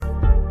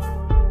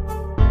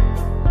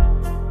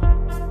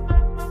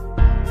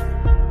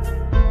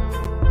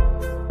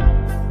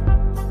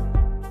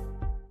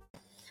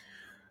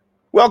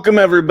Welcome,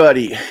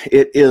 everybody.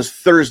 It is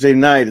Thursday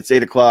night. It's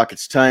 8 o'clock.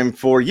 It's time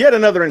for yet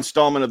another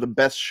installment of the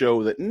best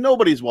show that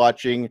nobody's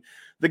watching,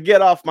 the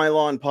Get Off My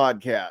Lawn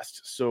podcast.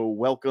 So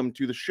welcome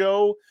to the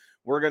show.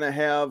 We're going to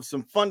have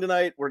some fun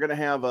tonight. We're going to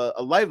have a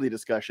lively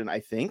discussion,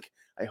 I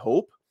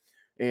hope,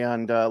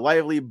 and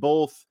lively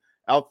both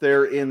out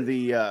there in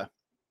the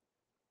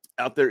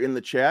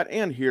chat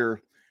and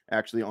here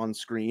actually on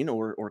screen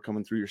or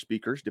coming through your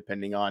speakers,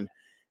 depending on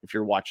if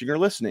you're watching or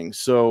listening.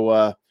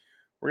 So,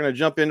 we're going to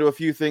jump into a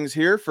few things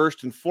here.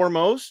 First and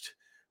foremost,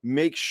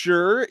 make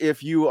sure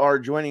if you are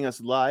joining us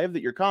live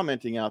that you're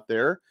commenting out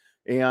there.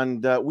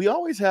 And we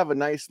always have a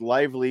nice,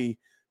 lively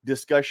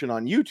discussion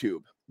on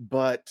YouTube.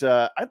 But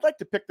I'd like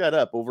to pick that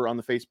up over on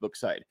the Facebook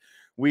side.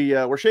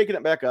 We're shaking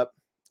it back up.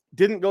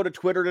 Didn't go to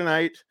Twitter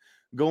tonight.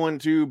 Going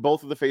to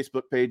both of the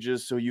Facebook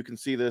pages. So you can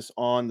see this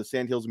on the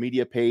Sandhills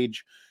Media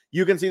page.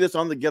 You can see this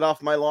on the Get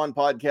Off My Lawn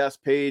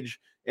podcast page.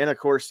 And, of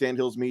course,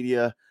 Sandhills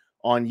Media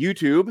on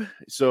YouTube.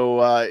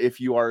 So if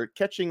you are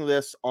catching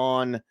this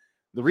on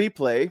the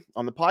replay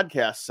on the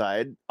podcast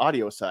side,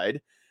 audio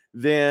side,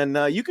 then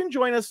you can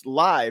join us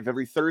live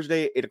every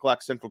Thursday, 8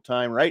 o'clock Central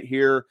Time right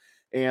here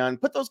and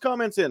put those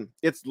comments in.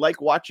 It's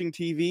like watching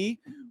TV,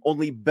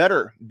 only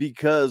better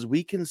because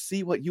we can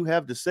see what you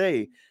have to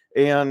say.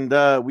 And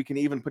we can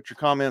even put your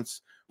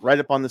comments right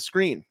up on the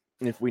screen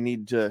if we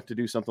need to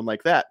do something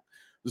like that.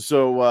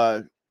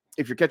 So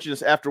if you're catching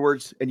us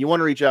afterwards and you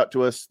want to reach out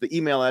to us, the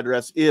email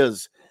address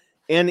is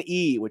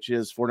NE, which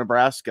is for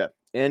Nebraska,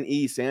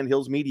 NE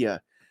Sandhills Media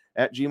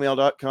at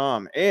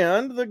gmail.com.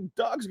 And the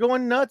dog's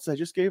going nuts. I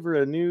just gave her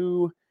a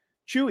new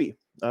Chewy,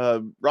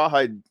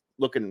 rawhide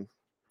looking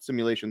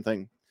simulation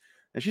thing.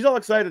 And she's all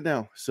excited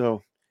now.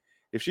 So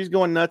if she's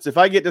going nuts, if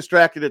I get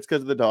distracted, it's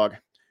because of the dog.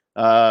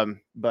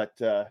 But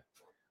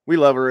we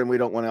love her and we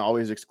don't want to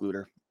always exclude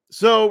her.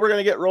 So we're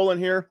going to get rolling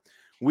here.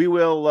 We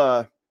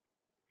will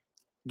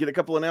get a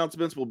couple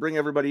announcements. We'll bring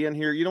everybody in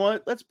here. You know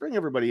what? Let's bring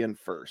everybody in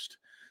first.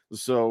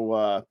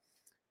 So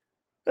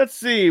let's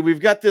see. We've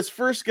got this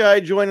first guy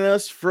joining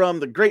us from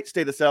the great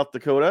state of South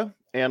Dakota.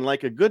 And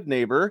like a good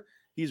neighbor,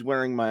 he's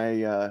wearing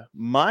my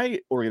my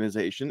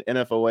organization,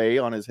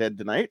 NFOA, on his head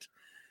tonight.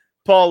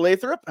 Paul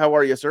Lathrop, how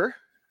are you, sir?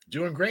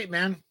 Doing great,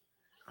 man.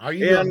 How are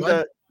you doing,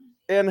 bud?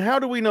 And how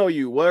do we know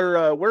you?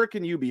 Where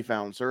can you be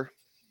found, sir?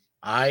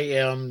 I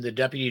am the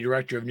Deputy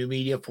Director of New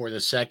Media for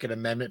the Second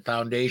Amendment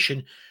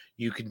Foundation.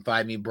 You can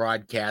find me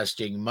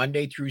broadcasting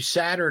Monday through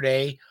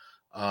Saturday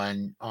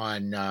on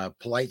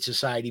Polite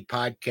Society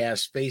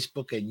Podcast,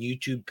 Facebook, and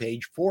YouTube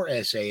page for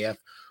SAF.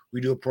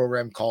 We do a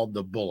program called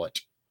The Bullet.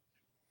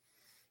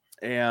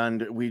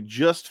 And we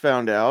just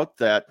found out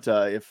that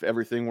if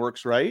everything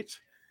works right,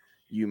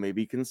 you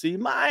maybe can see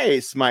my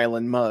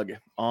smiling mug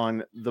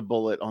on The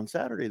Bullet on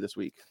Saturday this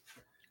week,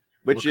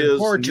 which is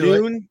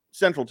noon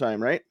Central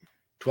Time, right?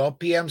 12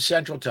 p.m.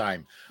 Central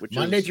Time.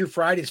 Monday through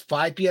Friday is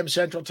 5 p.m.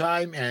 Central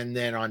Time. And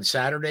then on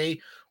Saturday,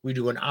 we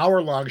do an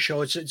hour-long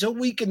show. It's a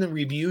week in the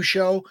review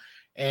show,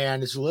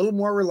 and it's a little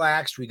more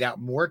relaxed. We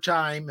got more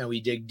time, and we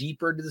dig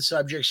deeper into the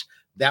subjects.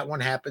 That one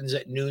happens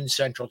at noon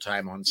Central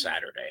Time on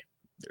Saturday.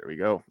 There we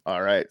go.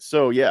 All right.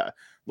 So, yeah,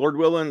 Lord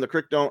willing, the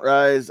creek don't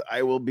rise.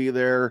 I will be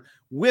there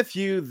with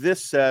you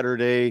this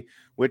Saturday,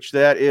 which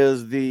that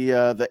is the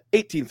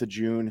 18th of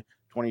June,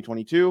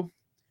 2022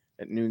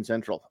 at noon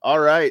Central. All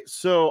right.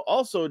 So,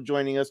 also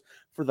joining us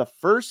for the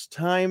first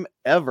time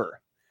ever,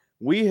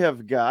 we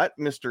have got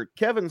Mr.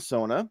 Kevin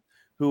Sona,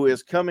 who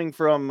is coming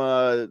from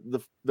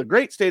the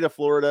great state of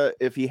Florida.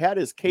 If he had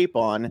his cape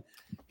on,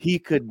 he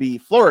could be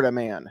Florida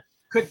man.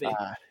 Could be.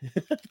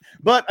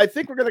 But I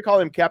think we're going to call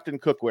him Captain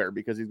Cookware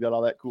because he's got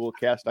all that cool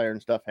cast iron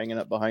stuff hanging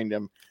up behind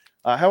him.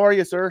 How are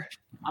you, sir?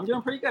 I'm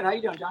doing pretty good. How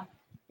you doing, John?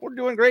 We're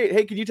doing great.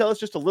 Hey, can you tell us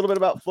just a little bit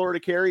about Florida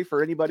Carry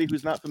for anybody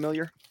who's not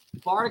familiar?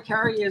 Florida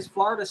Carry is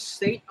Florida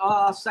State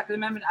Second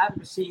Amendment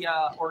Advocacy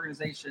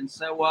Organization.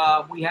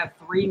 So we have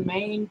three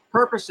main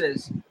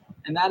purposes,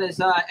 and that is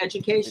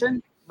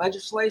education,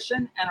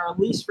 legislation, and our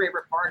least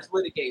favorite part is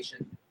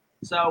litigation.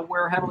 So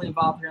we're heavily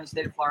involved here in the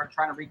state of Florida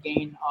trying to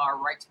regain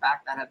our rights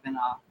back that have been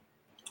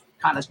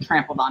kind of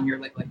trampled on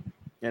here lately.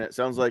 And it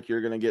sounds like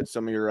you're going to get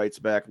some of your rights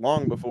back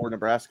long before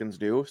Nebraskans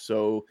do.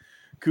 So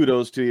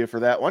kudos to you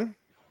for that one.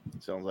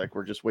 It sounds like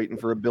we're just waiting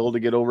for a bill to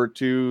get over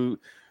to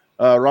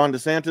Ron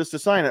DeSantis to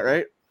sign it,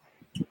 right?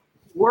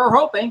 We're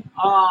hoping.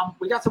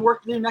 We got some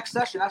work to do next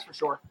session, that's for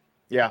sure.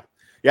 Yeah,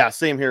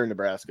 same here in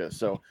Nebraska.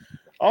 So,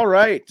 all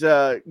right.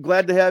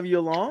 Glad to have you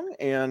along.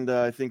 And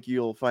I think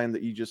you'll find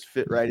that you just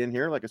fit right in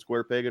here like a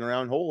square peg in a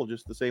round hole,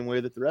 just the same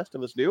way that the rest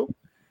of us do.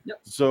 Yep.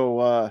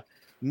 So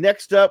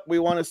next up, we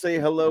want to say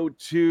hello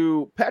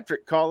to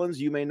Patrick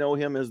Collins. You may know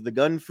him as the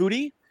Gun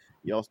Foodie.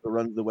 He also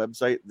runs the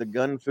website, The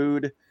Gun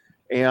Food.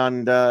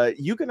 And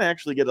you can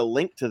actually get a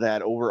link to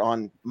that over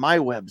on my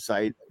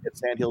website at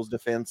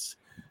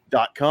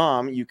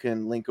sandhillsdefense.com. You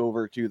can link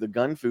over to the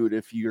Gun Food.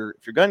 If your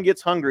gun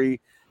gets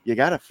hungry, you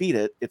got to feed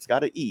it. It's got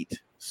to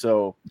eat.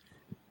 So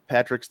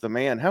Patrick's the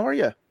man. How are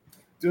you?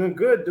 Doing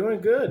good.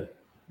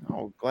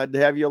 Oh, glad to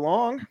have you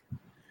along.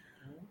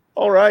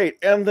 All right.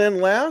 And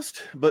then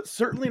last, but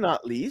certainly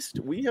not least,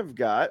 we have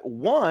got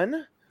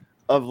one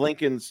of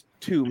Lincoln's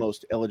 2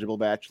 most eligible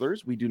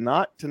bachelors. We do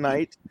not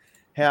tonight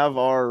have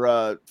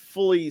our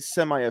fully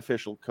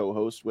semi-official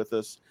co-host with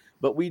us,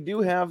 but we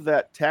do have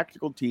that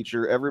tactical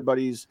teacher,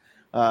 everybody's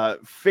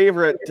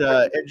favorite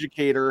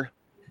educator,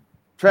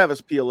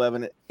 Travis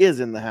P11 is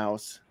in the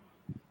house.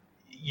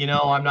 You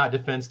know, I'm not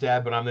defense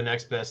dad, but I'm the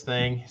next best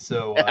thing.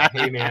 So,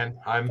 hey, man,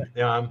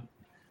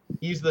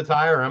 he's the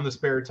tire, I'm the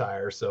spare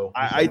tire. So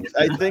I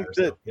think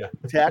that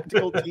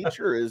tactical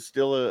teacher is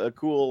still a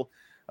cool,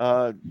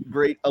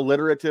 great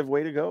alliterative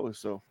way to go.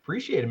 So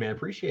appreciate it, man.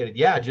 Appreciate it.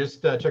 Yeah,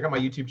 just check out my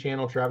YouTube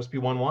channel, Travis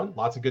P11.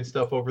 Lots of good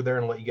stuff over there,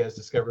 and let you guys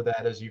discover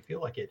that as you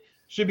feel like it.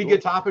 Should be a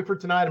good topic for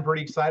tonight. I'm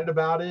pretty excited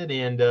about it,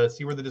 and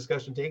see where the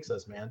discussion takes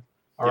us, man.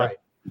 All right.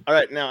 All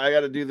right, now I got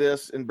to do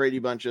this and Brady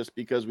Bunch us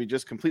because we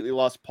just completely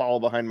lost Paul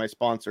behind my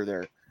sponsor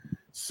there.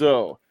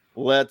 So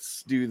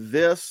let's do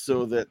this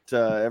so that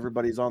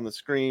everybody's on the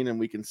screen and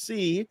we can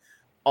see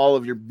all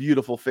of your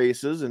beautiful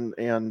faces and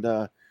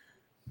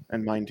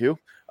mine too.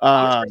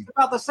 I was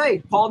about to say,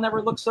 Paul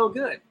never looked so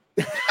good.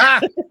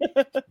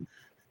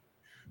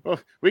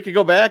 Well, we could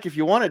go back if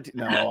you wanted to.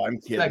 No,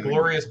 I'm kidding. That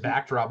glorious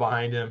backdrop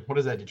behind him. What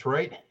is that,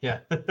 Detroit? Yeah.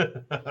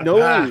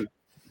 No,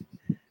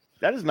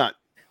 that is not.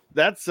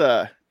 That's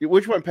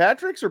which one,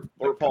 Patrick's or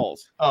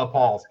Paul's?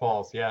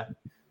 Paul's, yeah.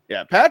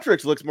 Yeah,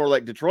 Patrick's looks more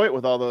like Detroit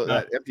with all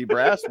that empty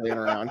brass laying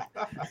around.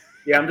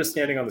 Yeah, I'm just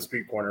standing on the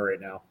street corner right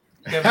now.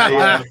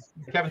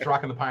 Kevin's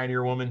rocking the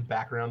Pioneer Woman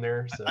background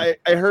there. So I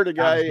heard a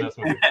guy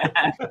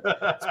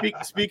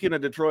speaking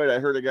of Detroit, I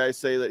heard a guy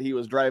say that he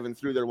was driving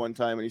through there one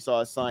time and he saw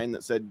a sign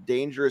that said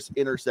dangerous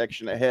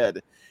intersection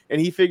ahead.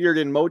 And he figured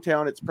in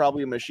Motown it's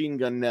probably a machine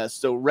gun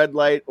nest. So red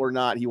light or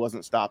not, he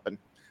wasn't stopping.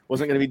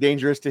 Wasn't going to be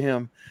dangerous to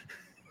him.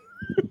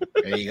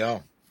 There you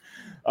go.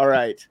 All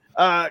right.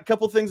 A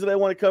couple things that I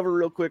want to cover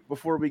real quick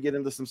before we get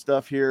into some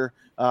stuff here.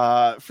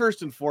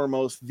 First and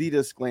foremost, the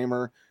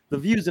disclaimer. The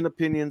views and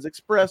opinions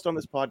expressed on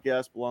this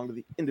podcast belong to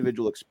the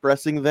individual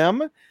expressing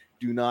them.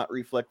 Do not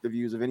reflect the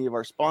views of any of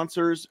our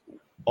sponsors.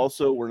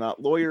 Also, we're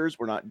not lawyers.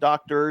 We're not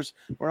doctors.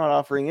 We're not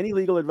offering any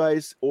legal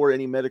advice or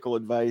any medical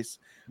advice.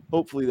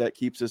 Hopefully that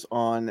keeps us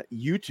on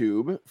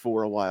YouTube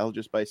for a while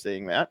just by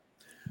saying that.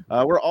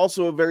 We're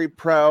also very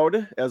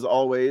proud, as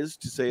always,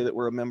 to say that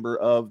we're a member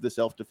of the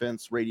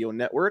Self-Defense Radio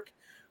Network,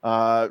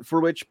 for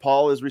which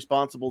Paul is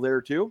responsible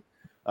there too,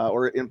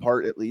 or in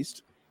part at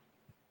least.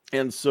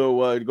 And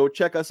so go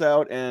check us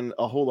out and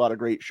a whole lot of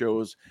great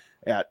shows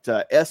at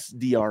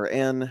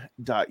sdrn.us.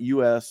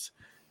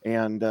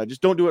 And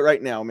just don't do it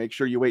right now. Make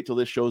sure you wait till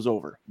this show's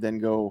over. Then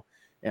go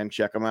and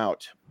check them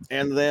out.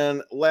 And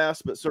then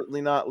last but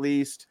certainly not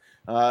least,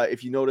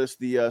 if you notice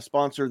the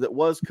sponsor that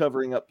was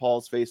covering up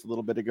Paul's face a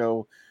little bit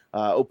ago,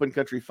 Open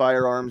Country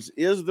Firearms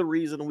is the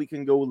reason we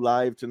can go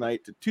live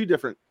tonight to 2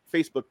 different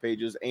Facebook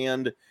pages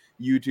and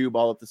YouTube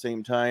all at the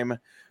same time.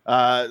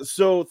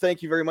 So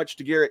thank you very much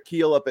to Garrett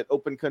Keel up at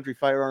Open Country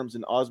Firearms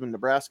in Osmond,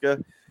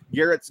 Nebraska.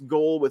 Garrett's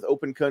goal with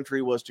Open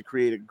Country was to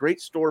create a great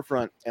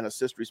storefront and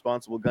assist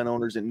responsible gun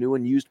owners in new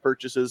and used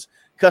purchases,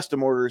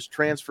 custom orders,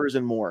 transfers,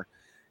 and more.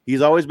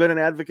 He's always been an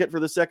advocate for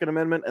the Second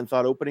Amendment and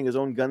thought opening his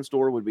own gun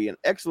store would be an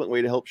excellent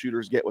way to help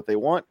shooters get what they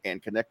want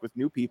and connect with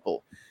new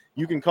people.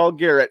 You can call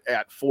Garrett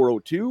at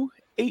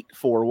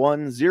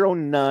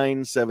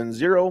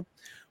 402-841-0970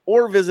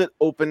 or visit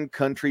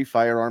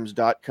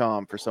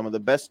opencountryfirearms.com for some of the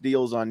best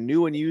deals on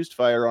new and used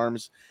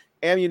firearms,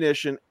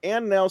 ammunition,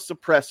 and now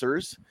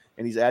suppressors.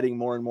 And he's adding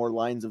more and more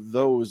lines of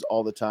those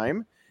all the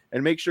time.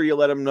 And make sure you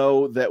let him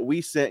know that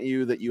we sent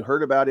you, that you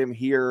heard about him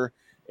here,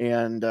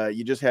 and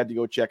you just had to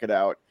go check it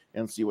out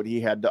and see what he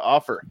had to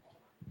offer.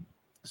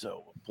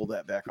 So we'll pull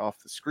that back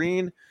off the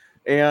screen.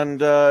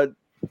 And who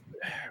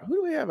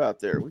do we have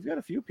out there? We've got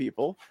a few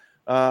people.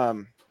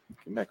 Come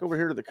back over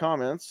here to the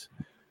comments.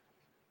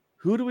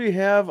 Who do we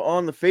have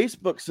on the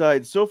Facebook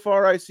side? So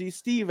far, I see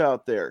Steve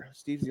out there.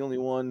 Steve's the only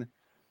one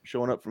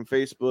showing up from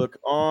Facebook.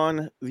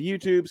 On the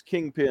YouTube's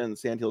Kingpin,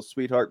 Sandhills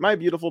Sweetheart, my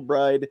beautiful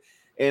bride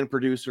and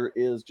producer,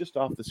 is just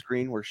off the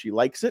screen where she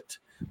likes it.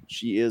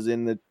 She is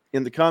in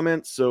the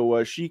comments,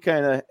 so she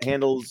kind of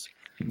handles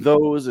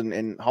those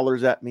and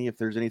hollers at me if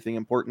there's anything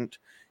important.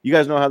 You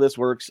guys know how this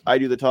works. I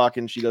do the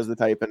talking, she does the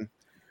typing.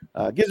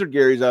 Gizzard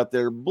Gary's out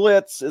there.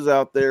 Blitz is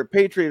out there.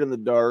 Patriot in the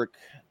Dark.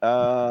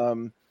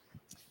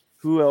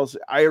 Who else?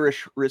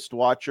 Irish Wrist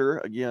Watcher.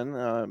 Again,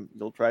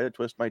 they'll try to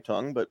twist my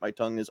tongue, but my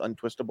tongue is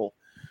untwistable.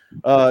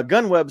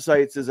 Gun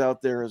Websites is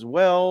out there as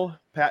well.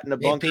 Pat in a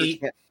Bunker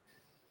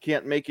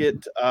can't make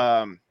it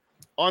on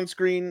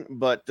screen,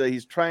 but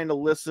he's trying to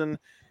listen.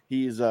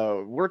 He's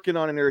working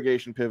on an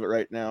irrigation pivot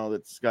right now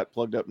that's got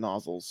plugged up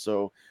nozzles.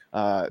 So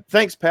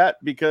thanks, Pat,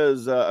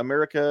 because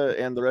America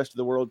and the rest of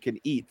the world can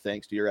eat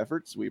thanks to your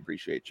efforts. We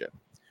appreciate you.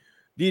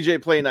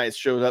 DJ Play Nice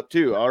shows up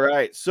too. All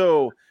right.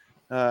 So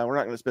we're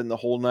not going to spend the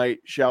whole night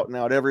shouting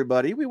out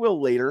everybody. We will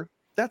later.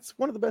 That's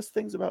one of the best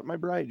things about my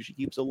bride. She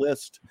keeps a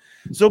list.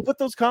 So put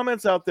those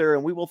comments out there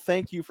and we will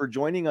thank you for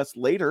joining us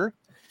later.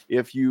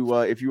 if you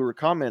were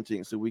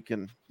commenting, so we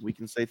can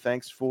say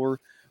thanks for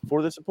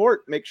the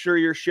support. Make sure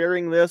you're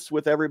sharing this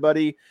with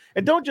everybody,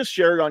 and don't just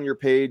share it on your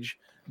page.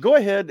 Go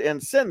ahead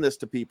and send this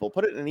to people.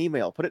 Put it in an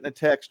email, put it in a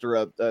text or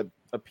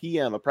a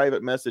PM, a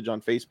private message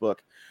on Facebook,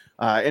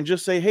 and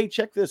just say, hey,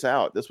 check this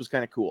out. This was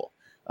kind of cool.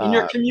 In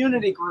your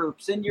community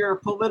groups, in your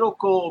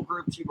political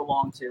groups you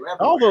belong to. Everywhere.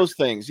 All those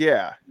things,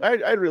 yeah.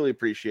 I'd really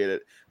appreciate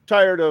it.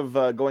 Tired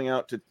of going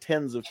out to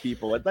tens of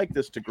people. I'd like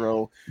this to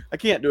grow. I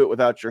can't do it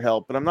without your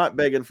help, but I'm not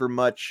begging for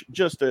much.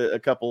 Just a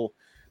couple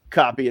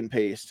copy and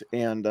paste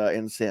and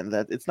send.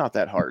 That it's not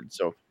that hard.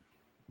 So,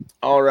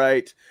 all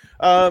right,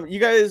 you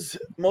guys.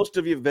 Most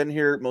of you have been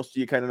here. Most of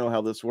you kind of know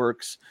how this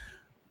works.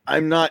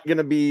 I'm not going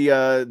to be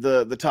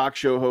the talk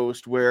show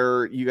host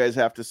where you guys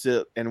have to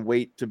sit and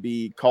wait to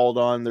be called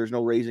on. There's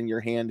no raising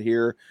your hand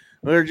here.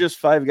 We're just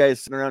five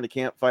guys sitting around a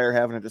campfire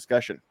having a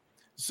discussion.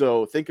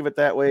 So think of it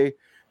that way.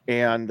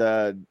 And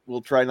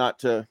we'll try not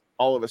to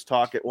all of us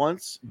talk at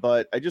once,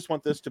 but I just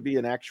want this to be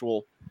an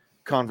actual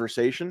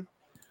conversation.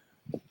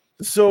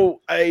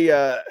 So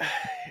I,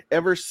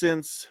 ever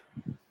since,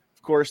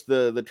 of course,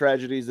 the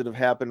tragedies that have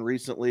happened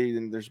recently,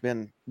 and there's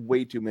been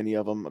way too many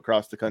of them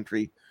across the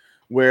country,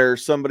 where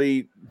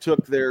somebody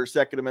took their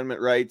Second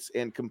Amendment rights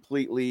and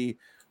completely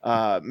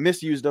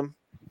misused them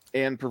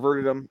and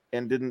perverted them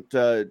and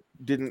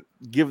didn't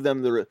give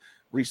them the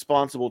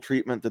responsible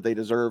treatment that they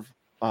deserve.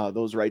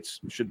 Those rights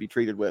should be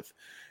treated with.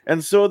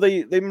 And so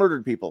they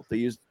murdered people. They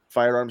used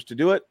firearms to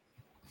do it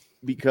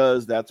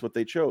because that's what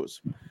they chose.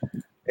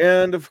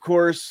 And of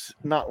course,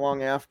 not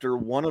long after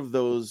one of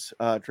those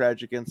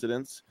tragic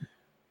incidents,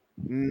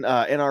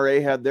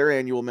 NRA had their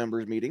annual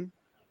members meeting.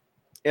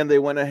 And they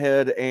went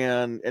ahead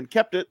and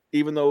kept it,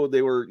 even though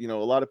they were, a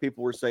lot of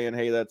people were saying,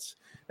 hey, that's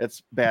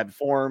bad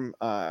form.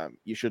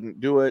 You shouldn't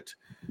do it.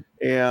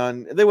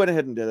 And they went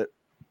ahead and did it,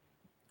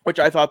 which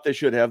I thought they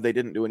should have. They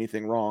didn't do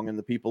anything wrong. And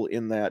the people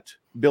in that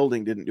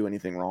building didn't do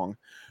anything wrong.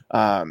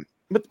 But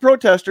the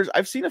protesters,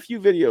 I've seen a few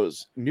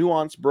videos.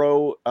 Nuance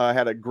Bro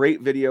had a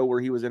great video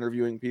where he was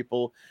interviewing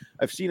people.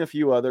 I've seen a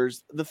few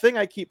others. The thing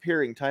I keep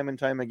hearing time and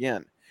time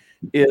again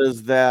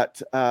is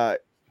that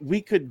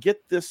we could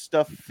get this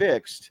stuff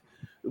fixed.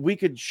 We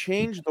could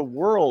change the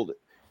world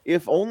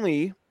if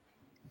only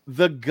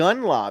the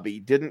gun lobby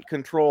didn't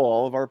control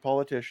all of our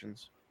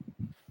politicians.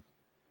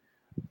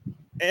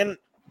 And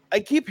I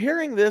keep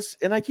hearing this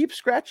and I keep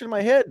scratching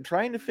my head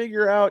trying to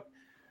figure out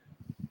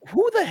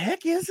who the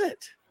heck is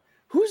it?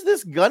 Who's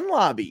this gun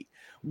lobby?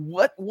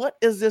 What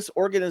is this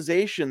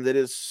organization that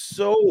is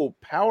so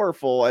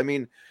powerful? I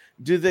mean,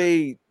 do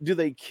they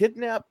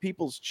kidnap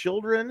people's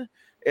children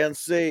and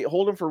say,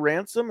 hold them for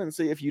ransom and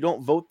say, if you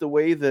don't vote the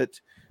way that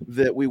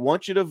we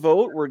want you to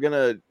vote, we're going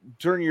to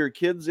turn your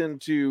kids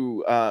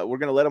into, we're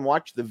going to let them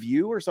watch The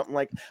View or something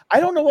like, I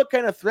don't know what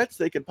kind of threats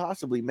they could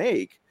possibly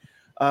make.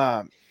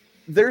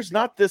 There's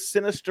not this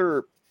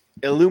sinister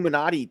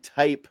Illuminati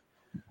type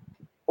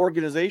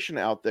organization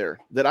out there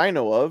that I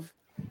know of.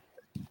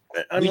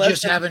 We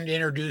just haven't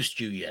introduced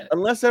you yet.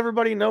 Unless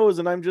everybody knows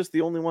and I'm just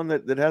the only one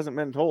that hasn't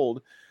been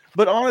told.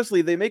 But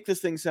honestly, they make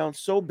this thing sound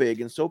so big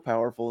and so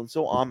powerful and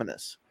so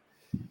ominous.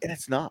 And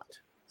it's not.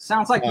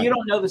 Sounds like you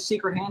don't know the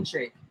secret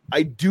handshake.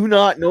 I do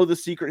not know the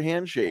secret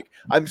handshake.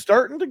 I'm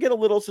starting to get a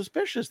little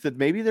suspicious that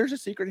maybe there's a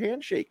secret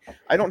handshake.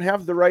 I don't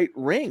have the right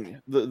ring,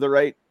 the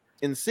right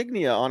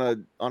insignia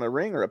on a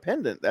ring or a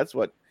pendant. That's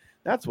what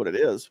it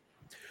is.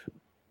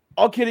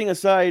 All kidding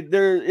aside,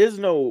 there is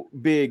no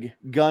big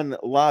gun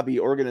lobby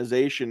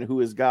organization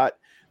who has got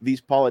these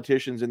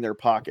politicians in their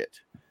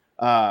pocket.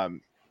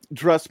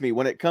 Trust me,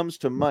 when it comes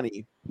to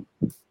money,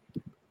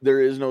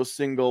 there is no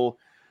single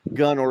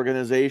gun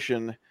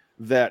organization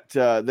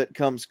that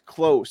comes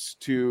close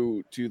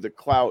to the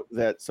clout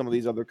that some of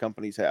these other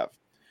companies have,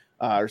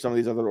 or some of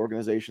these other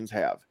organizations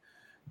have.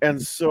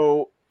 And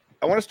so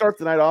I want to start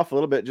the night off a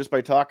little bit just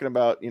by talking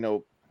about,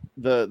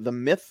 the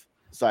myth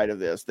side of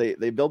this.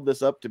 They build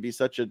this up to be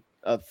such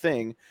a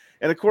thing.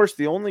 And of course,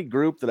 the only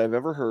group that I've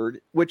ever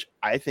heard, which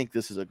I think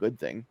this is a good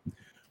thing,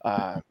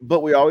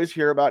 but we always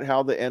hear about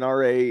how the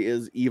NRA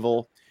is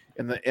evil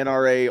and the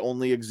NRA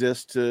only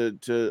exists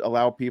to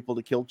allow people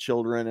to kill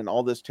children and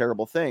all this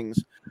terrible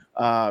things.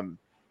 And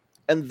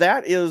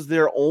that is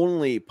their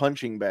only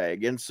punching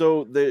bag. And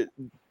so the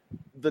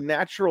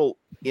natural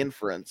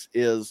inference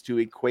is to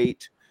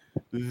equate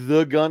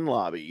the gun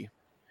lobby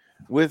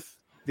with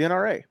the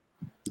NRA.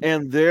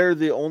 And they're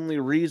the only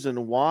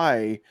reason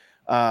why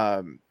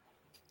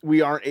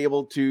we aren't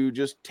able to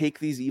just take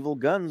these evil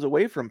guns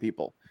away from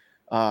people,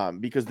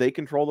 because they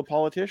control the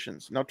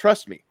politicians. Now,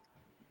 trust me,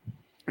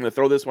 I'm going to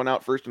throw this one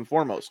out first and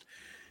foremost.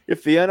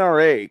 If the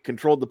NRA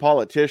controlled the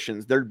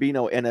politicians, there'd be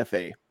no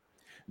NFA.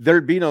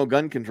 There'd be no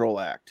Gun Control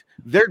Act.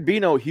 There'd be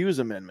no Hughes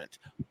Amendment.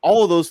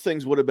 All of those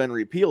things would have been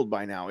repealed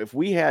by now. If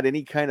we had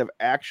any kind of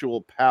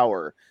actual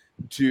power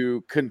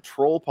to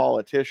control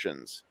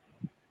politicians,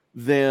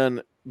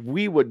 then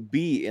we would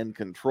be in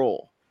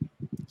control.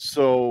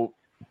 So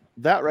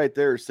that right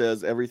there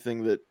says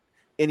everything that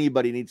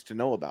anybody needs to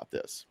know about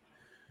this.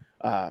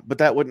 But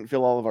that wouldn't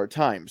fill all of our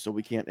time, so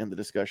we can't end the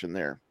discussion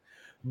there.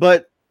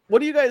 But What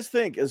do you guys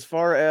think as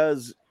far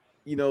as,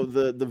 you know,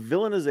 the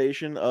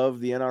villainization of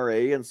the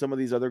NRA and some of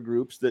these other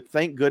groups that,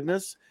 thank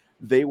goodness,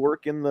 they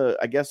work in the,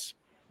 I guess,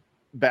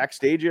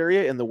 backstage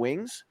area in the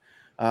wings.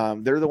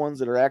 They're the ones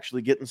that are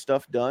actually getting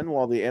stuff done,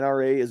 while the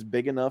NRA is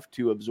big enough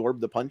to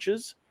absorb the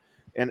punches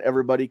and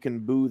everybody can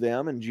boo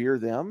them and jeer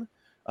them.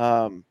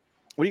 What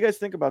do you guys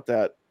think about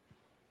that?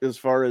 As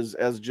far as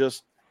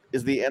just,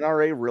 is the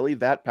NRA really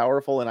that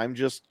powerful and I'm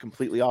just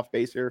completely off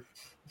base here?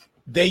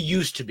 They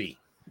used to be.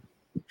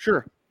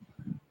 Sure.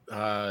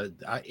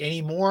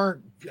 Anymore,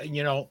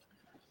 you know,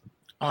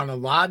 on a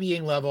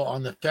lobbying level,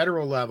 on the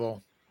federal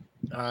level,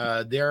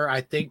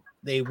 I think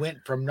they went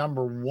from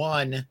number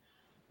 1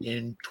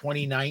 in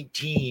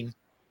 2019.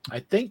 I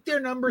think they're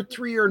number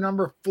 3 or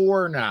number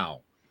 4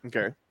 now.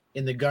 Okay.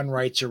 In the gun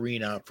rights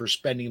arena for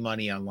spending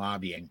money on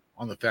lobbying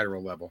on the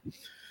federal level.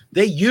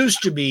 They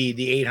used to be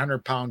the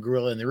 800-pound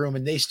gorilla in the room,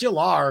 and they still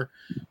are,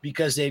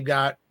 because they've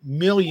got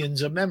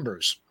millions of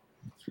members.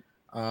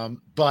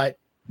 And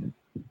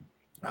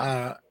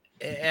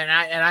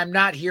I'm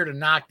not here to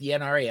knock the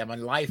NRA. I'm a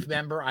life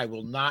member. I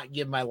will not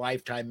give my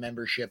lifetime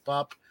membership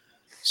up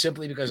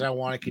simply because I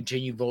want to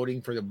continue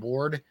voting for the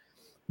board.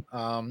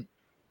 We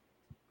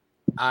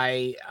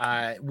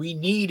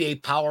need a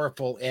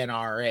powerful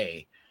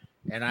NRA,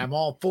 and I'm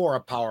all for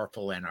a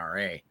powerful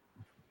NRA.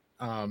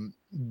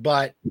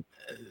 But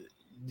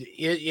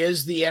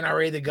is the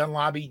NRA the gun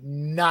lobby?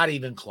 Not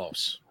even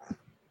close.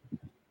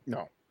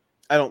 No,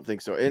 I don't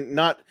think so. And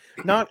not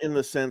in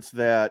the sense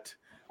that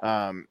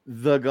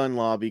the gun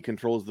lobby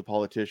controls the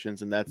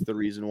politicians and that's the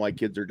reason why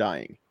kids are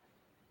dying,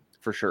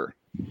 for sure.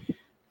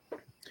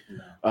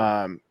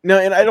 No,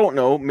 and I don't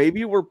know,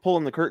 maybe we're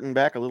pulling the curtain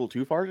back a little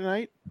too far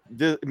tonight.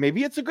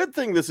 Maybe it's a good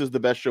thing this is the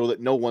best show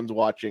that no one's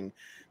watching,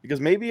 because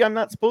maybe I'm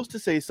not supposed to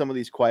say some of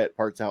these quiet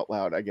parts out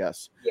loud, I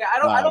guess. Yeah,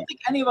 I don't think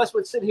any of us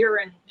would sit here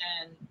and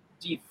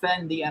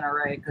defend the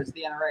NRA, because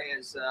the NRA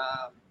is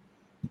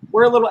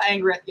we're a little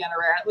angry at the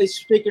NRA. At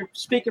least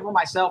speaking for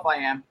myself, I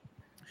am.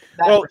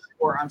 That's for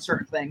sure on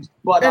certain things.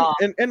 But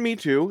and me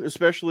too,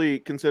 especially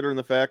considering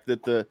the fact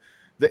that the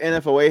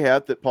NFOA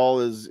hat that Paul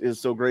is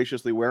so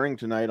graciously wearing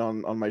tonight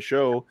on my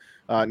show,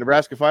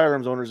 Nebraska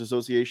Firearms Owners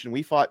Association,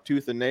 we fought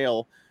tooth and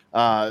nail.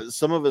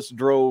 Some of us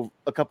drove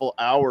a couple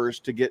hours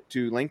to get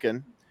to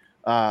Lincoln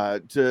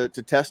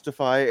to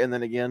testify, and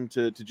then again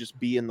to just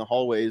be in the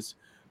hallways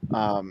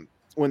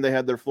when they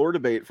had their floor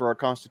debate for our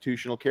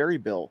constitutional carry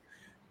bill.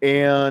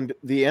 And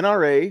the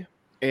NRA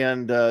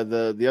and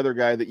the other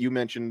guy that you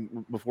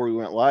mentioned before we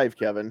went live,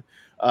 Kevin,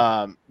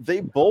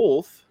 they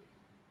both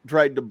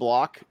tried to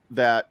block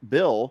that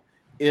bill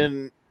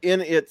in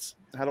its,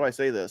 how do I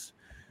say this?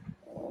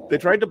 They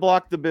tried to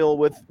block the bill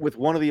with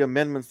one of the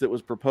amendments that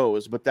was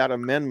proposed, but that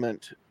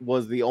amendment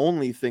was the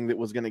only thing that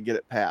was going to get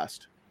it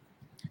passed.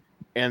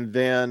 And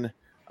then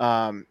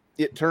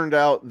it turned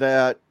out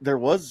that there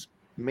was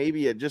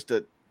maybe just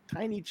a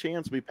tiny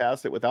chance we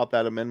passed it without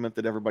that amendment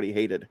that everybody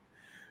hated.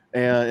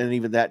 And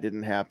even that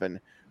didn't happen.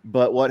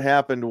 But what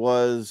happened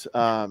was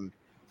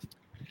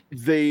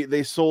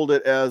they sold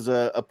it as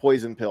a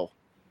poison pill.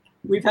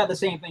 We've had the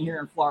same thing here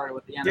in Florida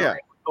with the NRA.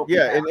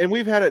 Yeah, and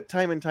we've had it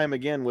time and time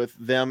again with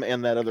them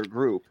and that other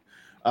group.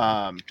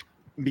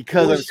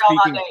 Because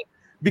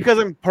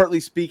I'm partly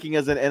speaking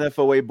as an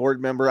NFOA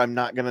board member, I'm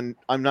not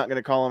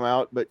gonna call them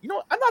out. But you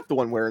know, I'm not the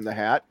one wearing the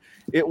hat.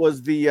 It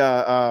was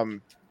the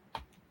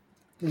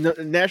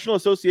National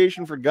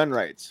Association for Gun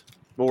Rights,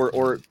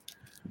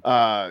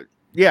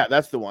 yeah,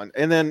 that's the one.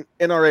 And then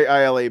NRA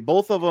ILA,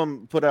 both of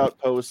them put out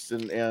posts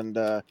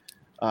and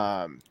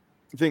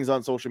things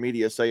on social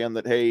media saying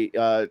that, hey,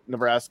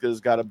 Nebraska's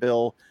got a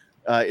bill.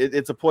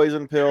 It's a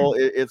poison pill.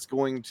 It's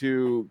going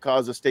to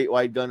cause a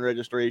statewide gun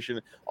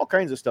registration, all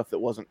kinds of stuff that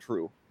wasn't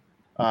true.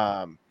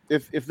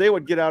 If they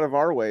would get out of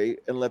our way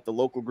and let the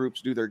local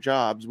groups do their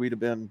jobs, we'd have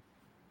been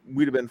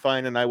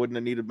fine, and I wouldn't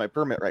have needed my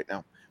permit right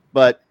now.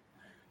 But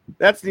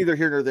that's neither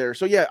here nor there.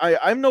 So yeah,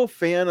 I'm no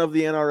fan of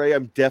the NRA.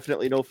 I'm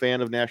definitely no fan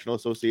of National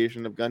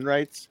Association of Gun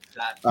Rights,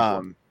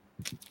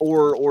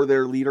 or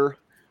their leader,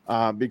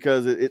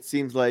 because it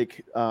seems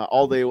like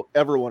all they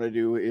ever want to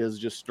do is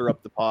just stir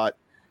up the pot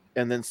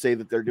and then say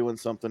that they're doing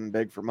something and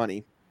beg for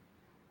money.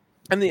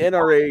 And the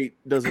NRA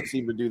doesn't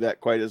seem to do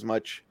that quite as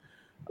much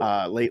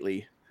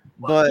lately.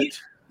 But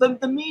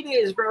the media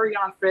is very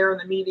unfair, and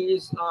the media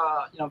is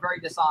very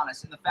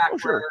dishonest in the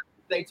fact where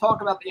they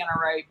talk about the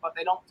NRA, but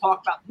they don't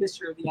talk about the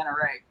history of the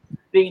NRA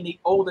being the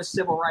oldest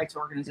civil rights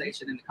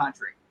organization in the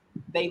country.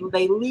 They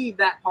leave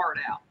that part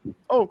out.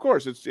 Oh, of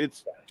course,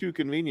 it's too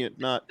convenient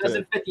not to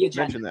fit the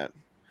agenda. Mention that.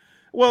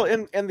 Well,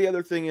 and the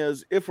other thing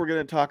is, if we're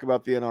going to talk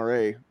about the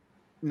NRA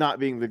not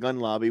being the gun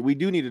lobby, we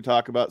do need to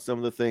talk about some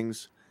of the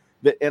things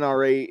that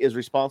NRA is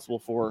responsible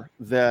for,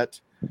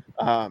 that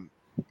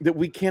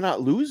we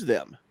cannot lose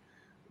them.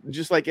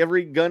 Just like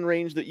every gun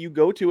range that you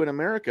go to in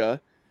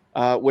America,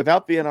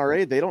 without the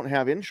NRA, they don't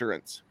have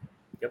insurance.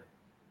 Yep.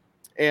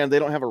 And they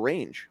don't have a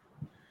range.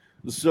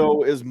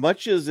 So as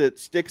much as it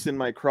sticks in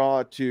my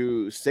craw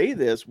to say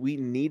this, we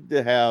need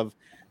to have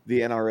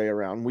the NRA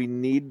around. We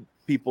need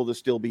people to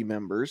still be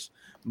members.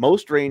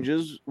 Most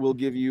ranges will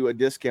give you a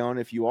discount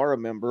if you are a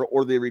member,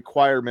 or they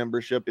require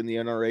membership in the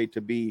NRA to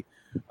be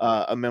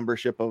a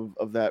membership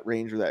of that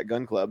range or that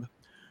gun club.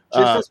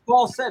 Just as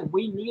Paul said,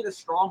 we need a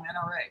strong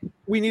NRA.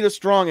 We need a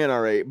strong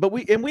NRA, but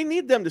we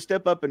need them to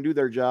step up and do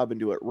their job and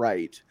do it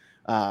right.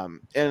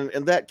 And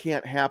that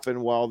can't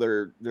happen while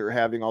they're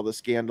having all the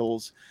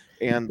scandals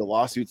and the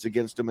lawsuits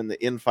against them and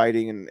the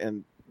infighting,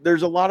 and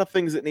there's a lot of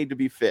things that need to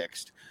be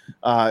fixed.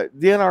 The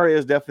NRA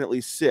is definitely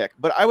sick,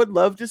 but I would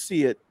love to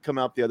see it come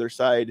out the other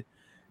side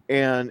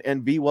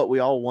and be what we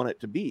all want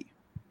it to be.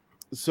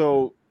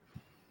 So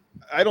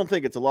I don't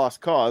think it's a lost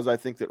cause. I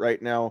think that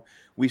right now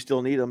we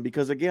still need them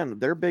because, again,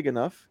 they're big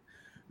enough.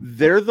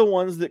 They're the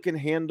ones that can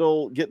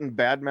handle getting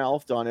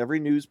bad-mouthed on every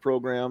news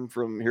program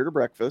from here to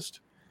breakfast.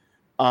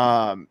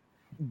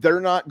 They're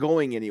not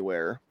going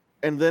anywhere.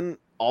 And then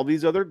all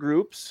these other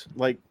groups,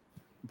 like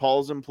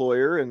Paul's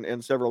employer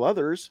and several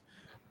others,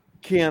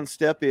 can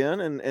step in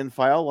and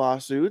file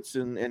lawsuits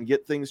and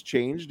get things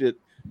changed at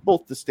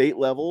both the state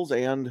levels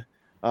and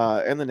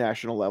the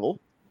national level.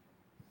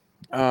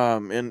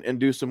 And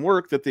do some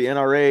work that the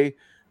NRA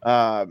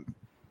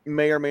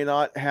may or may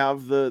not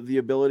have the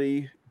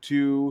ability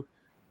to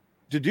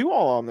do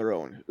all on their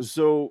own.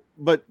 So,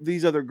 but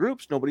these other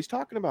groups, nobody's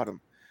talking about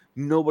them.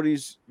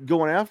 Nobody's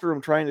going after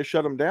them, trying to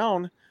shut them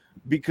down,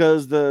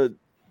 because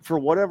for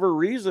whatever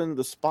reason,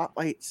 the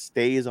spotlight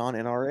stays on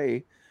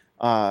NRA,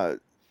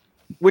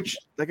 which,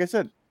 like I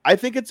said, I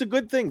think it's a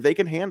good thing. They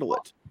can handle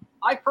it.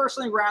 I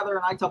personally rather,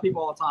 and I tell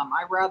people all the time,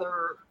 I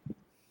rather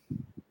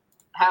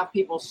have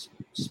people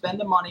spend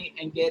the money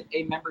and get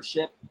a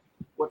membership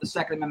with the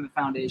Second Amendment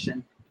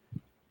Foundation.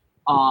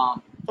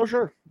 Oh,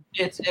 sure.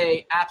 It's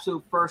a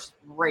absolute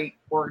first-rate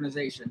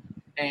organization,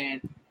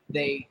 and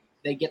they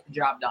get the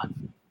job done.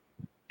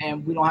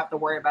 And we don't have to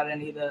worry about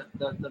any of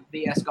the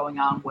BS going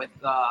on with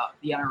the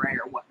NRA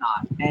or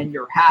whatnot. And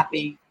you're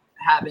happy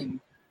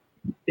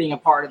being a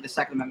part of the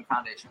Second Amendment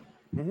Foundation.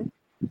 Mm-hmm.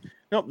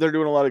 Nope, they're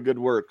doing a lot of good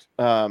work,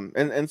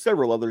 and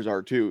several others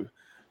are too.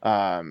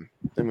 I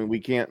mean, we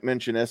can't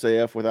mention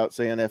SAF without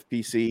saying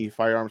FPC,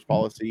 Firearms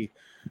Policy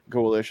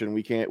Coalition.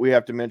 We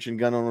have to mention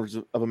Gun Owners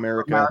of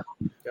America.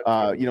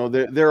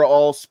 They're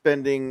all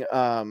spending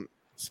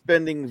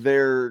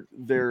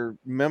their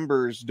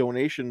members'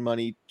 donation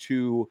money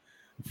to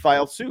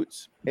file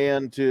suits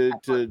and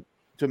to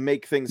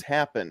make things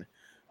happen.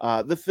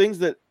 The things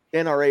that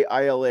NRA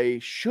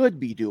ILA should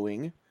be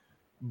doing,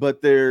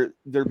 but they're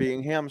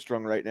being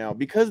hamstrung right now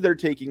because they're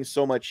taking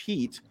so much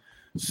heat.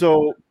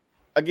 So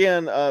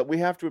again, we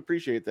have to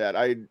appreciate that.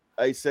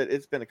 I said,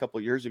 it's been a couple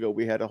of years ago,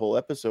 we had a whole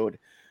episode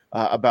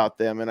about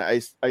them, and I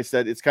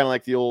said it's kind of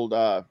like the old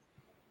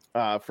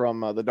from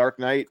the Dark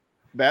Knight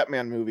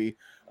Batman movie.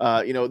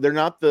 They're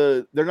not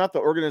the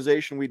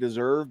organization we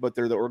deserve, but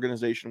they're the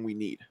organization we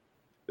need.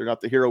 They're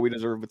not the hero we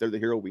deserve, but they're the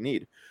hero we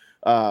need,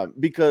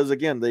 because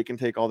again, they can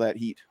take all that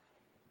heat.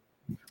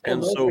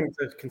 And one thing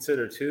to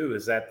consider too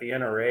is that the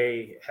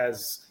NRA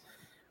has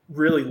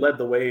really led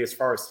the way as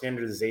far as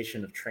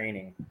standardization of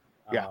training,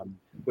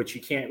 which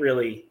you can't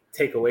really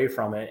take away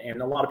from it.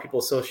 And a lot of people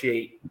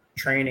associate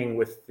training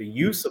with the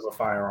use of a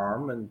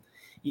firearm, and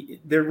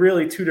they're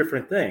really two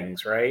different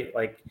things, right?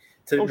 Like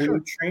when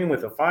you train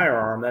with a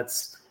firearm,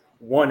 that's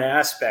one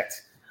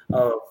aspect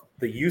of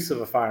the use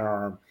of a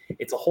firearm.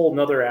 It's a whole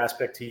nother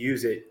aspect to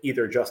use it,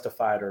 either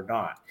justified or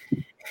not.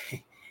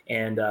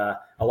 And a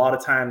lot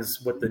of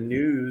times what the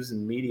news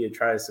and media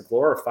tries to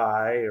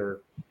glorify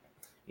or,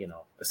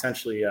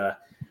 essentially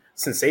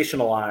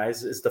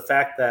sensationalize is the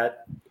fact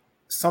that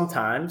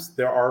sometimes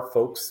there are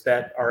folks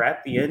that are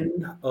at the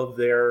end of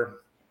their,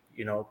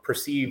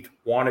 perceived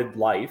wanted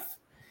life,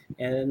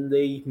 and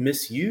they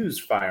misuse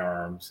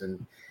firearms.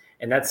 And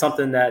that's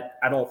something that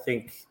I don't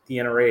think the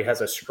NRA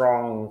has a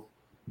strong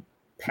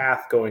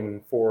path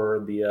going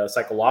for the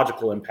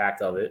psychological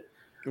impact of it.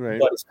 Right.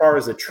 But as far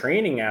as the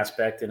training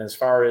aspect and as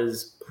far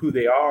as who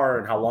they are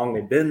and how long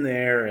they've been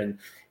there and,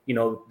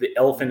 the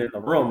elephant in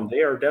the room, they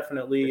are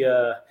definitely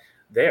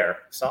there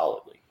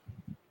solidly.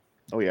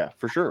 Oh, yeah,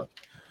 for sure.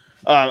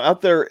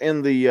 Out there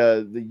in the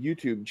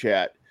YouTube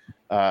chat,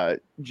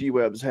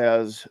 G-Webs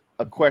has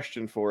a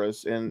question for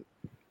us. And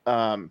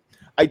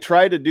I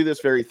try to do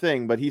this very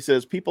thing, but he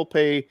says people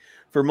pay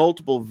for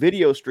multiple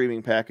video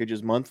streaming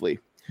packages monthly.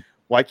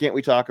 Why can't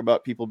we talk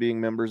about people being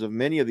members of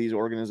many of these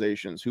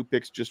organizations? Who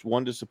picks just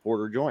one to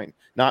support or join?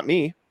 Not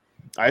me.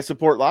 I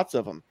support lots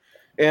of them,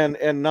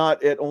 and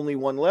not at only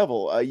one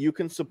level. You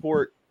can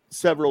support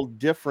several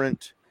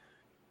different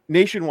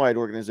nationwide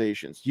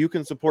organizations. You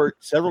can support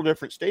several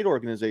different state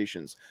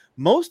organizations.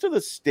 Most of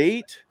the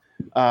state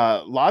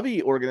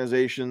lobby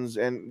organizations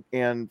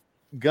and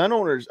gun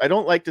owners, I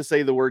don't like to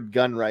say the word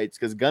gun rights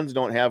because guns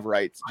don't have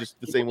rights, just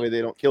the same way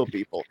they don't kill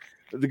people.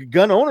 The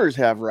gun owners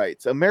have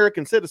rights.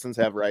 American citizens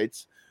have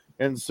rights.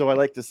 And so I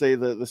like to say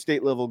the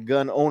state level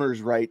gun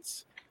owners'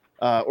 rights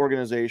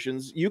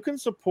organizations. You can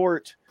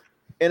support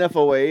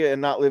NFOA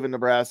and not live in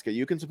Nebraska.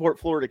 You can support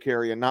Florida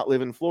Carry and not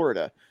live in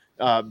Florida.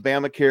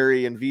 Bama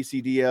Carry and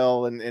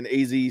VCDL and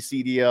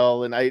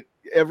AZCDL, and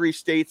every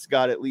state's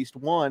got at least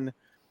one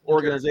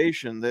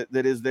organization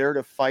that is there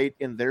to fight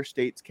in their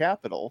state's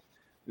capital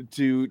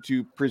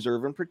to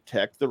preserve and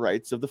protect the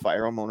rights of the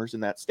firearm owners in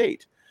that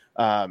state.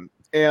 Can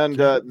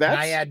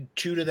I add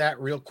two to that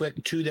real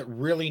quick? Two that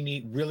really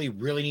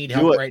need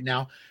help right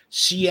now.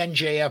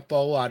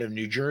 CNJFO out of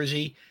New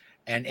Jersey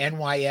and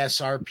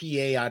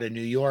NYSRPA out of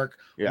New York,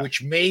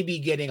 which may be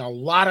getting a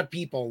lot of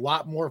people a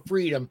lot more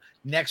freedom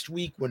next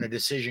week when a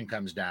decision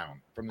comes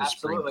down from the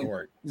Supreme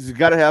Court. It's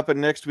got to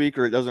happen next week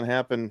or it doesn't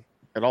happen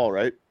at all,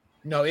 right?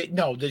 No,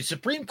 the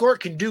Supreme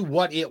Court can do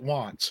what it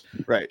wants.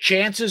 Right.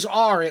 Chances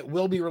are it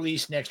will be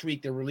released next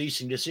week. They're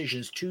releasing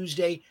decisions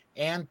Tuesday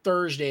and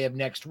Thursday of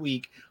next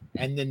week,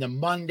 and then the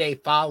Monday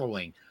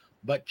following.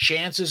 But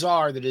chances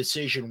are the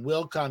decision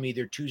will come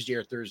either Tuesday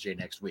or Thursday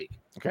next week.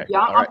 Okay. Yeah,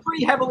 I'm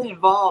pretty heavily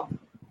involved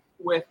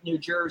with New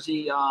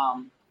Jersey,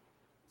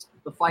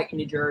 the fight in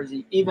New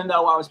Jersey. Even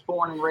though I was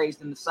born and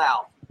raised in the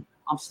South,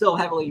 I'm still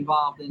heavily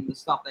involved in the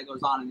stuff that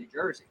goes on in New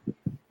Jersey.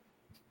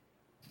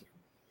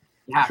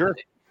 Sure.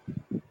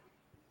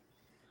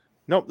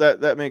 Nope,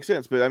 that makes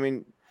sense. But I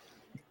mean,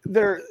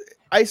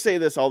 I say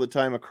this all the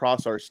time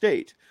across our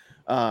state.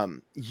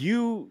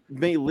 You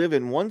may live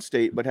in one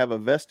state but have a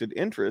vested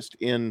interest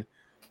in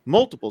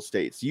multiple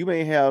states. You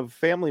may have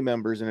family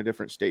members in a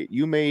different state.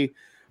 You may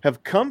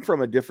have come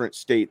from a different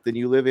state than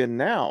you live in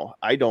now.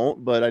 I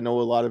don't, but I know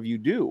a lot of you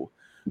do.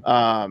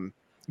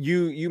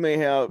 You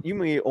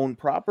may own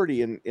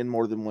property in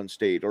more than one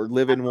state, or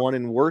live in one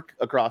and work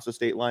across a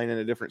state line in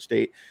a different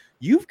state.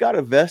 You've got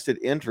a vested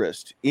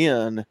interest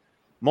in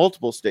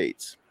multiple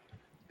states.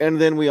 And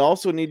then we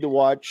also need to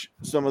watch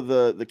some of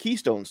the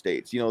keystone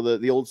states. You know,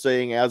 the old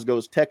saying, as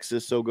goes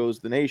Texas, so goes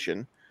the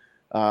nation.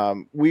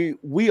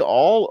 We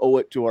all owe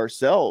it to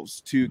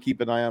ourselves to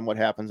keep an eye on what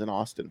happens in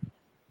Austin.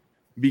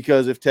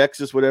 Because if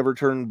Texas would ever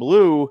turn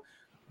blue,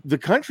 the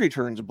country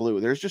turns blue.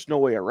 There's just no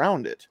way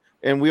around it.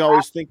 And we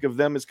always think of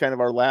them as kind of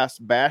our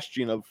last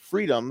bastion of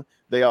freedom.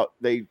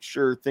 They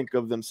sure think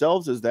of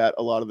themselves as that,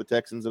 a lot of the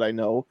Texans that I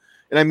know.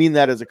 And I mean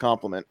that as a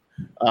compliment.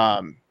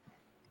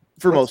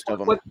 Most of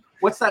them.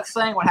 What's that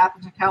saying? What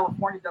happens in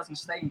California doesn't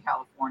stay in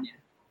California.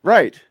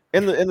 Right.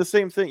 And the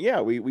same thing.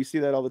 Yeah, we see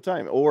that all the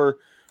time. Or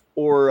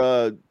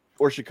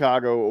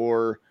Chicago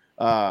or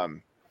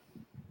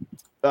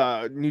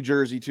New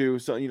Jersey too.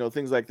 So, you know,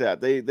 things like that.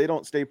 They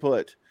don't stay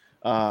put.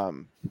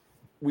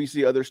 We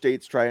see other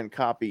states try and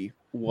copy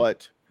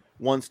what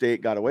one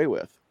state got away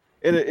with.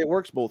 And it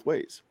works both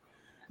ways.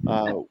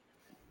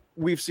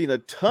 We've seen a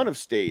ton of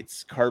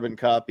states carbon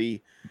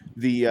copy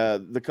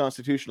the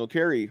constitutional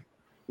carry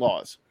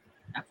laws.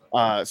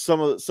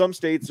 Some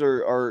states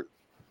are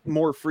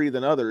more free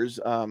than others.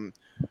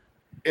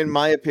 In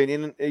my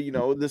opinion, you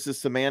know, this is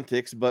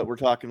semantics, but we're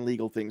talking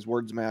legal things.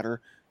 Words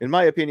matter. In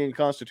my opinion,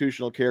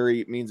 constitutional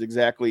carry means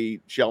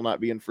exactly shall not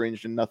be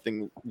infringed and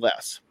nothing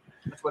less.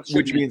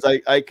 Which means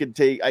I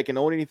can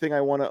own anything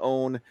I want to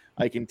own.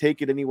 I can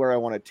take it anywhere I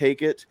want to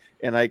take it,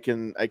 and I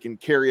can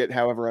carry it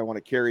however I want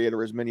to carry it,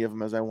 or as many of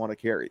them as I want to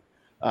carry.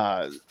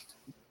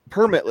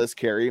 Permitless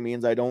carry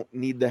means I don't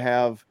need to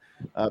have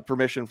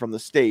permission from the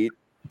state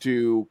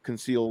to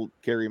conceal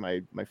carry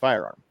my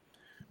firearm.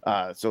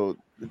 So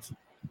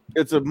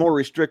it's a more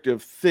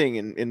restrictive thing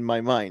in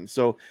my mind.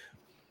 So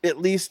at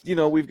least, you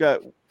know, we've got,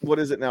 what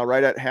is it now,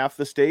 right at half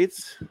the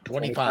states?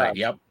 25.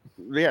 Yep.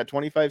 Yeah,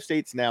 25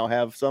 states now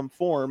have some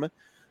form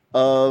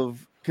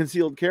of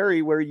concealed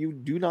carry where you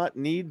do not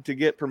need to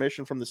get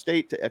permission from the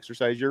state to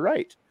exercise your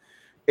right.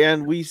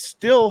 And we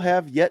still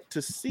have yet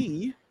to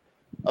see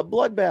a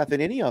bloodbath in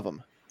any of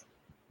them.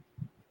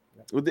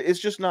 It's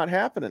just not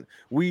happening.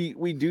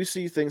 We do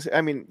see things.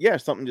 I mean, yeah,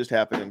 something just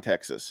happened in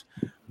Texas,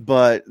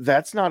 but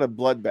that's not a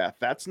bloodbath.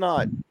 That's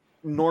not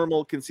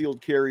normal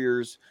concealed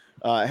carriers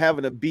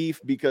having a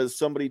beef because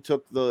somebody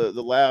took the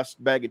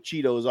last bag of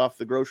Cheetos off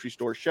the grocery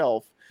store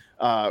shelf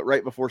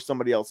right before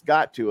somebody else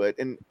got to it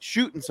and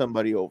shooting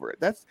somebody over it.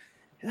 That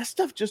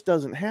stuff just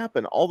doesn't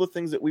happen. All the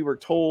things that we were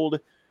told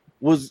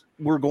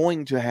were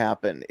going to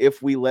happen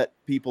if we let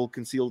people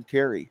concealed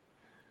carry.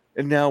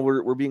 And now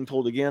we're being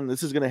told again,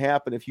 this is going to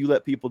happen if you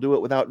let people do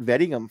it without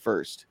vetting them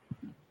first.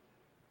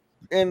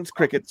 And it's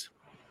crickets.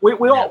 We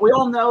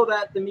all know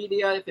that the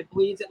media, if it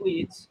bleeds, it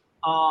leads.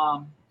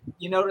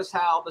 You notice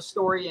how the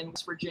story in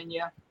West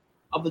Virginia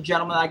of the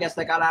gentleman, I guess,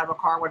 that got out of a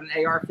car with an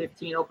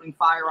AR-15 opening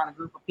fire on a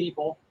group of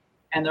people,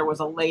 and there was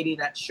a lady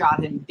that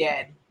shot him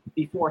dead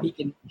before he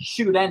can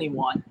shoot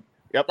anyone.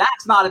 Yep.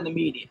 That's not in the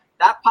media.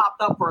 That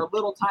popped up for a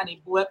little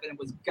tiny blip and it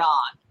was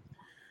gone.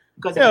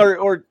 Because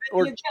or the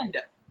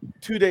agenda.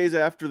 2 days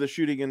after the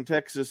shooting in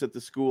Texas at the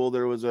school,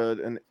 there was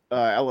an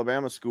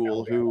Alabama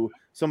school who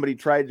somebody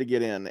tried to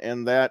get in,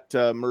 and that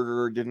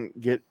murderer didn't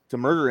get to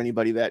murder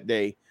anybody that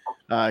day.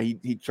 He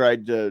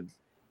picked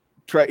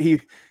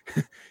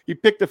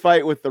a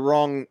fight with the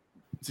wrong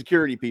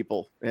security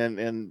people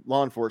and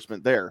law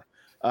enforcement there.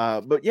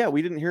 But yeah,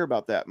 we didn't hear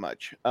about that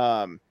much.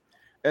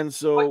 And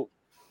so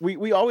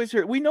we always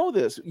hear, we know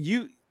this.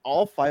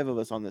 all 5 of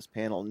us on this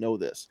panel know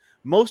this.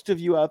 Most of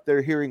you out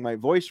there hearing my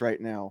voice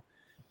right now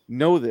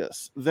know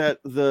this, that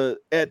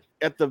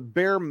at the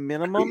bare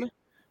minimum,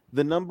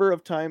 the number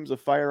of times a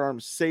firearm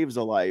saves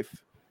a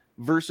life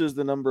versus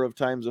the number of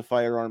times a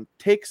firearm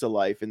takes a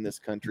life in this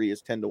country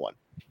is 10-1.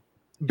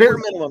 Bare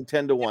minimum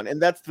 10-1.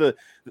 And that's the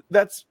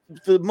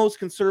most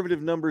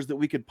conservative numbers that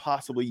we could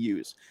possibly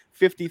use.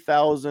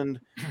 50,000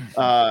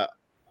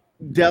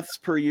 deaths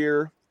per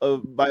year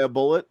by a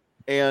bullet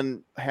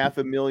and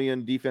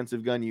 500,000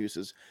 defensive gun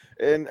uses.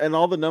 And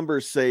all the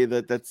numbers say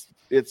that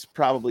it's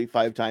probably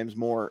 5 times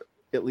more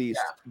at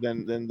least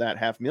than that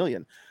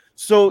 500,000.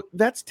 So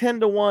that's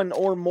 10-1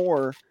 or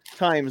more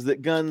times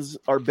that guns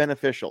are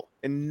beneficial.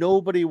 And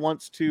nobody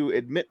wants to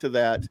admit to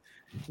that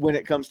when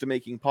it comes to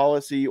making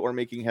policy or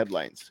making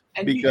headlines.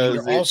 And because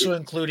you're also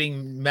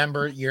including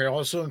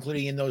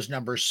in those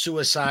numbers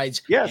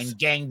suicides and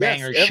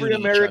gangbangers. Every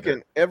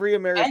American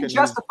and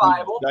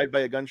justifiable died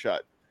by a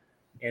gunshot.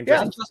 And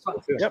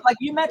justifiable. Yep. Like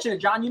you mentioned it,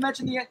 John. You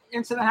mentioned the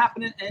incident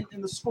happened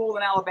in the school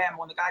in Alabama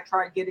when the guy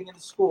tried getting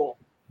into school.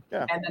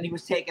 Yeah. And then he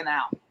was taken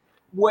out.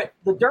 What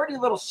the dirty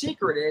little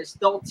secret is,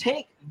 they'll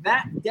take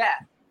that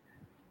death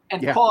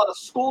and call it a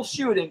school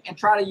shooting and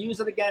try to use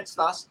it against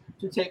us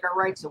to take our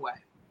rights away.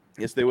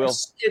 Yes, they will.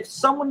 If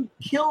someone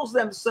kills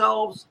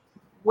themselves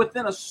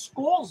within a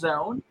school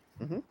zone,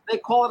 they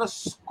call it a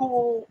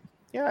school.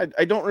 Yeah,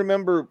 I don't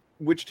remember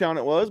which town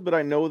it was, but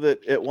I know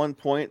that at one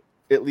point,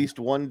 at least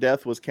one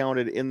death was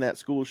counted in that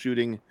school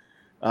shooting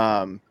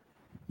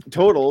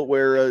total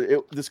where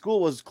the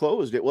school was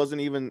closed. It wasn't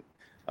even...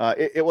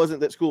 it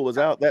wasn't that school was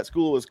out. That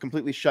school was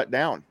completely shut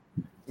down,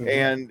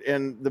 and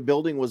the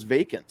building was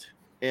vacant.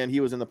 And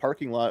he was in the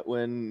parking lot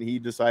when he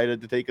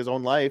decided to take his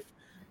own life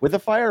with a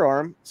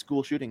firearm.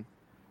 School shooting.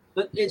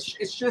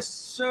 It's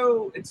just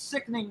so it's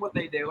sickening what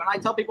they do. And I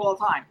tell people all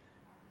the time,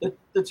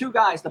 the 2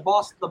 guys, the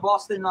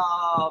Boston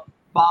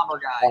bomber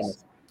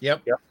guys.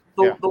 Yep.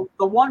 The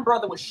one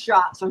brother was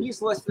shot, so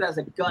he's listed as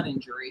a gun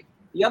injury.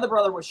 The other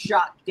brother was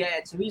shot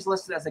dead, so he's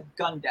listed as a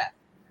gun death.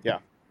 Yeah.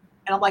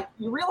 And I'm like,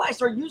 you realize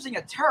they're using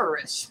a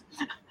terrorist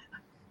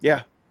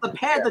to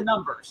pad the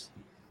numbers.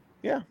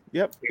 Yeah,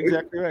 yep,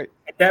 exactly right.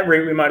 At that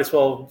rate, we might as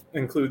well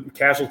include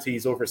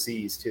casualties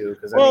overseas, too.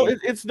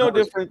 It's no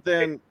different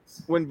than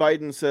when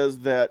Biden says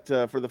that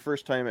for the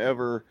first time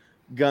ever,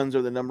 guns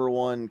are the number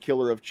 1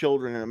 killer of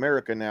children in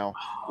America now,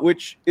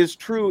 which is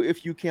true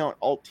if you count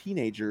all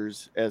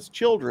teenagers as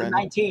children.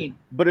 19.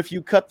 But if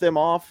you cut them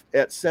off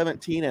at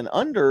 17 and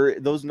under,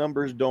 those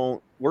numbers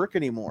don't work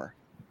anymore.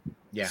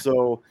 Yeah.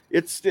 So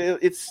it's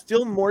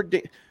still more.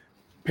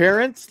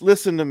 Parents,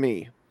 listen to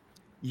me.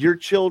 Your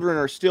children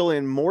are still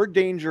in more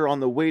danger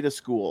on the way to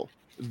school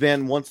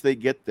than once they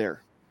get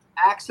there.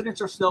 Accidents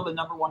are still the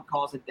number 1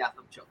 cause of death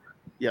of children.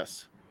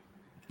 Yes.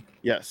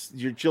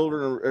 Your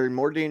children are in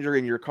more danger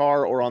in your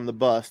car or on the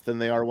bus than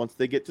they are once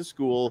they get to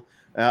school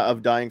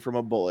of dying from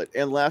a bullet.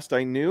 And last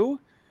I knew,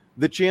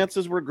 the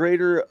chances were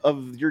greater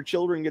of your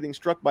children getting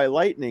struck by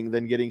lightning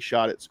than getting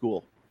shot at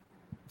school.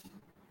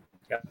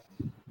 Yeah.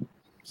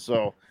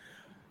 So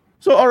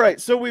all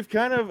right. So we've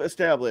kind of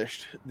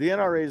established the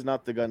NRA is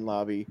not the gun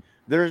lobby.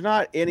 There's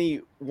not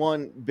any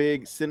one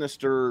big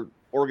sinister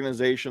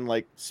organization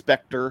like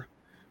Spectre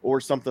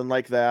or something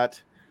like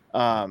that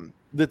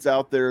that's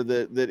out there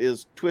that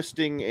is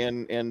twisting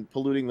and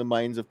polluting the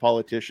minds of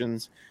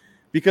politicians.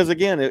 Because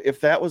again,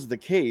 if that was the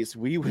case,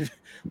 we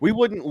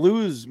wouldn't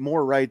lose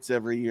more rights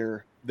every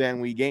year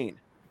than we gain.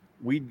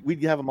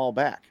 We'd have them all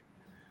back.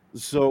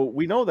 So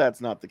we know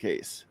that's not the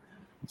case.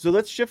 So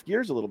let's shift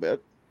gears a little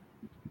bit.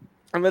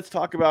 And let's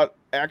talk about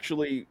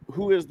actually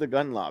who is the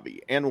gun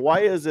lobby and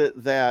why is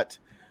it that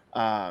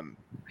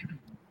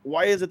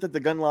the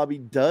gun lobby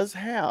does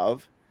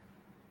have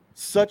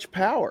such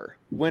power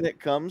when it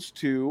comes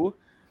to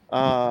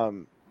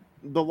the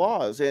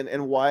laws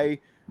and why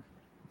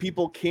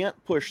people can't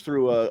push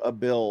through a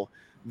bill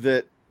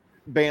that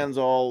bans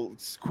all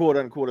quote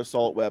unquote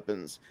assault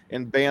weapons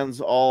and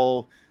bans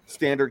all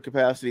standard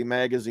capacity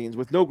magazines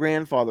with no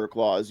grandfather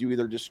clause. You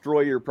either destroy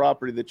your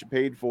property that you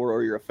paid for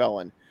or you're a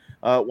felon.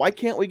 Why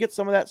can't we get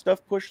some of that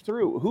stuff pushed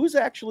through? Who's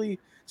actually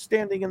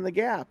standing in the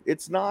gap?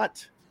 It's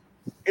not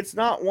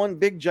one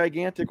big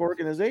gigantic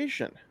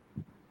organization.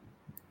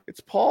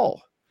 It's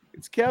Paul,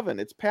 it's Kevin,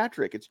 it's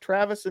Patrick, it's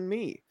Travis and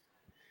me.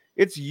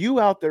 It's you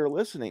out there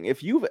listening.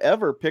 If you've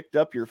ever picked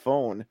up your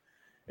phone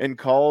and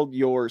called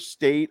your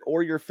state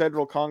or your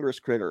federal Congress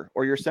critter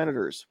or your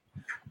senators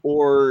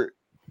or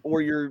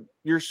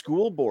your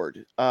school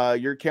board,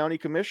 your county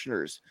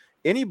commissioners,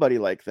 anybody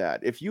like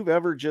that, if you've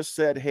ever just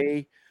said,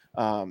 hey,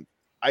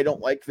 I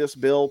don't like this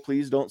bill,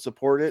 please don't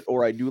support it,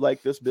 or I do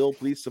like this bill,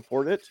 please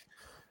support it.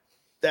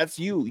 That's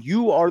you.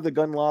 You are the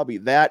gun lobby.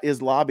 That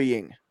is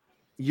lobbying.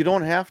 You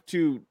don't have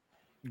to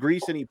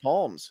grease any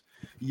palms.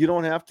 You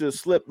don't have to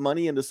slip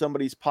money into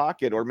somebody's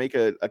pocket or make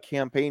a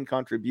campaign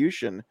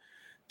contribution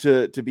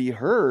to be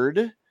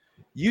heard.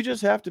 You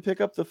just have to pick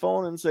up the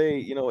phone and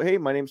say, hey,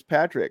 my name's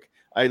Patrick.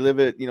 I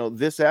live at,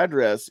 this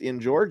address in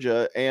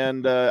Georgia,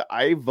 and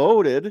I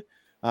voted.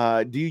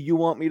 Do you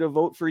want me to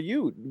vote for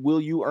you?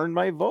 Will you earn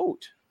my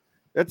vote?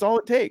 That's all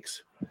it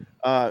takes.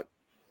 I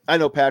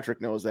know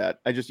Patrick knows that.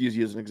 I just use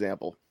you as an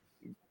example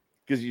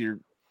because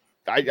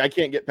I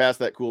can't get past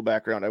that cool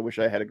background. I wish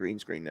I had a green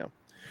screen now.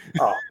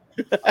 Oh.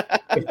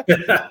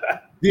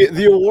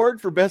 The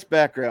award for best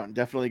background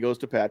definitely goes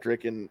to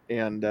Patrick, and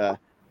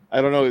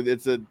I don't know,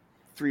 it's a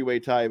 3-way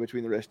tie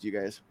between the rest of you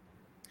guys.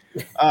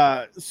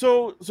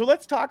 So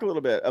let's talk a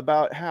little bit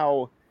about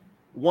how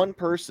one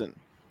person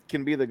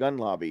can be the gun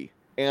lobby,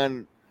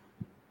 and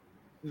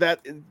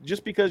that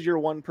just because you're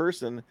one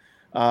person,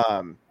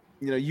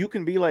 you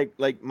can be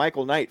like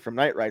Michael Knight from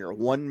Knight Rider.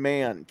 One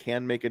man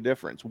can make a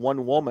difference.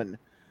 One woman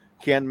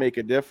can make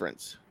a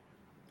difference.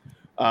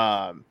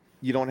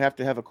 You don't have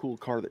to have a cool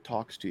car that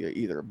talks to you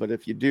either. But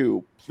if you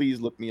do,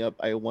 please look me up.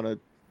 I want to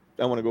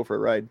go for a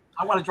ride.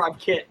 I want to drive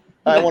Kit.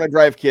 I want to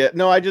drive Kit.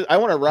 No, I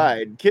want to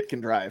ride. Kit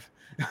can drive.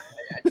 Yeah,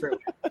 true.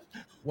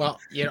 Well,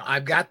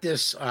 I've got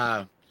this.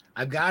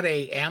 I've got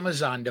a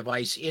Amazon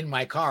device in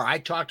my car. I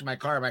talk to my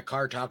car. My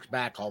car talks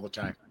back all the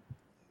time.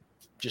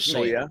 Just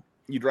saying. Oh, yeah.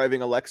 You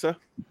driving Alexa?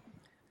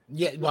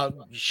 Yeah.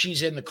 Well,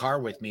 she's in the car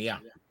with me. Yeah.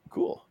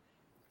 Cool.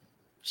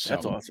 So,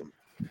 That's awesome.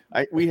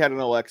 We had an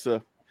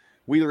Alexa.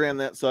 We ran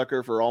that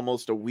sucker for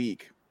almost a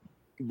week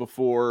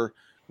before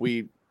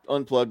we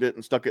unplugged it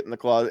and stuck it in the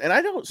closet. And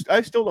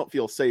I still don't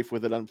feel safe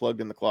with it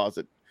unplugged in the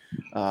closet.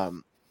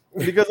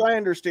 Because I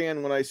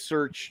understand when I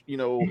search,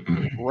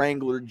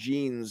 Wrangler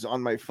jeans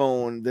on my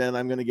phone, then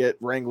I'm going to get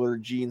Wrangler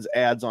jeans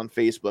ads on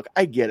Facebook.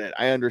 I get it.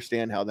 I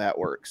understand how that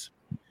works.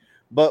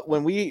 But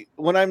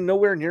when I'm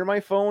nowhere near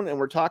my phone and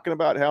we're talking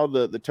about how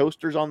the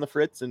toaster's on the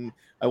fritz and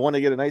I want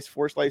to get a nice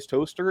 4-slice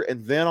toaster,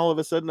 and then all of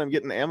a sudden I'm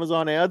getting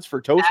Amazon ads for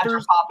toasters Ads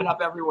are popping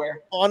up everywhere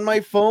on my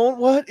phone.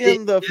 What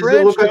in the Does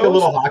it look like a French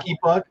little toast? hockey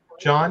puck,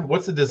 John?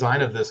 What's the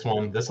design of this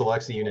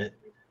Alexa unit?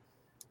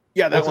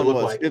 Yeah, that What's it one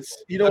look was. like?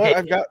 It's what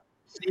I've got.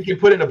 So you can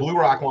put it in a Blue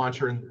Rock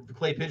launcher and the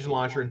clay pigeon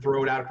launcher and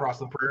throw it out across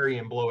the prairie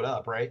and blow it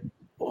up, right?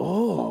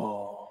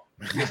 Oh,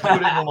 Just put it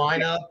in the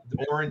lineup,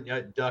 orange,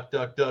 duck,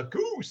 duck, duck,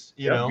 goose.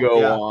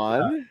 go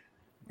on.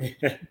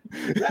 Yeah,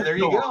 there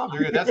you go.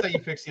 That's how you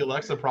fix the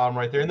Alexa problem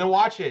right there. And then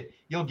watch it.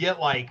 You'll get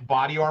like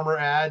body armor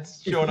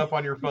ads showing up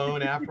on your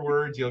phone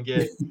afterwards. You'll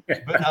get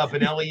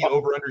Benelli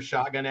over under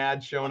shotgun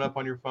ads showing up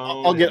on your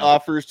phone. I'll get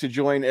offers to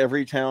join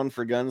every town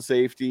for gun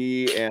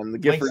safety and the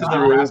links Giffords to the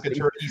group. Nebraska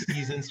turkey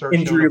season start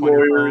Injury showing up on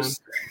your lawyers.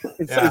 phone.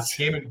 Yeah,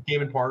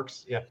 Game and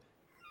Parks. Yeah.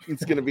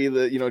 It's going to be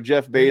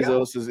Jeff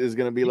Bezos is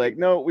going to be like,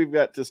 no, we've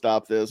got to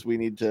stop this. We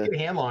need to get a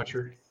hand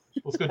launcher.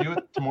 Let's go do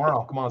it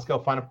tomorrow. Come on, let's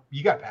go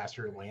you got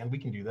pasture land. We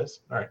can do this.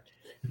 All right.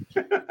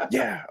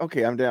 Yeah.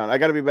 Okay. I'm down. I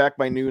got to be back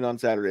by noon on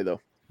Saturday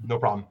though. No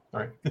problem.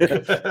 All right.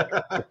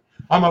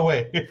 On my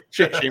way.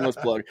 Shameless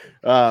plug.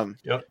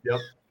 Yep.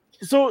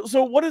 So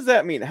what does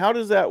that mean? How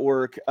does that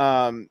work?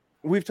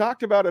 We've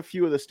talked about a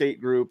few of the state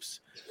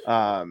groups.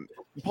 Paul,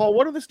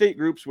 what are the state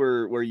groups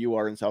where you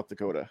are in South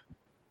Dakota?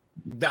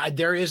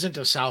 There isn't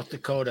a South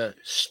Dakota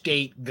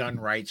state gun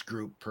rights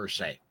group per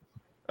se.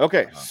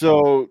 Okay,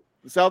 so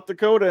South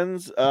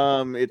Dakotans,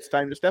 it's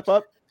time to step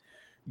up,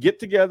 get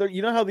together.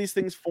 You know how these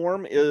things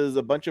form is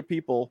a bunch of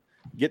people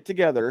get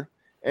together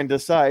and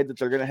decide that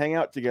they're going to hang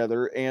out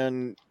together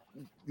and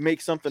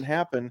make something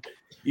happen.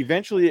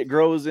 Eventually it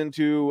grows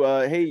into,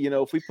 hey,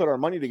 if we put our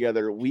money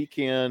together, we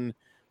can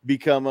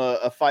become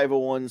a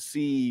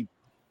 501c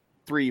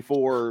 3,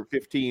 4,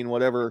 15,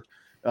 whatever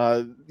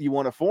you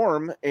want to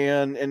form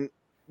and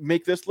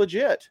make this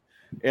legit.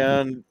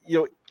 And,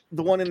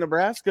 the one in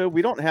Nebraska,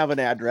 we don't have an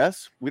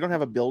address. We don't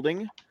have a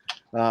building.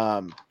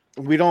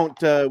 We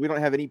don't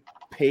have any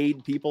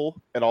paid people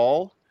at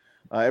all.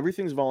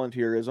 Everything's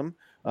volunteerism.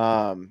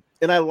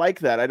 And I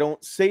like that. I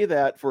don't say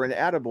that for an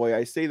attaboy.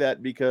 I say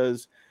that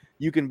because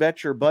you can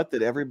bet your butt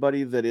that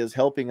everybody that is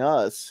helping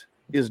us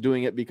is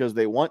doing it because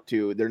they want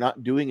to. They're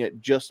not doing it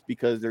just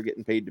because they're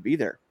getting paid to be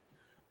there.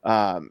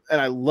 And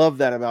I love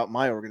that about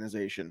my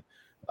organization.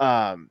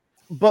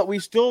 But we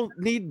still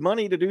need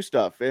money to do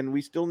stuff, and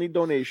we still need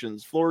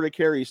donations. Florida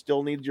Carry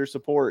still needs your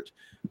support.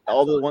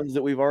 All the ones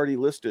that we've already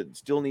listed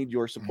still need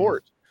your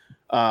support.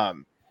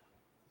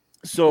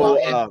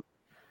 So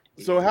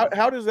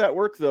how does that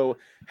work though?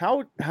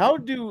 How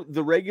do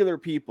the regular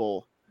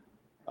people?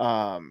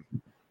 Why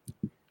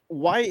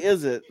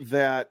is it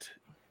that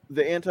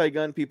the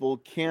anti-gun people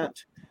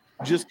can't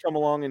just come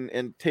along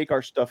and take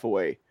our stuff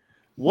away?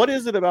 What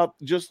is it about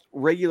just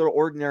regular,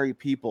 ordinary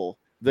people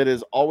that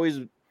has always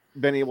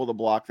been able to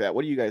block that?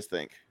 What do you guys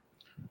think?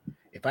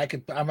 If I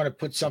could, I'm going to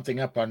put something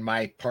up on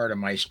my part of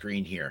my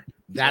screen here.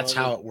 That's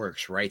how it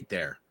works right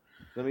there.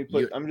 Let me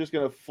put, I'm just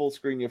going to full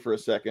screen you for a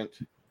second.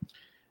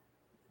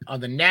 On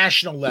the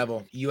national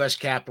level, U.S.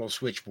 Capitol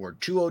Switchboard,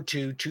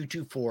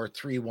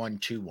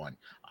 202-224-3121.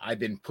 I've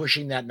been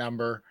pushing that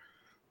number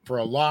for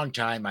a long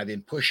time. I've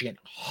been pushing it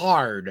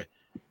hard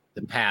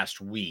the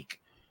past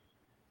week.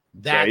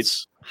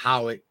 That's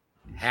how it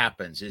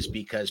happens, is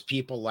because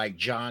people like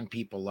John,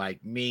 people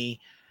like me,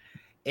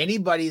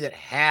 anybody that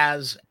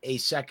has a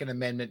Second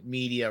Amendment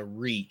media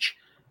reach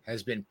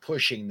has been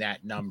pushing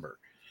that number.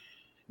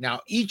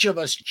 Now, each of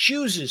us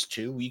chooses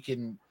to. We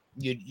can,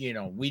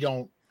 we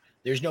don't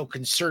There's no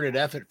concerted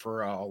effort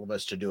for all of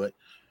us to do it.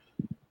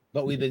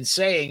 But we've been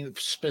saying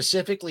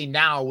specifically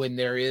now when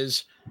there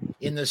is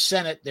in the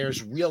Senate,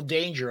 there's real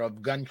danger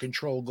of gun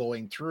control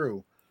going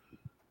through.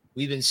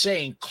 We've been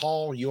saying,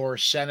 call your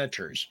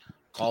senators.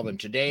 Call them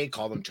today,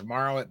 call them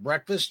tomorrow at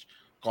breakfast,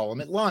 call them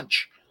at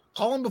lunch,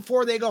 call them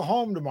before they go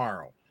home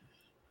tomorrow.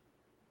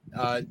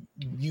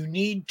 You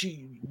need to,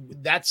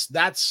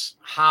 that's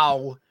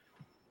how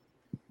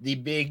the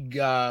big,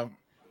 and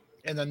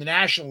then the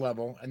national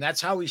level, and that's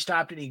how we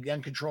stopped any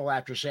gun control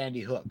after Sandy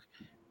Hook.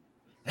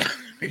 And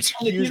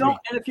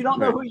if you don't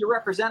know who your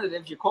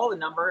representatives, you call the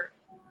number,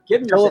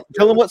 give them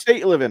tell them what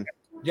state you live in.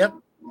 Yep.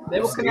 They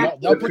will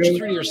connect. They'll put you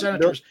through to your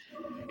senators.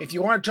 If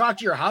you want to talk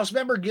to your House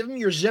member, give them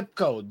your zip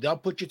code. They'll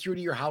put you through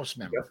to your House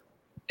member.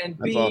 And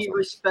be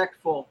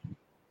respectful.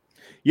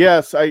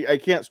 Yes, I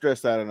can't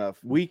stress that enough.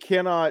 We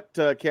cannot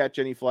catch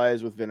any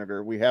flies with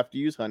vinegar. We have to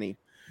use honey.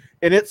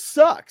 And it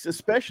sucks,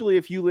 especially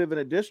if you live in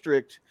a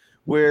district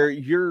where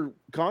your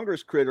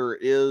Congress critter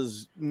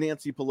is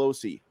Nancy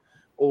Pelosi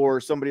or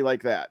somebody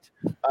like that.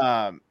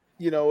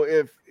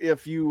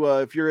 If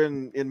you're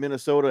in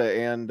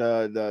Minnesota and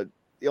the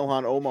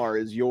Ilhan Omar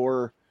is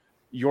your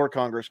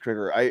Congress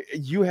critter,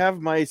 you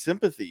have my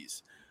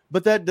sympathies.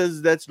 But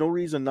that's no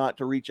reason not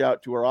to reach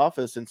out to her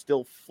office and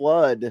still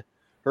flood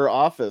her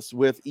office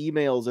with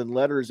emails and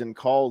letters and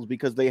calls,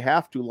 because they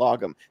have to log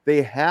them.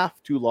 They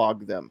have to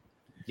log them.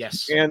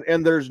 Yes.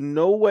 And there's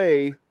no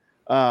way,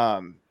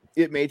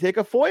 it may take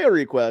a FOIA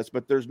request,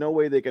 but there's no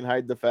way they can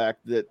hide the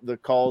fact that the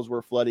calls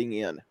were flooding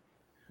in.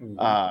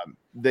 Mm-hmm.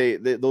 They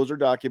those are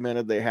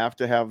documented. They have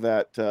to have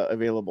that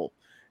available.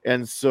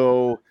 And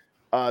so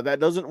that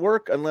doesn't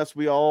work unless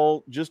we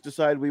all just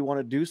decide we want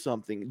to do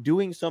something.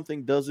 Doing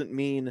something doesn't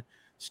mean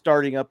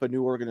starting up a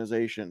new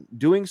organization.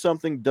 Doing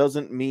something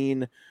doesn't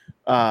mean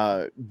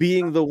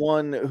being the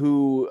one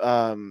who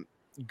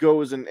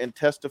goes and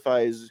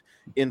testifies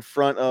in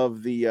front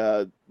of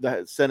the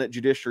Senate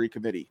Judiciary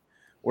Committee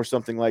or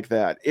something like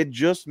that. It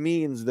just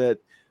means that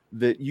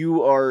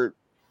you are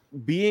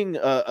being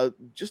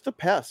just a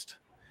pest,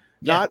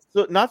 not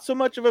so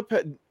much of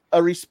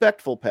a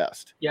respectful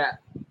pest. Yeah,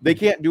 they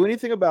can't do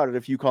anything about it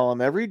if you call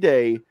them every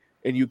day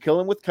and you kill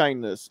them with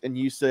kindness and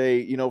you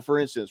say, for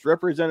instance,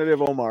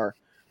 Representative Omar,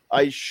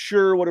 I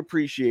sure would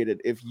appreciate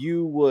it if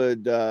you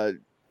would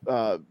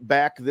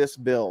back this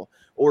bill,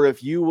 or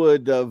if you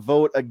would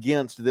vote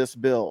against this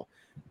bill,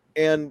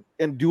 and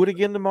do it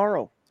again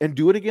tomorrow, and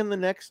do it again the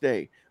next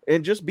day,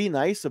 and just be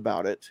nice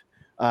about it.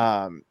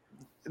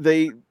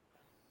 They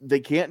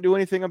can't do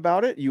anything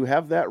about it. You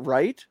have that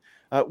right.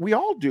 We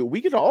all do.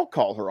 We could all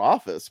call her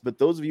office, but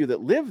those of you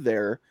that live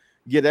there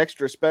get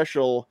extra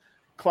special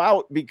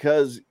clout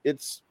because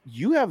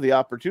you have the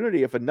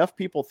opportunity. If enough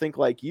people think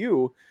like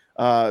you,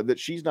 that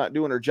she's not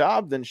doing her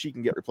job, then she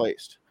can get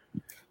replaced.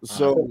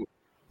 So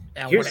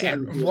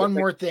and one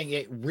more thing,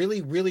 it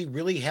really, really,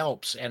 really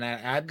helps. And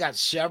I've got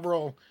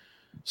several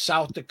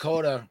South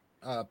Dakota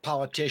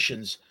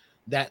politicians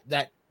that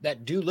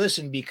do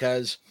listen,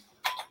 because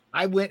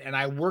I went and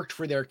I worked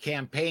for their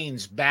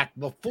campaigns back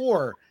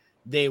before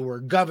they were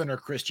Governor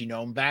Kristi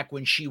Noem, back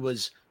when she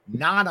was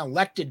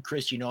non-elected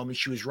Kristi Noem and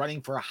she was running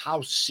for a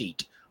House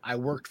seat. I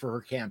worked for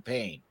her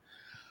campaign.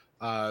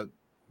 I've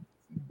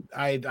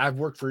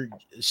worked for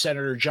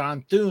Senator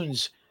John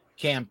Thune's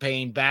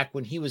campaign back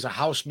when he was a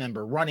House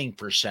member running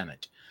for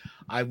Senate.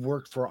 I've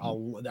worked for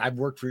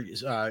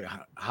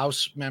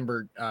House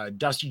member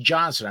Dusty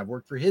Johnson. I've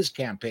worked for his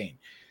campaign.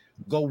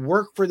 Go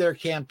work for their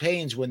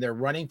campaigns when they're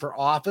running for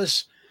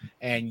office,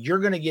 and you're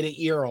going to get an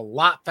ear a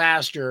lot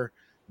faster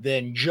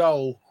than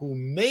Joe, who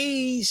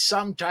may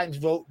sometimes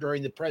vote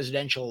during the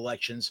presidential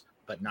elections,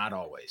 but not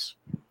always.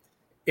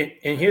 And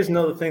here's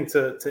another thing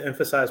to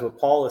emphasize what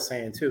Paul is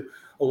saying too.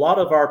 A lot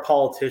of our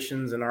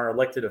politicians and our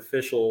elected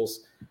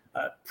officials,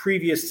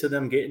 previous to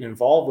them getting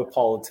involved with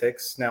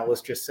politics, now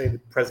let's just say the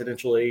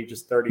presidential age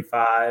is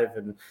 35,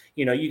 and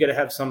you got to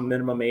have some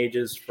minimum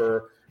ages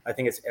for, I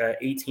think it's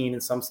 18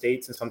 in some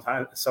states, and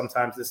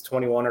sometimes it's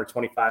 21 or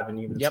 25 and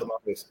even some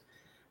others.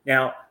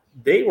 Now,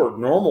 they were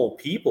normal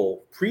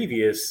people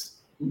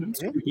previous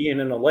to being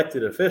an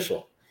elected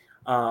official.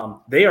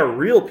 They are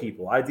real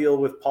people. I deal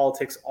with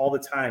politics all the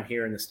time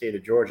here in the state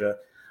of Georgia,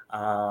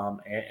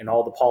 and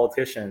all the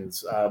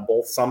politicians,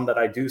 both some that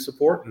I do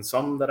support and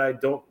some that I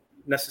don't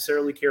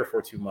necessarily care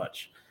for too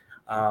much.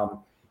 The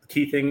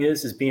key thing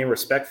is being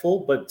respectful,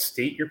 but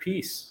state your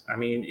piece. I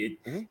mean,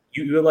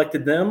 you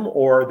elected them,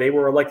 or they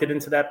were elected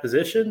into that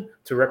position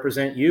to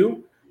represent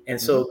you, and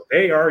so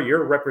they are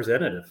your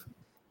representative.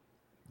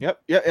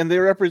 Yep. Yeah. And they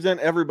represent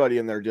everybody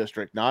in their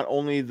district, not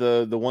only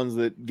the ones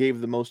that gave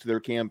the most to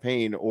their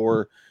campaign,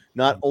 or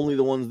not only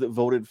the ones that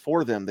voted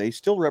for them. They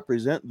still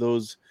represent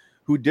those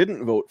who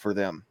didn't vote for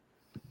them.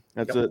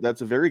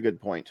 That's a very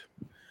good point.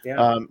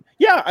 Yeah.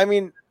 I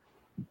mean,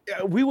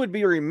 we would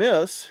be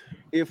remiss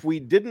if we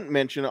didn't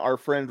mention our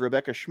friend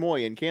Rebecca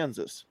Schmoy in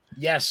Kansas.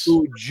 Yes.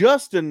 Who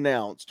just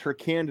announced her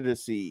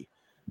candidacy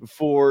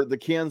for the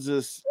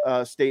Kansas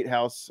State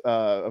House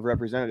of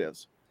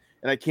Representatives.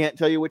 And I can't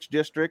tell you which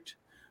district,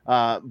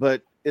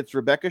 But it's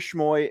Rebecca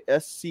Schmoe,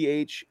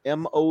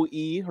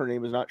 Schmoe. Her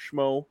name is not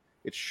Schmo,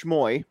 it's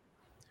Schmoe.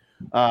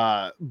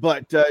 I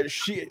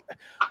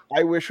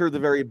wish her the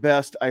very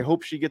best. I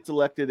hope she gets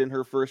elected in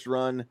her first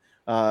run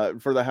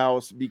for the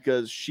House,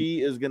 because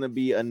she is going to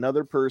be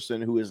another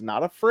person who is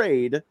not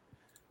afraid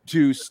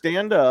to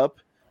stand up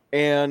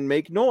and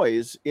make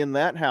noise in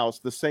that House,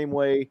 the same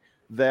way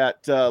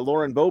that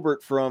Lauren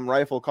Boebert from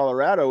Rifle,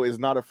 Colorado is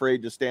not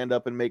afraid to stand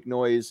up and make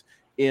noise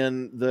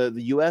in the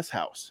U.S.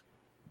 House.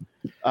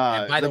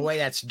 And by the way,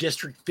 that's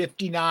District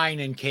 59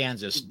 in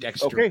Kansas,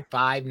 District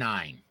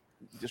 59.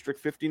 District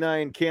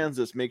 59,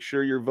 Kansas. Make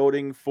sure you're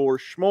voting for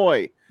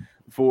Schmoe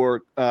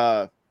for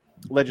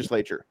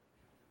legislature.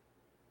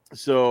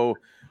 So,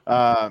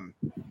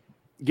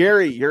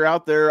 Gary, you're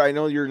out there. I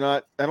know you're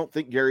not. I don't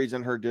think Gary's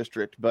in her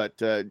district,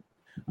 but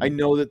I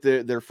know that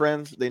they're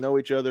friends. They know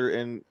each other,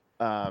 and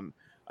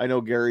I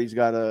know Gary's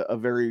got a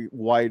very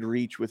wide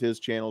reach with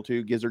his channel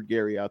too. Gizzard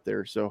Gary out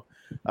there. So,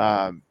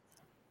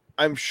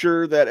 I'm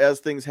sure that as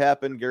things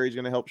happen, Gary's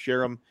going to help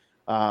share them.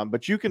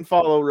 But you can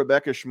follow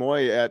Rebecca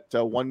Schmoe at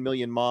 1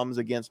 Million Moms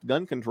Against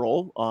Gun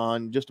Control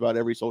on just about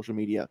every social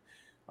media.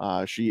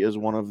 She is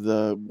one of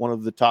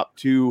the top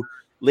 2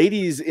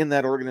 ladies in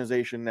that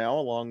organization now,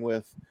 along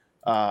with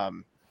I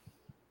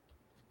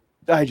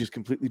just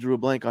completely drew a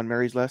blank on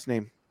Mary's last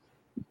name.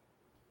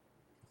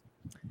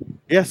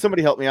 Yeah,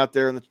 somebody help me out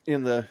there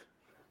in the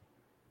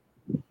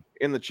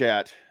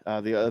chat.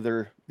 The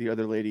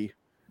other lady.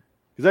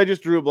 Because I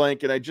just drew a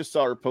blank and I just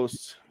saw her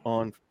posts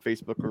on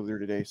Facebook earlier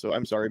today. So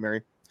I'm sorry,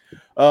 Mary.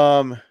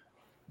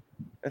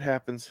 It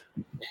happens.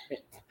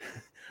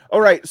 All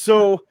right.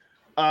 So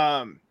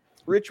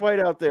Rich White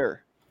out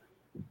there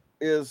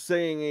is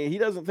saying he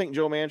doesn't think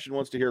Joe Manchin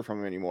wants to hear from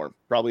him anymore.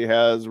 Probably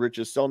has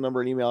Rich's cell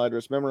number and email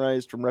address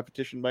memorized from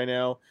repetition by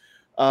now.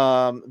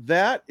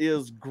 That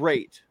is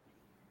great.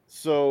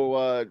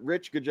 So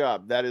Rich, good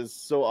job. That is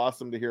so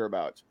awesome to hear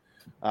about.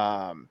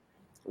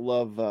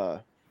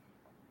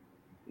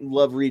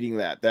 Love reading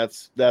that.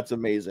 That's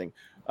amazing.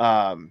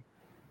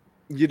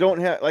 You don't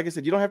have, like I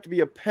said, you don't have to be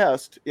a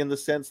pest in the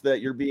sense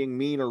that you're being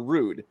mean or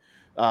rude.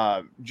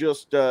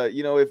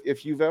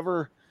 If you've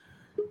ever,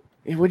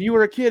 when you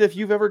were a kid, if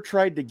you've ever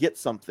tried to get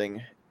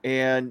something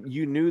and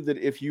you knew that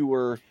if you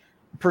were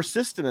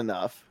persistent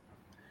enough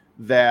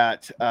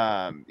that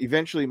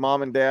eventually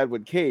mom and dad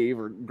would cave,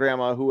 or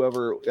grandma,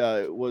 whoever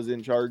was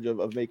in charge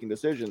of making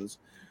decisions,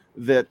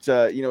 that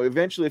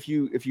eventually if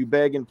you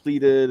beg and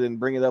pleaded and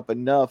bring it up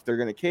enough, they're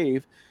going to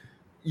cave.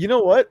 You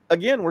know what?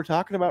 Again, we're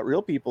talking about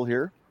real people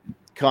here.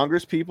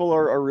 Congress people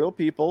are real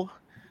people.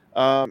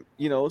 Some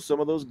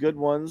of those good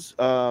ones,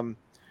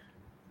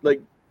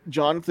 like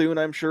John Thune,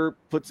 I'm sure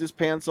puts his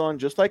pants on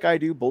just like I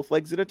do, both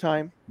legs at a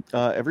time,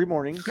 every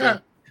morning. So.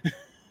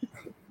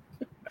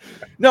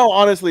 No,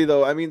 honestly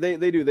though, I mean they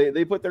do.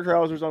 They put their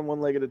trousers on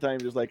one leg at a time,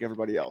 just like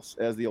everybody else,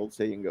 as the old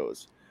saying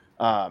goes.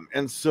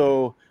 And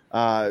so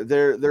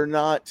they're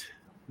not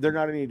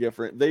any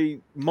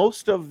different.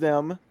 Most of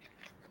them,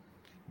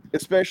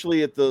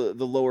 especially at the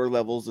lower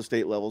levels, the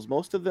state levels,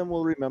 most of them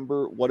will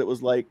remember what it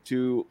was like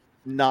to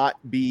not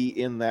be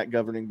in that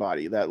governing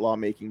body, that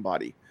lawmaking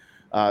body.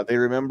 They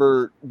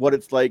remember what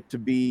it's like to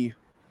be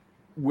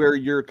where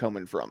you're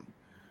coming from.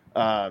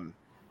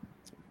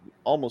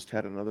 Almost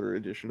had another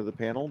addition to the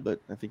panel,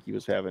 but I think he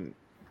was having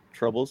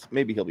troubles.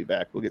 Maybe he'll be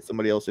back. We'll get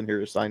somebody else in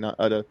here to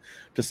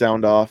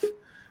sound off.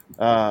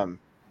 One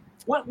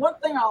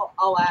thing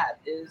I'll add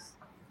is,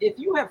 if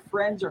you have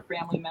friends or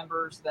family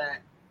members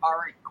that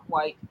aren't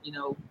quite,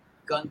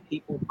 gun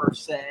people per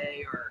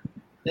se, or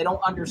they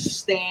don't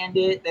understand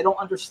it, they don't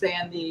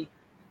understand the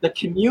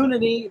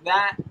community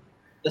that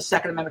the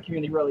Second Amendment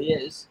community really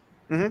is.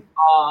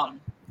 Mm-hmm.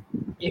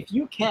 If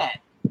you can,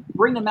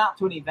 bring them out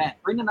to an event,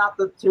 bring them out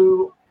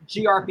to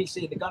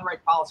GRPC, the Gun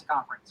Right Policy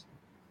Conference,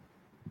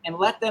 and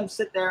let them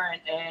sit there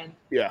and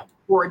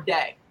for a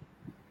day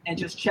and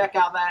just check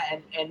out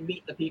that and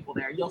meet the people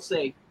there. You'll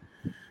see.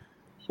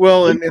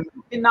 Well, and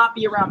cannot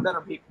be around better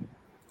people.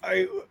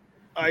 Here,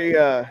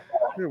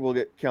 we'll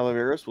get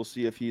Calaveras. We'll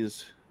see if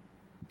he's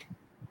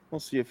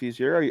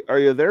here. Are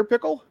you there,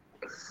 Pickle?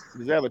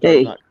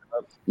 Hey.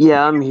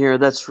 Yeah, I'm here.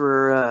 That's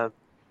where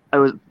I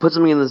would put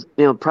something in this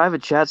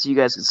private chat so you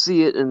guys could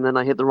see it, and then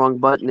I hit the wrong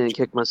button and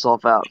kicked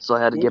myself out, so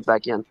I had to get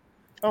back in.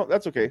 Oh,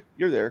 that's okay.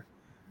 You're there.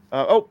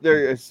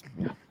 There it is.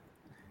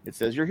 It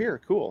says you're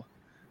here. Cool.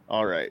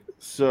 All right.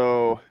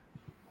 So,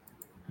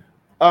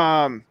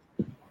 all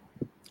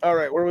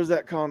right. Where was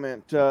that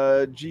comment?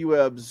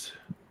 G-Webs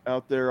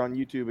out there on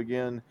YouTube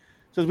again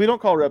says, we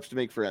don't call reps to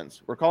make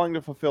friends. We're calling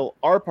to fulfill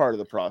our part of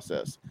the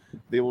process.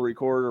 They will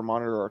record or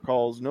monitor our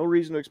calls. No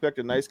reason to expect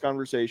a nice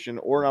conversation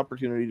or an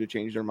opportunity to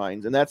change their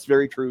minds. And that's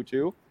very true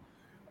too.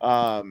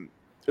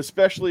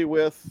 Especially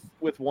with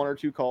 1 or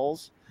 2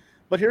 calls.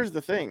 But here's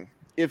the thing.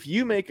 If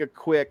you make a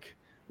quick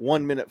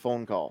 1-minute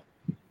phone call,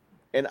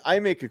 and I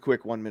make a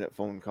quick 1-minute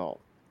phone call,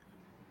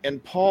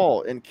 and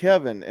Paul and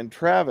Kevin and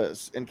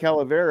Travis and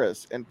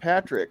Calaveras and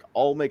Patrick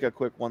all make a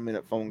quick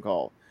 1-minute phone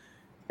call,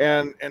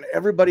 and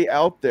everybody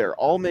out there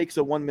all makes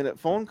a 1-minute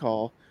phone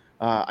call,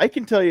 I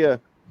can tell you,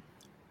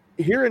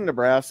 here in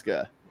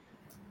Nebraska,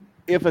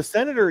 if a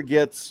senator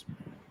gets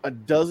a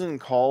dozen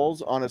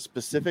calls on a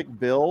specific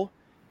bill,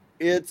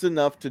 it's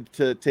enough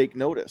to take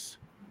notice.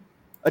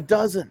 A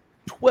dozen,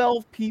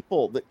 12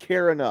 people that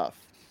care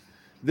enough.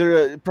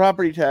 Their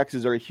property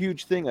taxes are a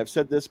huge thing. I've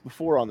said this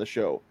before on the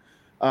show.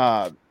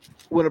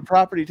 When a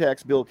property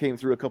tax bill came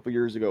through a couple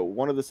years ago,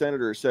 one of the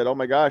senators said, "Oh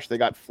my gosh, they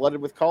got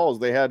flooded with calls.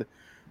 They had,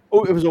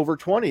 it was over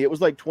 20. It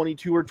was like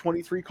 22 or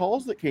 23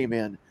 calls that came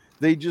in.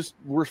 They just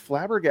were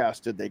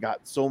flabbergasted. They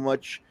got so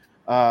much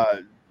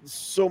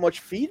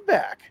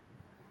feedback.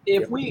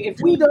 If we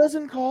 2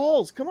 dozen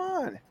calls, come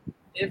on.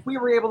 If we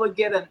were able to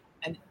get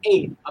an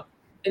eighth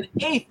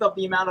of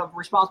the amount of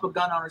responsible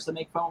gun owners to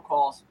make phone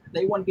calls,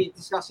 they wouldn't be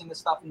discussing this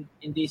stuff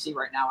in DC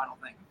right now. I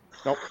don't think.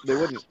 Nope, they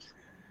wouldn't.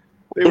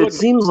 It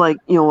seems like,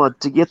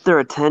 to get their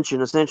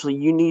attention, essentially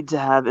you need to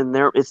have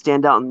it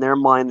stand out in their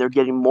mind. They're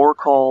getting more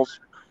calls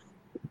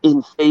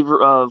in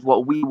favor of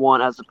what we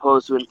want as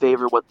opposed to in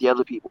favor of what the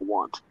other people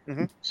want.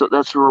 Mm-hmm. So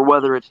that's where,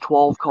 whether it's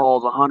 12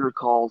 calls, 100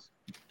 calls,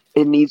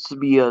 it needs to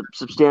be a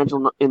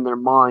substantial in their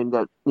mind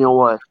that,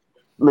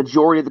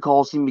 majority of the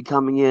calls seem to be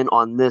coming in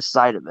on this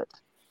side of it.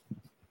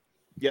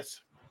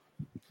 Yes,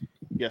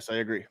 I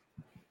agree.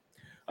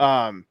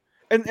 And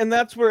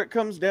that's where it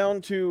comes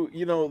down to,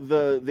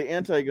 the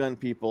anti-gun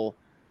people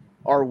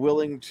are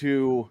willing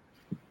to,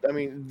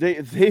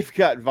 they've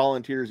got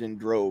volunteers in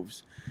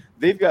droves.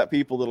 They've got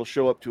people that'll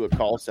show up to a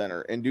call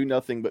center and do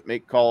nothing but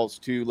make calls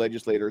to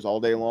legislators all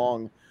day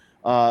long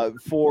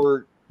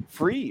for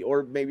free,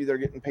 or maybe they're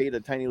getting paid a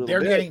tiny little bit.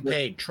 They're getting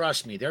paid.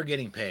 Trust me, they're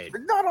getting paid.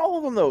 Not all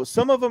of them, though.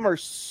 Some of them are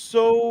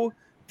so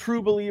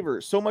true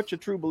believers, so much a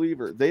true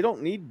believer. They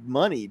don't need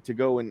money to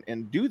go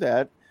and do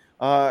that.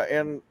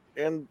 And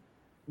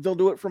they'll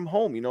do it from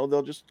home.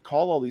 They'll just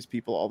call all these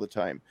people all the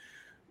time.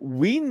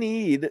 We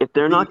need, if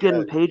they're not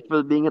getting paid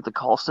for being at the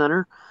call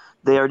center,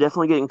 they are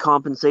definitely getting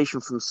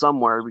compensation from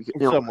somewhere.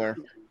 Somewhere.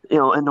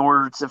 In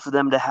order for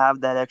them to have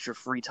that extra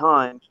free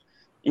time,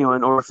 in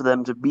order for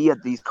them to be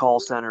at these call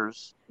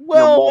centers.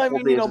 Well,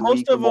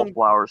 most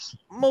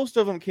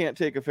of them can't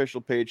take official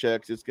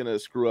paychecks. It's going to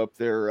screw up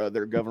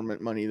their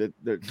government money that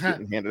they're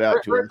getting handed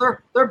out to them.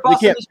 They're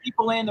busting these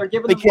people in. They're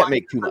giving them can't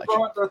money. Make too much.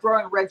 They're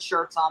throwing red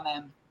shirts on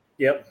them.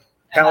 Yep.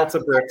 Pallets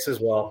of bricks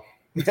as well.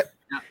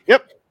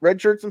 Yep.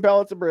 Red shirts and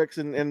pallets of bricks,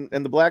 and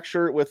the black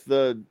shirt with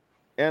the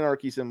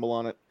anarchy symbol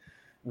on it.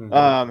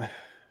 Mm-hmm.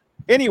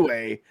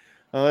 Anyway,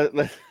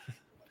 we're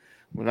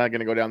not going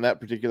to go down that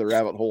particular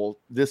rabbit hole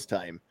this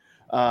time.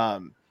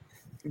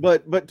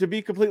 But to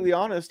be completely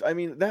honest,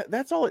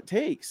 that's all it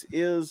takes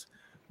is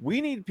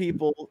we need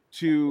people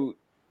to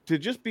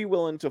just be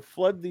willing to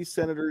flood these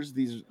senators,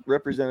 these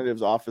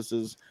representatives'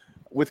 offices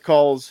with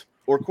calls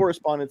or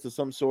correspondence of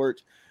some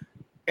sort.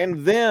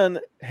 And then,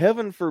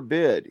 heaven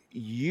forbid,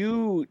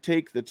 you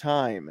take the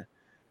time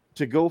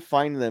to go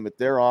find them at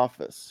their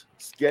office,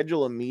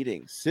 schedule a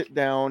meeting, sit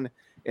down,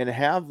 and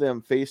have them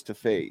face to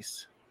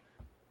face.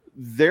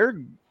 They're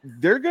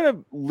going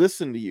to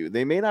listen to you.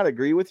 They may not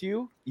agree with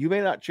you. You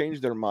may not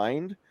change their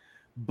mind,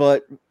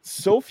 but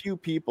so few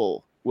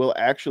people will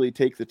actually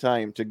take the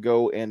time to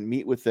go and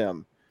meet with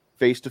them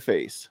face to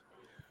face.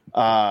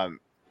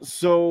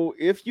 So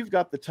if you've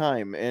got the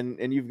time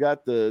and you've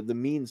got the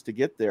means to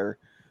get there,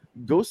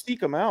 go seek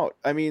them out.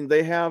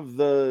 They have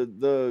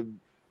the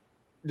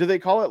do they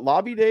call it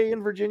Lobby Day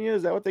in Virginia?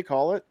 Is that what they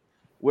call it?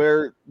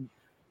 Where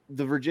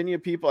the Virginia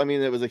people,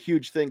 it was a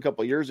huge thing a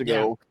couple of years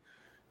ago.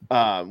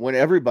 Yeah. When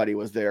everybody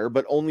was there,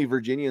 but only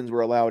Virginians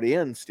were allowed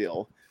in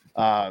still.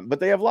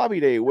 But they have Lobby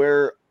Day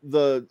where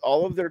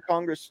all of their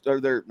Congress,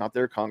 or not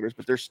their Congress,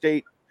 but their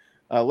state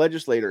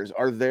legislators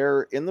are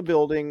there in the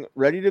building,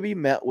 ready to be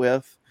met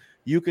with.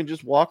 You can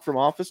just walk from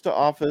office to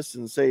office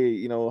and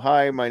say,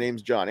 hi, my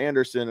name's John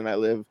Anderson, and I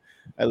live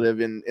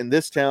in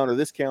this town or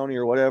this county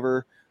or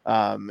whatever.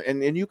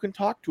 And you can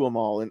talk to them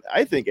all. And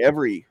I think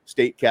every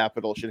state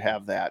capital should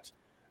have that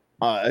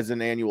as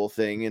an annual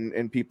thing,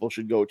 and people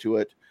should go to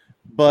it.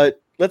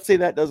 But let's say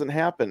that doesn't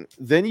happen.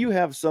 Then you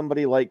have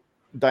somebody like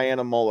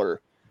Diana Muller,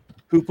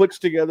 who puts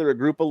together a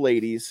group of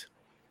ladies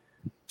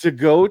to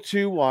go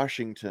to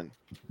Washington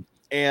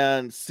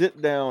and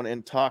sit down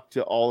and talk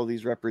to all of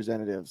these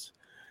representatives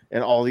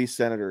and all these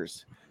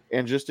senators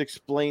and just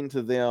explain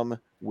to them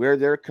where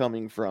they're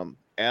coming from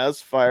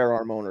as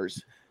firearm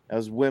owners,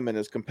 as women,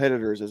 as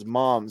competitors, as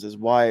moms, as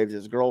wives,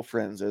 as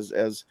girlfriends,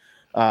 as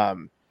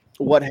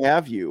what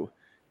have you.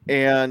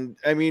 And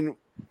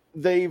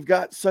they've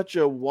got such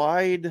a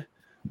wide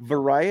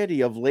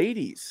variety of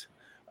ladies.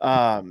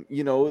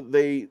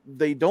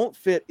 They don't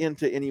fit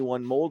into any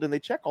one mold, and they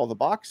check all the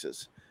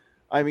boxes.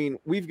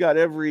 We've got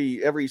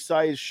every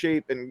size,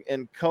 shape,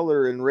 and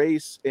color and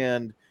race,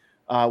 and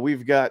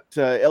we've got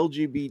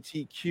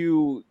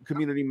LGBTQ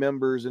community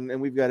members, and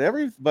we've got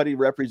everybody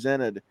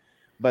represented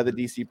by the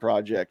DC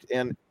Project.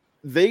 And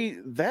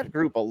that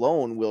group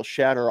alone will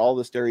shatter all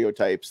the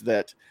stereotypes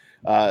that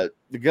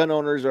the gun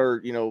owners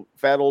are,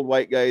 fat old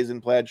white guys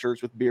in plaid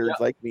shirts with beards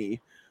like me,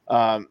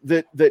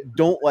 that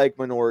don't like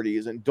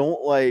minorities and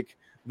don't like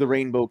the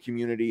rainbow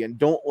community and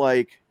don't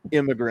like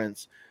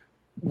immigrants.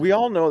 We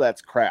all know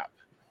that's crap,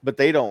 but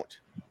they don't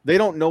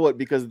know it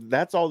because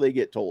that's all they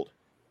get told.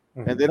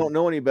 And they don't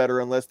know any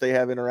better unless they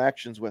have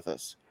interactions with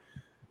us.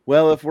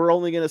 Well, if we're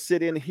only going to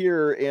sit in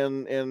here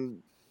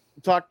and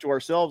talk to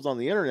ourselves on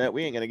the internet,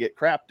 we ain't going to get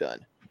crap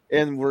done,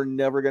 and we're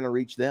never going to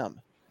reach them.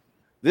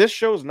 This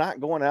show's not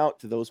going out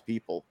to those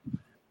people,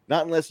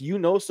 not unless you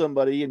know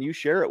somebody and you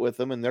share it with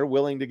them and they're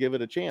willing to give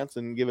it a chance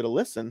and give it a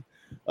listen.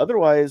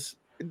 Otherwise,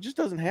 it just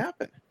doesn't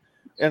happen.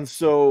 And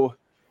so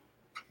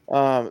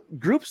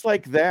groups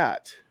like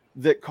that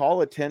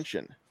call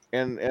attention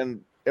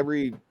and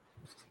every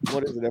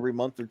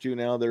month or two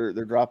now they're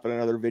dropping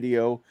another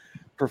video,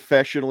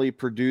 professionally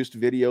produced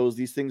videos.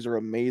 These things are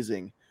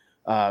amazing.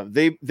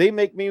 They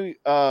make me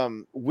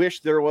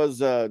wish there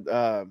was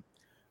a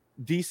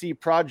DC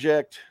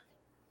Project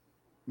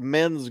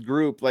men's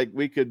group. Like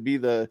we could be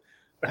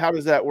how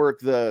does that work?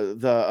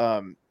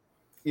 The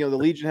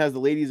Legion has the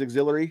ladies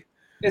auxiliary.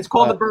 It's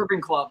called the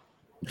Bourbon Club.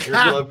 Hair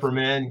club for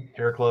men.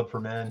 Hair club for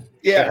men.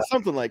 Yeah,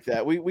 something like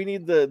that. We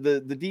need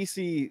the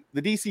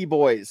DC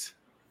boys.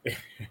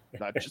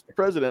 Not just the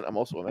president. I'm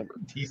also a member.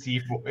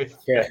 DC boys.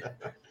 Yeah,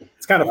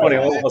 it's kind of funny.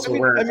 All of us were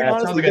wearing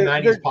hats. Sounds like a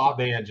 '90s pop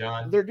band,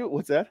 John. They're doing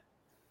what's that?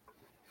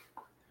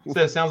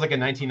 So it sounds like a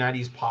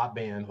 1990s pop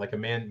band, like a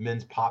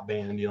men's pop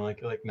band.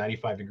 Like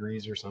 95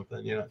 Degrees or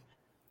something.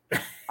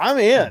 I'm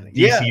in.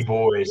 DC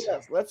boys.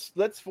 Yes,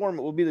 let's form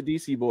it. We'll be the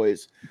DC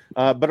boys,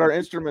 but our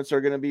instruments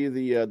are going to be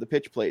the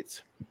pitch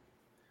plates.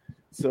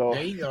 So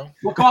there you go.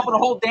 We'll come up with a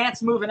whole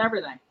dance move and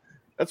everything.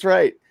 That's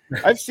right.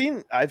 I've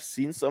seen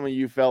some of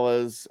you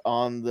fellas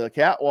on the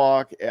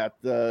catwalk at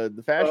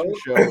the fashion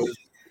shows.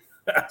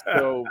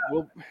 So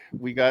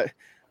we got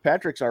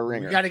Patrick's our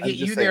ringer. We got to get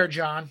you there,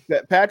 John.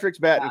 Patrick's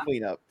batting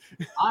cleanup.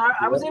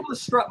 I was able to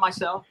strut my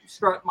stuff,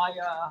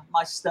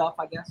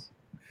 I guess.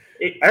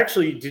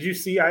 Actually, did you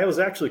see? I was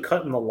actually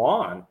cutting the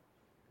lawn.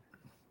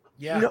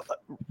 Yeah,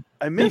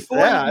 I missed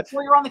that.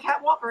 Before you're on the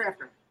catwalk or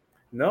after?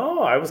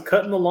 No, I was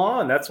cutting the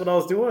lawn. That's what I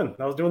was doing.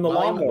 I was doing the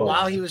lawn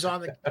while he was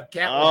on the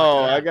catwalk.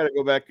 Oh, I got to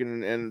go back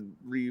and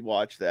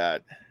rewatch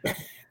that.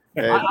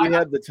 If we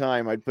had the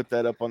time, I'd put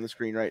that up on the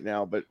scrreen right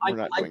now, but we're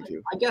not going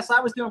to. I guess I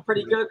was doing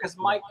pretty good because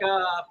Mike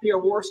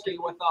Piaworski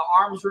with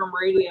Arms Room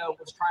Radio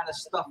was trying to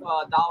stuff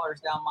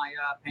dollars down my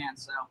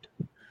pants. So.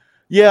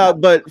 Yeah,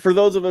 but for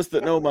those of us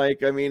that know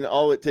Mike, I mean,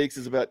 all it takes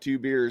is about 2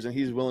 beers, and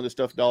he's willing to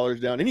stuff dollars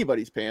down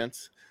anybody's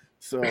pants.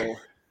 So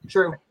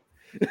true.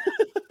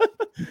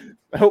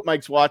 I hope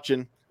Mike's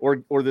watching,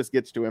 or this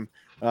gets to him.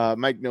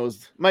 Mike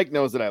knows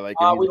that I like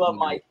him. We love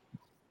Mike.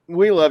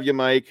 We love you,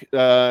 Mike.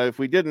 If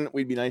we didn't,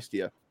 we'd be nice to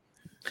you.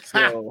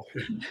 So,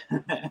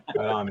 right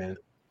on, man.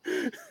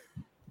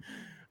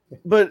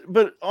 But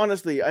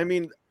honestly, I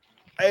mean,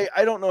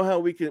 I don't know how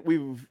we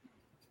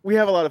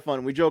have a lot of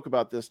fun. We joke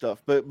about this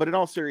stuff, but in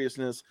all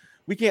seriousness,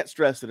 we can't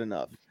stress it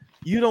enough.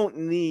 You don't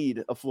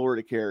need a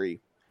Florida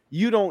carry.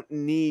 You don't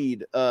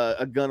need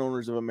a Gun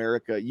Owners of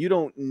America. You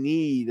don't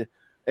need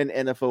an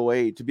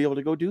NFOA to be able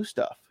to go do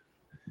stuff.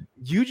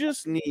 You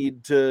just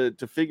need to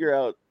figure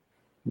out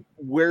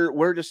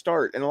where to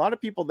start. And a lot of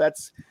people,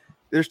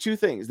 there's 2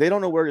 things. They don't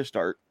know where to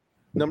start.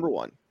 Number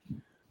 1,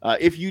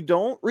 if you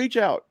don't reach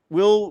out,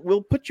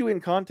 we'll put you in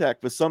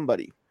contact with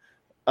somebody,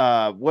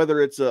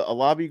 whether it's a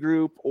lobby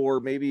group or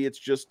maybe it's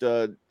just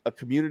a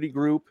community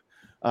group.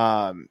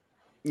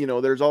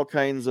 There's all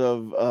kinds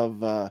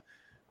of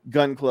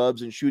gun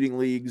clubs and shooting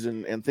leagues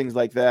and things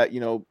like that,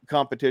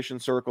 competition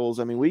circles.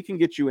 I mean, we can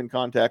get you in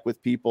contact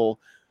with people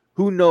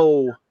who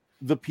know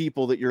the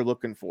people that you're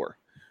looking for.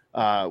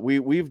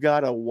 We've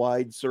got a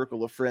wide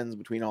circle of friends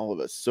between all of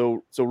us.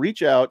 So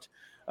reach out,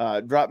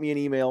 drop me an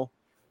email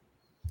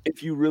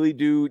if you really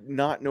do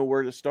not know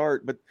where to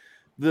start. But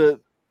the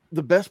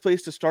best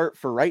place to start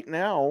for right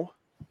now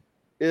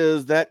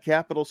is that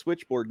Capitol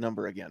switchboard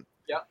number again.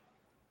 Yep.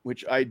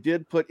 Which I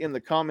did put in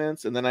the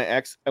comments, and then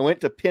I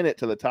went to pin it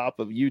to the top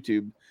of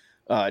YouTube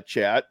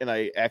chat, and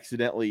I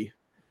accidentally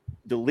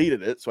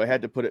deleted it, so I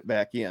had to put it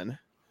back in.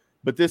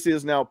 But this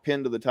is now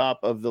pinned to the top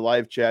of the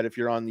live chat if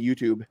you're on the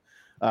YouTube.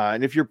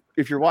 And if you're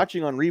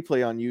watching on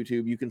replay on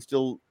YouTube, you can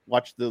still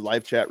watch the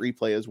live chat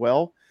replay as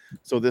well.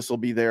 So this will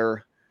be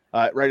there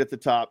right at the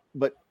top.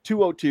 But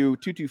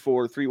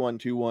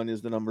 202-224-3121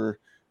 is the number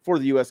for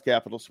the U.S.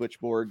 Capitol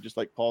switchboard, just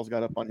like Paul's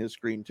got up on his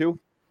screen too.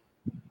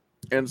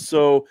 And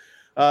so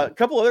a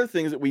couple other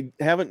things that we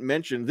haven't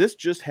mentioned. This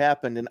just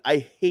happened, and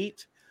I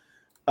hate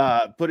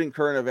putting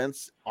current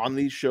events on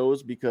these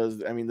shows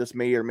because, I mean, this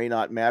may or may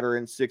not matter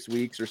in 6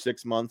 weeks or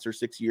 6 months or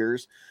 6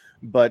 years.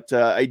 But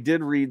I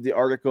did read the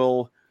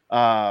article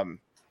that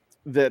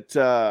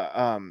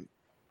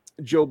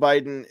Joe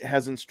Biden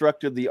has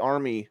instructed the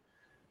Army,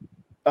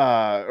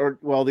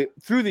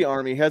 through the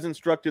Army, has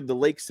instructed the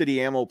Lake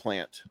City ammo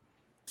plant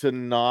to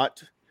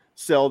not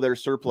sell their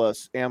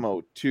surplus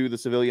ammo to the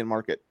civilian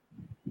market,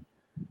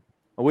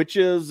 which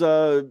is,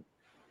 from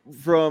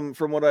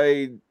what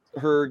I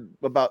heard,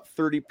 about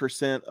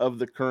 30% of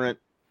the current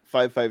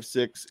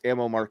 5.56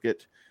 ammo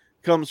market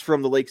comes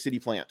from the Lake City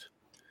plant.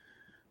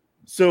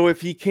 So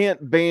if he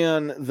can't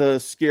ban the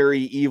scary,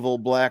 evil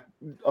black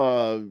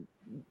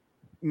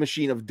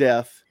machine of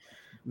death,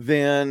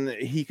 then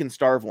he can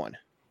starve one.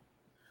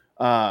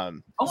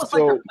 Almost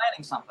like they're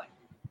planning something.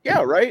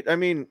 Yeah, right. I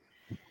mean,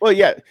 well,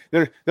 yeah,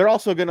 they're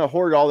also going to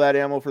hoard all that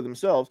ammo for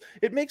themselves.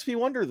 It makes me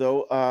wonder,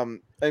 though.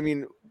 I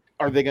mean,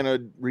 are they going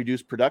to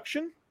reduce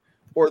production,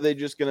 or are they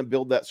just going to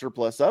build that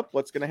surplus up?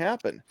 What's going to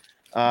happen?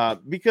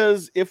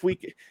 Because if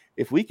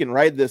we can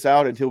ride this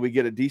out until we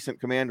get a decent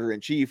commander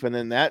in chief, and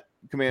then that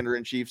commander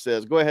in chief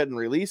says, "Go ahead and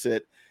release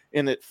it,"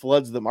 and it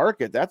floods the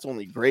market, that's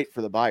only great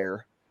for the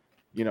buyer,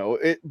 you know.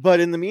 But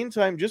in the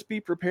meantime, just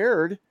be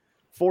prepared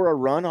for a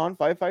run on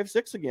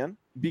 5.56 again,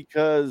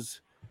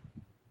 because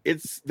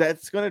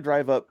that's going to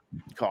drive up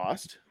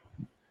cost.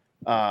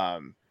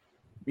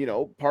 You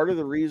know, part of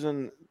the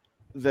reason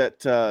that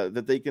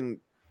that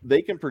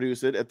they can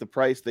produce it at the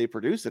price they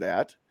produce it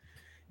at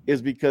is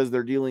because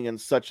they're dealing in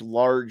such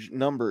large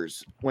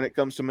numbers when it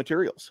comes to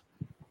materials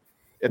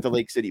at the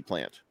Lake City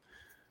plant.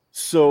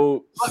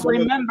 So, but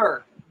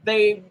remember,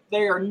 they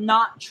are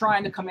not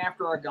trying to come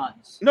after our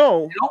guns.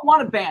 No, they don't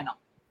want to ban them.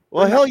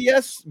 Well, hell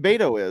yes,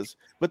 Beto is,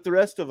 but the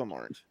rest of them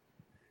aren't.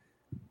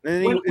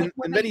 And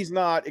then he's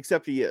not,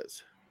 except he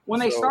is. When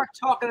they start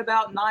talking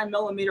about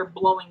 9mm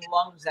blowing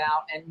lungs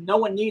out, and no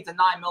one needs a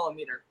 9mm.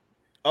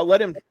 I'll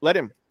let him.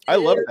 I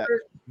love that.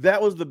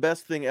 That was the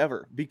best thing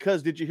ever.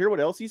 Because did you hear what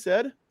else he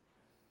said?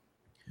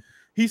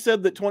 He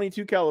said that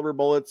 22 caliber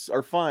bullets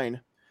are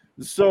fine.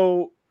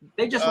 So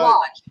they just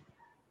lodged.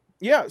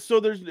 Yeah.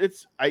 So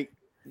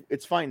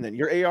it's fine then.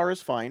 Your AR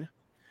is fine.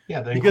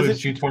 Yeah, that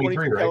includes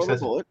U-23, right?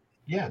 Bullet.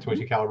 Yeah,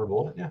 22 caliber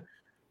bullet. Yeah.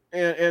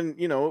 And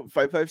you know,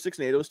 5.56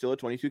 NATO is still a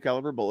 22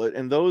 caliber bullet,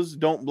 and those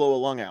don't blow a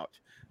lung out.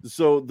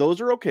 So those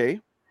are okay.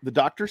 The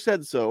doctor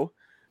said so.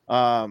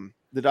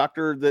 The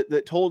doctor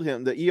that told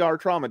him, the ER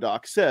trauma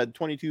doc, said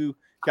 22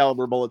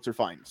 caliber bullets are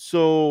fine.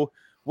 So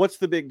what's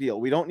the big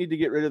deal? We don't need to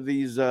get rid of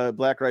these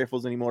black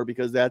rifles anymore,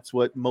 because that's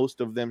what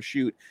most of them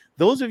shoot.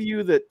 Those of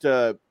you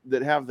that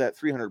have that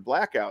 300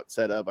 blackout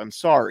set up, I'm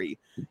sorry,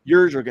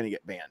 yours are going to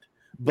get banned.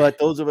 But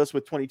those of us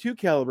with 22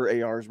 caliber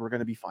ARs, we're going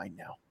to be fine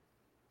now.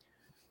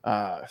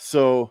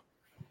 So,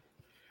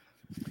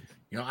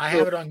 you know, I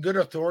have it on good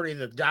authority.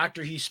 The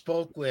doctor he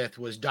spoke with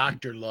was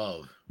Dr.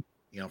 Love,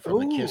 you know,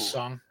 from the Kiss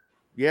song.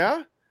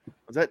 Yeah?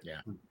 Was that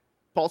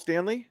Paul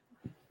Stanley?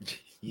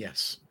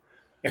 Yes.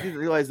 I didn't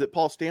realize that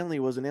Paul Stanley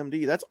was an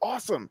MD. That's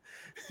awesome.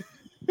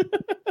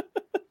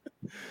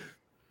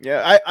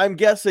 Yeah, I'm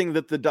guessing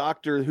that the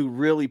doctor who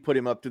really put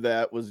him up to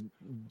that was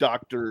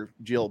Dr.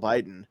 Jill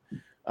Biden.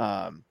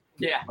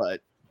 Yeah.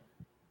 But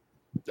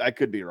I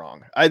could be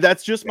wrong.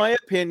 That's just my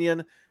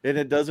opinion, and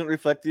it doesn't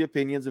reflect the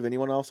opinions of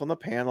anyone else on the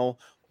panel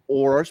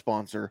or our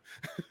sponsor.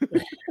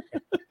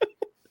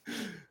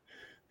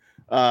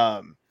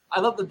 I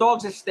love the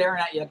dogs just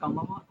staring at you. Going,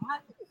 what?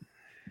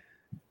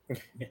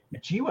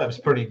 G-Web's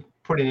put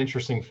an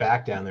interesting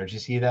fact down there. Did you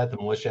see that? The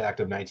Militia Act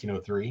of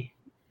 1903.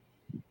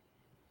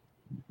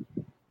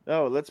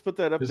 Oh, let's put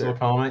that up there.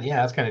 Comment. Yeah,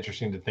 that's kind of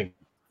interesting to think.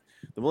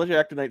 The Militia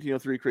Act of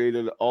 1903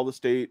 created all the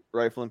state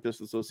rifle and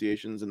pistol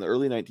associations in the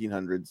early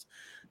 1900s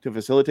to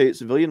facilitate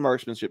civilian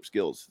marksmanship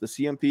skills. The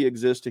CMP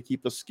exists to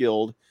keep us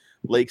skilled.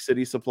 Lake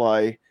City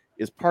Supply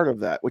is part of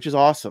that, which is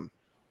awesome.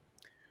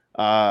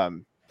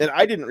 And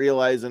I didn't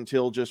realize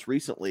until just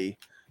recently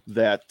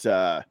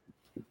that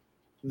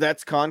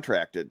that's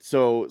contracted.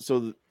 So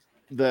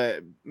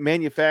the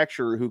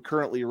manufacturer who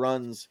currently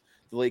runs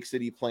the Lake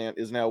City plant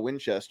is now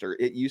Winchester.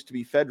 It used to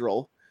be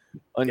Federal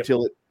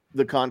until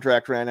the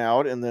contract ran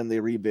out, and then they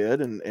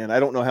rebid. And I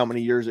don't know how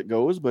many years it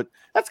goes, but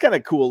that's kind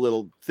of a cool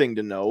little thing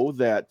to know,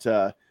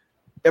 that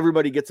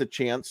everybody gets a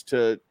chance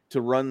to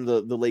run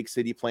the Lake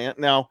City plant.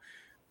 Now,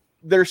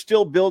 they're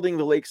still building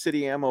the Lake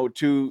City ammo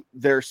to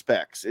their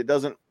specs. It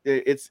doesn't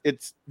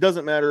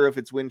matter if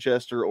it's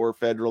Winchester or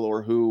Federal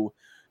or who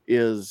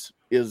is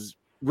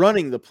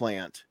running the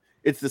plant.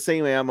 It's the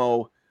same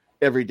ammo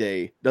every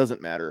day.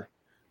 Doesn't matter.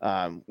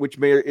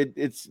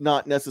 It's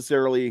not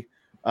necessarily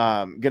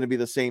going to be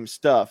the same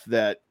stuff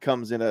that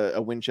comes in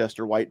a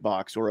Winchester white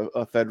box or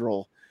a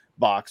Federal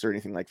box or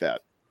anything like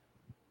that.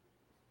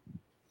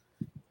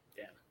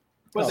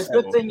 But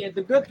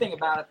the good thing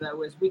about it,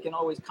 though, is we can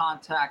always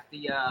contact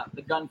the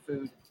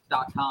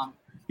gunfood.com.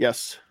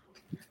 Yes,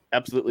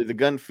 absolutely. The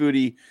Gun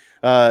Foodie,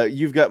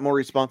 you've got more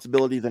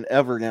responsibility than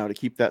ever now to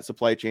keep that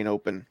supply chain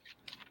open.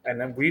 And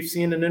then we've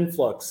seen an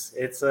influx.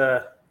 It's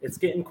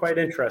getting quite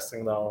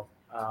interesting, though.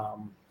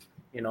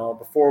 You know,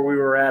 before we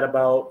were at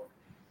about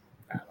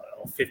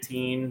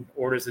 15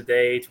 orders a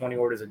day, 20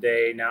 orders a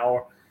day. Now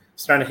we're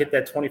starting to hit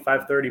that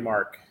 25, 30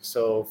 mark.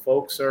 So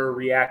folks are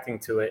reacting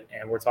to it,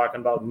 and we're talking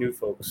about new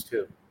folks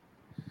too.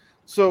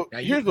 So now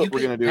here's what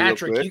we're going to do.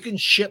 Patrick, you can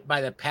ship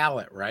by the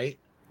pallet, right?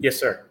 Yes,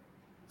 sir.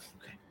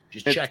 Okay.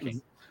 Just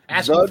checking.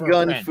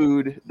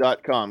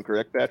 Thegunfood.com,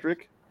 correct,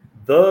 Patrick?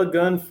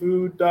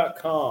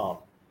 Thegunfood.com.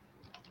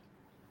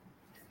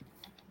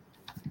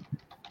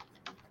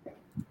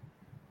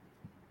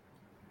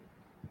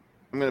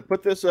 I'm going to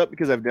put this up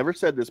because I've never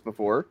said this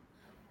before.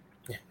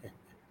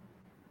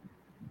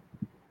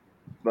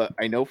 but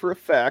I know for a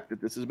fact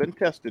that this has been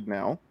tested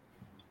now.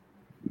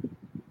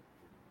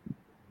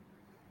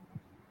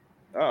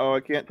 Uh-oh, I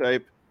can't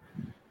type.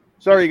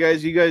 Sorry,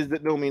 guys. You guys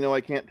that know me know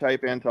I can't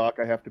type and talk.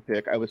 I have to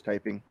pick. I was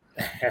typing.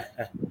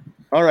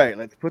 All right,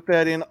 let's put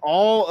that in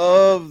all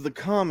of the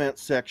comment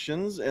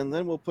sections, and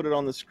then we'll put it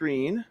on the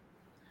screen.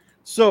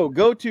 So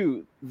go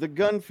to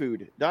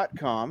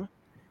thegunfood.com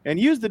and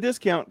use the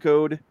discount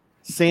code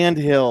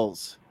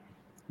SANDHILLS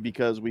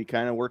because we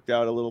kind of worked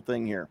out a little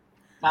thing here.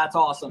 That's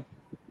awesome.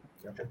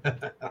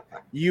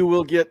 You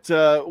will get,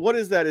 what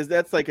is that? Is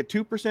that's like a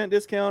 2%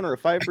 discount or a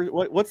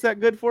 5%? What's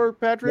that good for,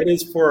 Patrick? It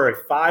is for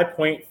a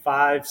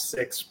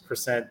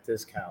 5.56%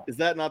 discount. Is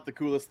that not the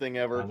coolest thing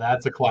ever? Oh,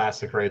 that's a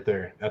classic right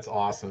there. That's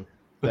awesome.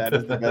 That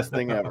is the best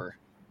thing ever.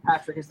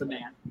 Patrick is the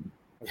man.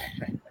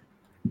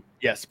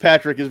 Yes,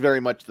 Patrick is very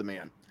much the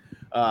man.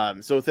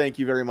 So thank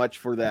you very much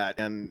for that.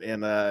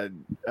 And I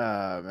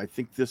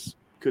think this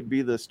could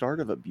be the start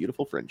of a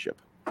beautiful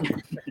friendship.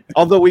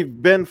 Although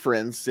we've been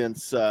friends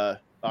since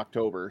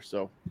October,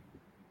 so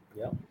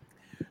yeah.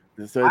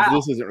 So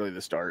this isn't really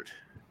the start.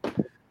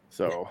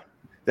 So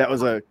that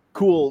was a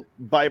cool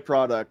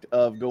byproduct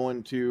of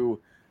going to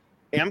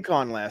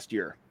AmCon last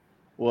year.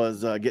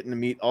 Was getting to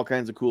meet all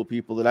kinds of cool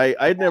people that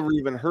I'd never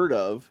even heard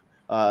of.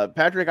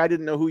 Patrick, I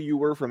didn't know who you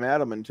were from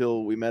Adam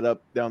until we met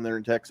up down there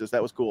in Texas.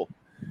 That was cool.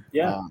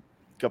 Yeah, a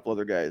couple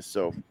other guys.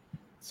 So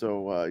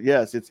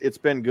yes, it's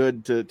been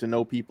good to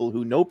know people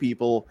who know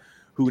people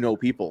who know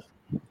people.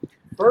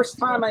 First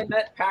time I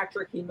met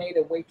Patrick, he made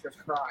a waitress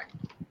cry.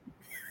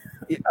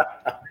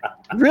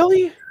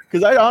 Really?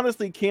 Because I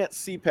honestly can't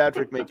see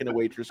Patrick making a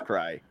waitress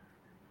cry.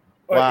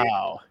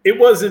 Wow. It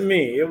wasn't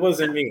me. It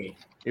wasn't me.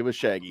 It was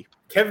Shaggy.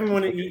 Kevin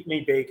wouldn't eat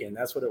me bacon.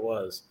 That's what it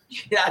was.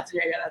 That's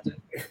it.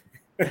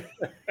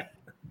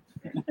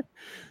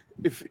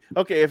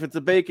 If it's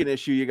a bacon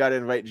issue, you got to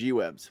invite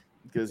G-Webs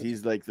because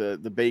he's like the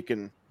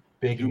bacon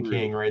bacon guru.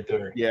 king right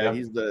there. Yeah, yep.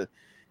 He's the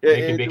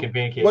bacon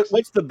pancakes.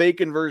 What's the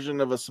bacon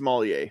version of a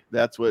sommelier?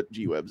 That's what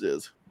G-Webs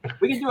is.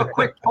 We can do a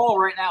quick poll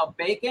right now: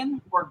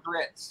 bacon or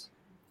grits?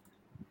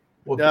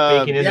 Well,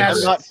 bacon is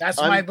yes,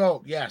 that's my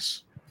vote.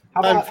 Yes.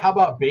 How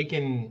about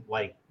bacon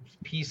like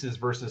pieces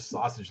versus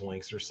sausage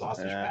links or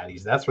sausage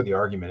patties? That's where the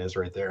argument is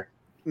right there.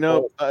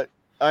 No,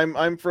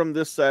 I'm from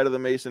this side of the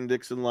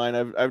Mason-Dixon line.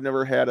 I've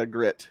never had a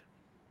grit.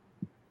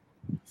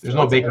 There's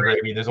no bacon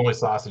gravy. There's only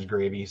sausage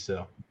gravy.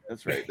 So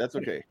that's right. That's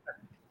okay.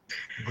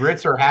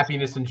 Grits are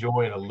happiness and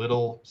joy in a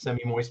little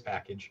semi-moist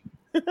package.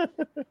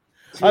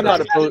 I'm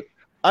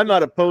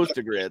not opposed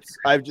to grits.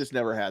 I've just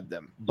never had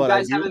them. But you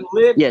guys haven't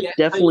lived yet. Yeah,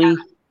 definitely.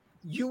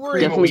 You were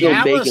Definitely in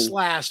go Dallas bacon.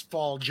 last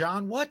fall,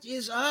 John. What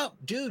is up,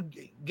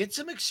 dude? Get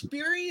some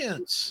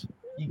experience.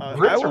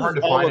 Grits are hard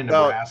to find in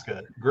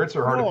Nebraska. Grits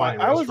are hard to find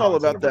in I was all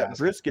restaurants in about that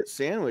Nebraska. brisket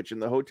sandwich in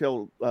the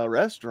hotel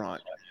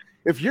restaurant.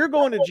 If you're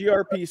going to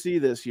GRPC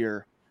this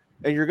year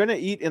and you're going to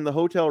eat in the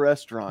hotel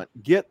restaurant,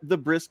 get the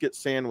brisket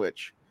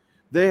sandwich.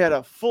 They had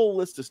a full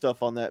list of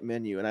stuff on that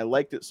menu, and I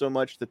liked it so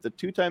much that the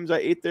 2 times I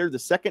ate there, the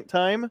second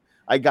time,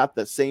 I got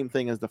the same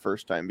thing as the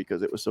first time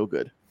because it was so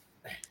good.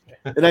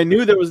 And I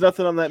knew there was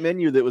nothing on that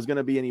menu that was going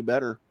to be any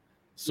better.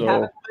 So you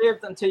haven't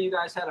lived until you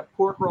guys had a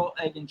pork roll,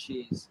 egg, and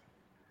cheese.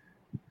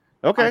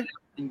 Okay.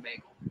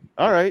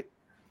 All right.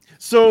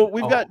 So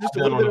we've got just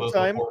a little bit of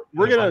time.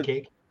 We're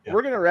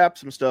gonna wrap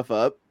some stuff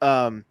up.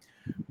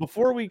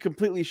 Before we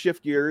completely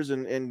shift gears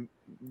and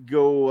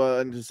go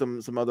into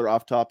some other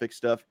off-topic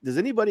stuff, does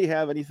anybody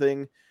have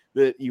anything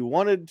that you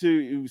wanted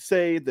to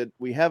say that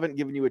we haven't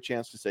given you a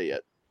chance to say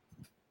yet?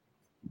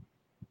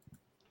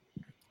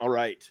 All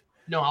right.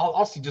 No,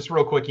 I'll see just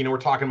real quick. We're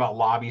talking about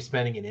lobby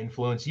spending and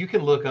influence. You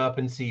can look up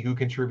and see who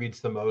contributes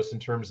the most in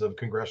terms of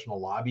congressional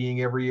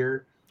lobbying every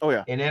year. Oh,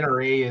 yeah. And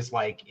NRA is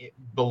like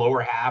the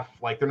lower half.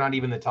 Like they're not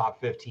even the top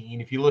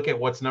 15. If you look at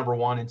what's number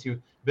 1 and 2,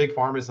 Big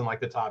Pharma is in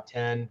like the top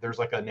 10. There's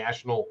like a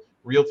National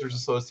Realtors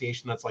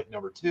Association that's like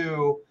number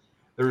 2.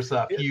 There's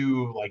a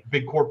few like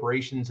big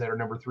corporations that are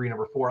number 3,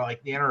 number 4.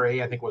 Like the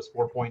NRA, I think was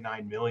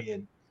 4.9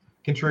 million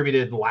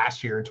contributed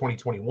last year in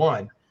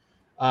 2021.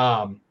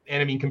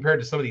 And I mean, compared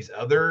to some of these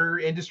other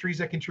industries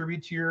that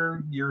contribute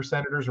to your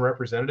senators and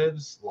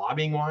representatives,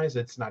 lobbying wise,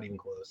 it's not even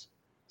close.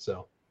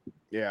 So,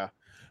 yeah.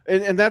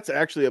 And that's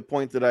actually a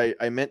point that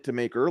I meant to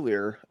make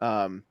earlier.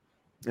 And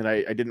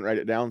I didn't write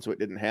it down, so it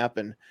didn't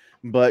happen.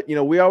 But,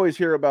 we always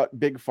hear about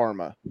big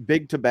pharma,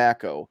 big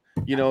tobacco,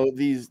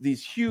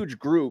 these huge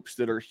groups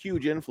that are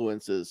huge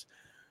influences.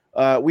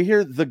 We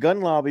hear the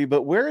gun lobby,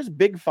 but where's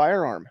big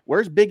firearm?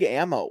 Where's big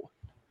ammo?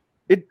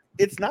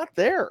 It's not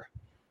there.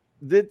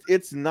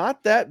 It's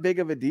not that big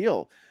of a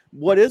deal.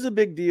 What is a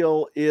big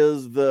deal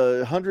is the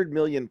 100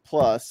 million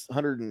plus,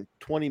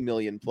 120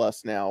 million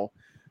plus now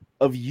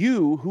of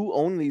you who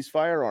own these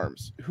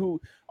firearms, who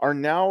are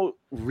now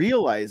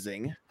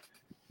realizing,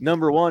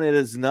 number one, it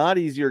is not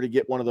easier to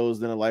get one of those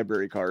than a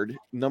library card.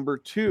 Number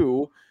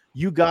two,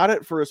 you got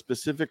it for a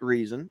specific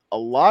reason. A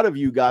lot of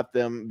you got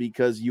them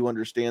because you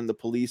understand the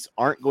police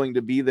aren't going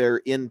to be there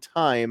in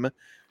time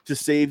to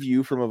save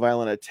you from a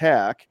violent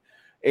attack.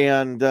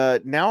 And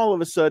now all of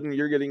a sudden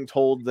you're getting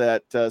told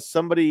that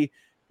somebody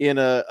in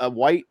a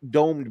white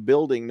domed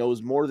building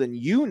knows more than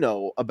you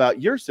know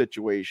about your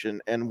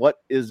situation and what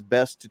is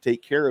best to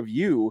take care of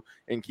you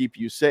and keep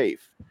you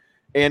safe.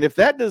 And if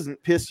that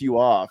doesn't piss you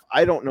off,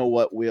 I don't know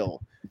what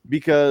will,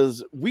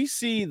 because we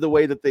see the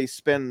way that they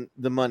spend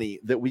the money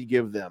that we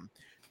give them.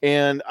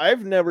 And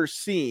I've never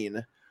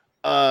seen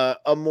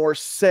a more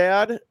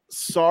sad,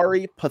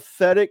 sorry,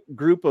 pathetic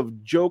group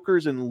of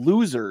jokers and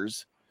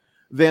losers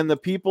than the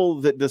people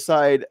that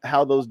decide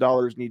how those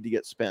dollars need to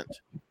get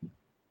spent.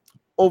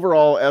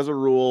 Overall, as a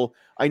rule,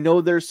 I know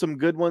there's some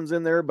good ones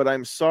in there, but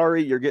I'm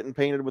sorry you're getting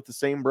painted with the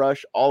same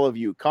brush. All of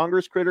you,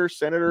 Congress critters,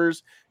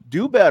 senators,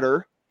 do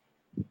better.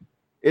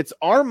 It's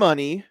our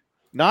money,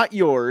 not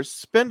yours.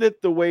 Spend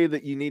it the way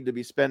that you need to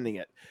be spending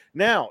it.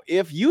 Now,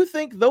 if you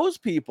think those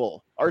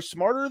people are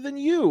smarter than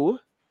you,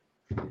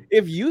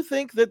 if you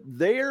think that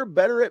they're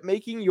better at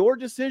making your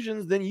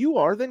decisions than you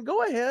are, then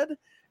go ahead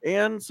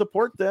and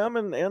support them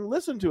and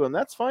listen to them.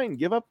 That's fine.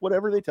 Give up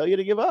whatever they tell you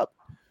to give up.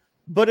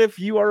 But if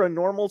you are a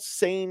normal,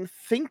 sane,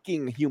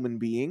 thinking human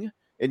being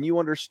and you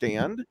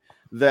understand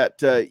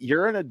that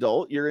you're an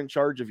adult, you're in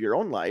charge of your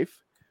own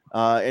life,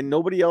 and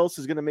nobody else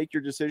is going to make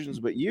your decisions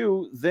but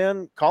you,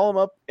 then call them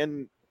up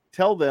and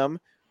tell them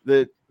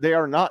that they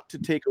are not to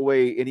take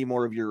away any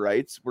more of your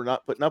rights. We're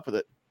not putting up with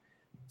it.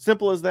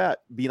 Simple as that.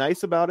 Be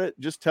nice about it.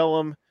 Just tell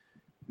them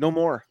no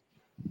more.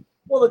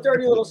 Well, the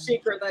dirty little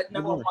secret that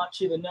no one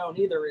wants you to know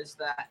neither is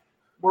that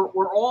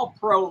we're all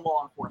pro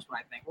law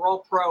enforcement, I think. We're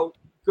all pro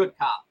good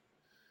cop.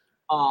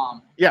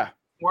 Yeah.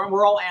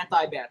 We're all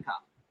anti-bad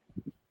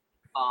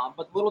cop.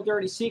 But the little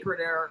dirty secret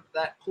there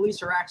that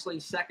police are actually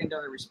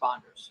secondary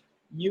responders.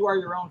 You are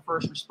your own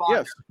first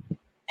responder. Yes.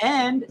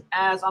 And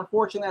as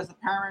unfortunately as the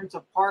parents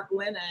of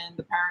Parkland and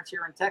the parents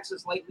here in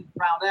Texas lately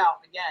found out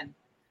again,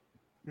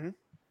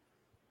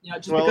 you know,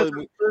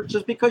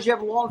 just because you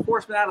have law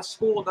enforcement out of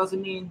school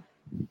doesn't mean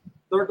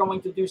they're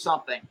going to do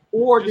something,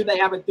 or do they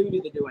have a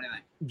duty to do anything?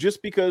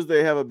 Just because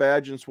they have a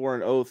badge and swore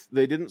an oath,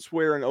 they didn't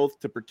swear an oath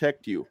to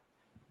protect you.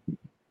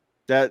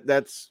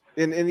 That's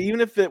and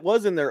even if it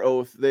was in their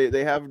oath,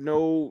 they have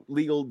no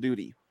legal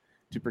duty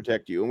to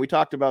protect you. And we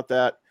talked about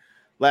that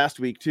last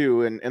week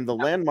too. And the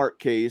landmark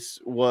case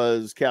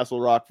was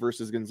Castle Rock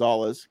versus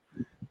Gonzalez,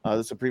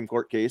 the Supreme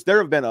Court case. There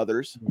have been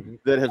others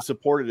that have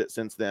supported it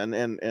since then,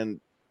 and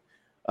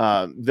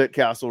that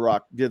Castle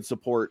Rock did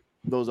support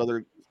those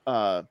other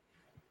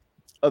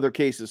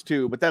cases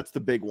too. But that's the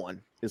big one,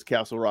 is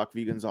Castle Rock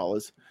v.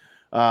 Gonzalez.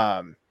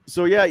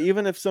 So yeah,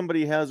 even if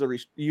somebody has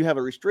you have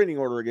a restraining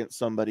order against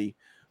somebody,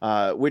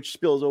 which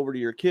spills over to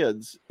your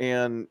kids,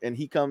 and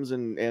he comes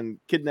and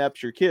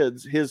kidnaps your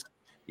kids, his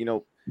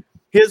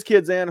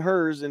kids and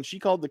hers, and she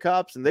called the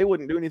cops and they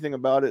wouldn't do anything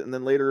about it. And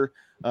then later,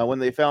 when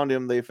they found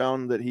him, they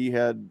found that he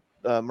had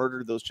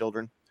murdered those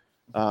children.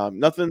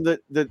 Nothing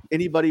that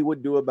anybody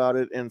would do about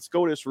it. And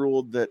SCOTUS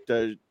ruled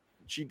that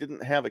she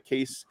didn't have a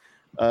case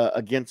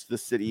against the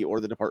city or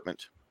the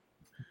department.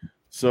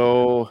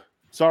 So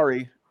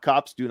sorry.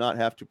 Cops do not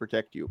have to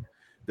protect you.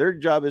 Their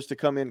job is to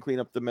come in, clean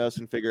up the mess,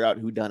 and figure out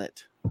who done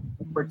it.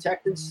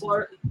 Protect and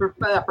serve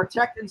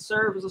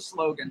is a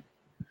slogan.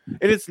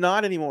 And it's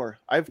not anymore.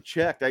 I've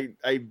checked. I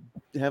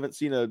haven't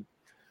seen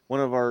one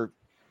of our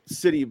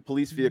city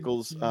police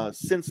vehicles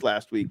since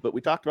last week, but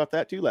we talked about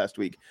that too last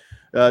week.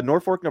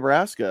 Norfolk,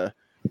 Nebraska,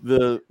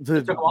 the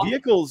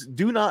vehicles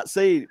do not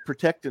say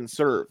protect and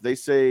serve. They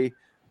say,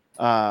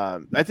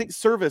 I think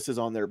service is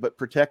on there, but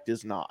protect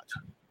is not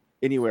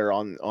anywhere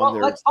on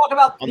their. Let's talk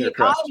about the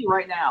economy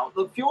right now.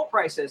 The fuel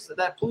prices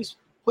that police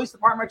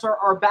departments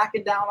are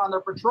backing down on their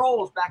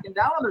patrols, backing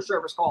down on their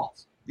service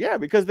calls. Yeah,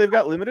 because they've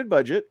got limited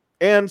budget,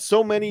 and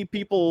so many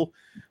people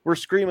were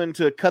screaming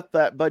to cut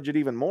that budget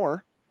even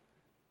more.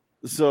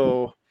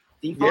 So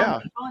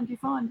defund.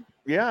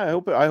 Yeah,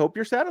 I hope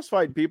you're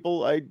satisfied,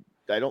 people. I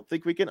don't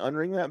think we can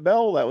unring that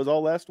bell. That was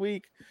all last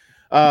week.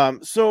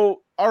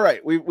 So all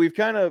right, we've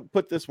kind of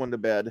put this one to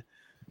bed.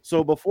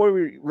 So before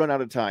we run out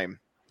of time,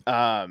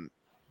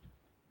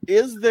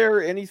 is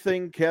there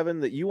anything, Kevin,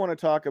 that you want to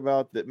talk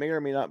about that may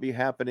or may not be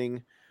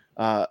happening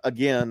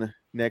again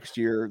next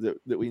year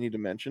that we need to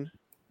mention?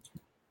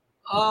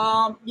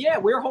 Yeah,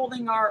 we're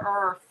holding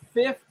our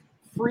 5th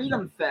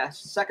Freedom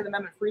Fest, Second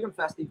Amendment Freedom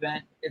Fest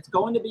event. It's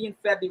going to be in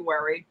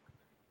February.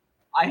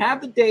 I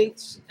have the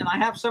dates and I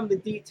have some of the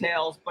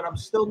details, but I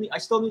still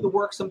need to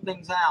work some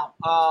things out.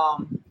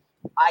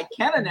 I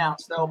can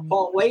announce though,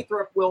 Paul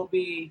Lathrop will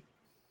be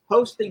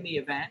hosting the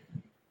event.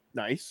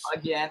 Nice.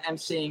 Again,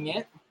 emceeing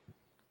it.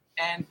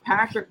 And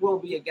Patrick will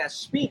be a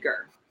guest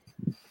speaker.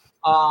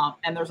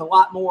 And there's a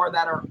lot more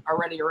that are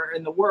already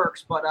in the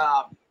works, but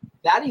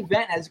that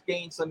event has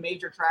gained some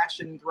major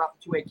traction throughout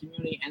the 2A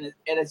community, and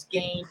it has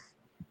gained,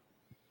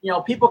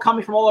 people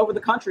coming from all over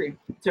the country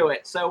to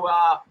it. So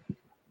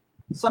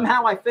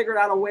somehow I figured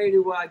out a way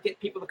to get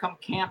people to come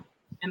camp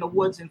in the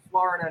woods in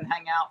Florida and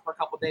hang out for a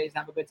couple of days and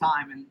have a good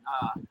time.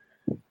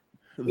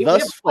 And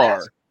thus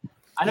far,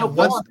 I know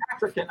Paul and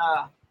Patrick can.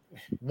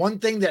 One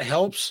thing that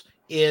helps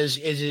is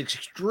it's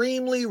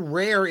extremely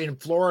rare in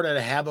Florida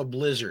to have a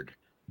blizzard.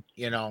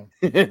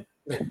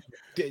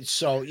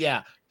 So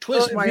yeah,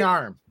 Twist my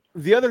arm.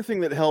 The other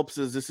thing that helps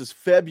is this is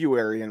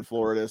February in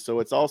Florida, so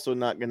it's also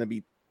not going to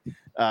be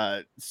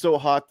so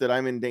hot that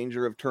I'm in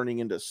danger of turning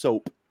into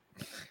soap.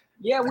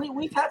 Yeah,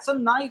 we've had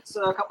some nights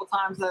a couple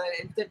times that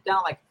it dipped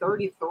down like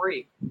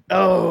 33.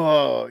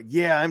 Oh,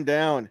 yeah, I'm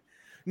down.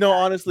 No,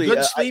 honestly.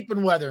 Good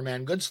sleeping weather,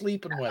 man. Good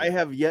sleeping weather. I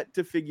have yet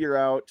to figure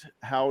out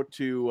how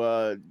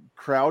to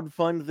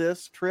crowdfund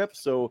this trip,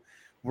 so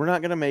we're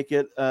not going to make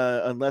it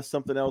unless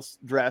something else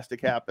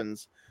drastic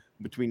happens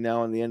between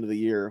now and the end of the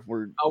year.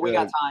 We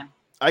got time.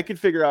 I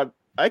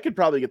could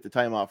probably get the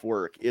time off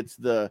work. It's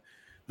the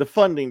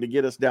funding to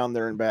get us down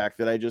there and back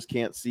that I just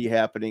can't see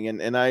happening.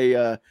 And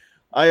I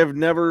have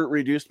never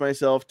reduced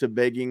myself to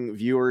begging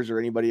viewers or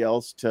anybody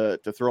else to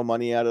throw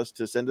money at us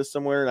to send us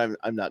somewhere. And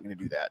I'm not going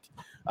to do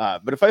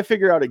that. But if I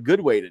figure out a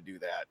good way to do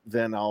that,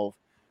 then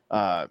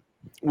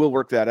we'll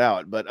work that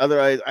out. But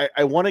otherwise,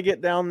 I want to get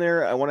down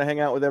there. I want to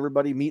hang out with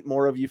everybody, meet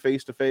more of you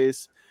face to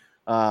face.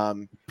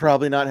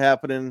 Probably not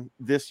happening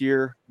this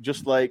year,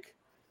 just like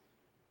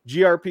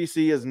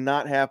GRPC is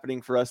not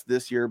happening for us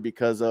this year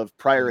because of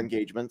prior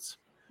engagements.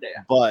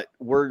 Yeah. But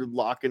we're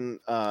locking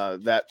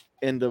that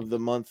end of the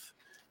month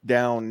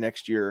down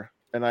next year,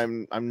 and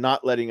I'm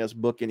not letting us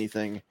book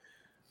anything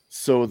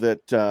so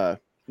that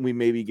we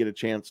maybe get a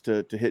chance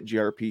to hit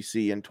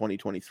GRPC in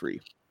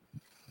 2023.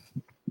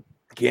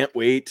 Can't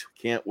wait.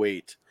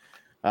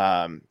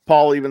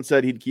 Paul even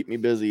said he'd keep me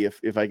busy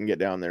if I can get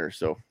down there.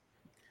 So.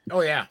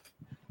 Oh yeah.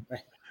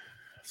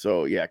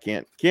 So yeah,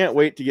 can't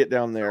wait to get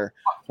down there.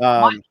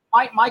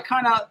 My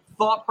kind of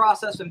thought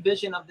process and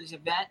vision of this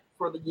event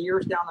for the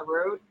years down the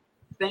road,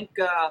 think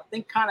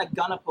kind of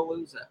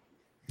Gunnapalooza.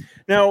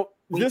 Now,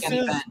 this Weekend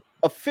is event.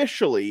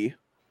 Officially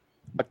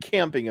a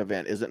camping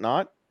event, is it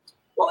not?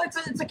 Well,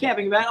 it's a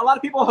camping event. A lot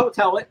of people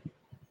hotel it.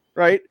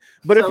 Right.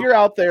 But if So- you're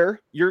out there,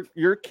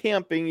 you're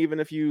camping, even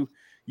if you're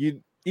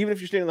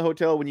staying in the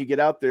hotel, when you get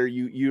out there,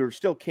 you're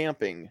still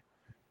camping,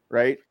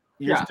 right?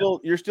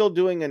 You're still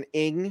doing an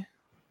ing.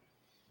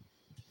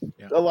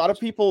 Yeah. A lot of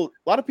people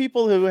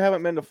who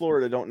haven't been to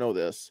Florida don't know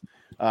this.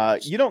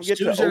 You don't get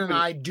Susan to and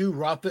I do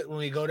rough it when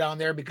we go down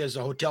there because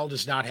the hotel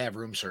does not have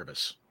room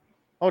service.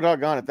 Oh,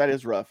 doggone it. That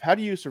is rough. How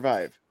do you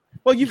survive?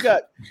 Well, you've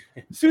got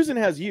Susan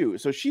has you,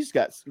 so she's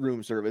got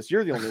room service.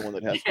 You're the only one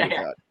that has to do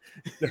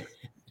that.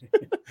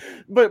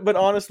 But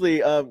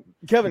honestly,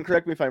 Kevin,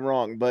 correct me if I'm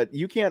wrong, but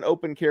you can't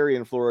open carry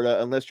in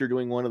Florida unless you're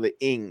doing one of the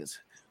ings,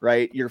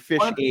 right? Your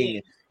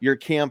fishing, your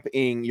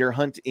camping, your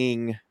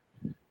hunting.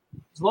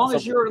 As long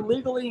as you're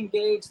legally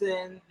engaged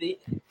in the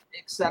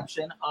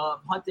exception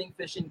of hunting,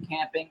 fishing,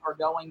 camping, or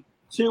going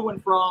to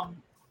and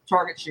from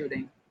target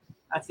shooting,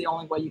 that's the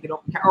only way you can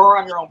open carry, or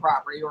on your own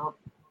property or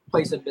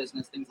place of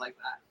business, things like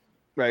that.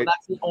 Right. So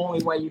that's the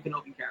only way you can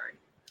open carry.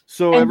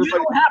 So And everybody,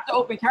 you don't have to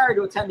open carry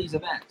to attend these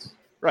events.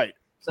 right.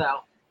 So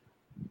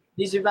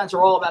these events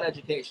are all about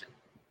education.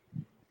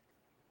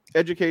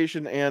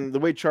 Education, and the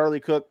way Charlie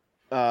Cook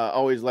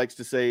always likes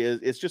to say is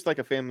it's just like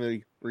a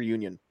family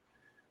reunion.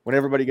 When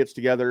everybody gets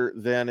together,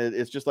 then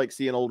it's just like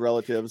seeing old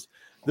relatives.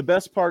 The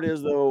best part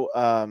is,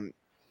 though,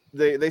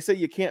 they say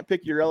you can't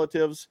pick your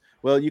relatives.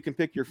 Well, you can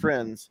pick your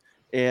friends.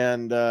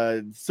 And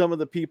some of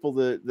the people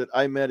that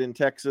I met in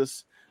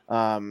Texas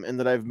and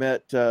that I've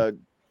met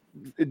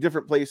in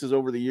different places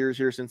over the years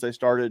here since I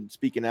started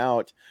speaking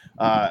out,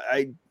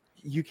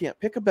 you can't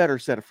pick a better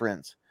set of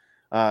friends.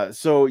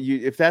 So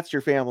if that's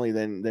your family,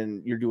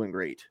 then you're doing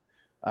great.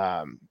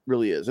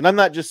 Really is. And I'm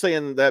not just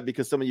saying that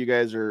because some of you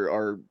guys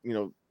are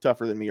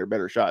tougher than me or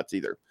better shots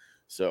either.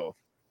 So,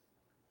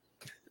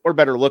 or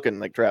better looking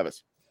like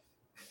Travis.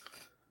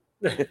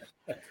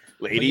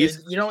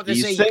 Ladies, you know what they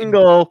he's say?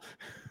 single.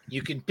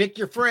 You can pick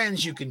your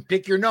friends, you can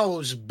pick your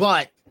nose,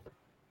 but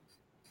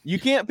you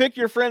can't pick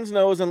your friend's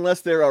nose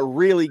unless they're a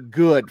really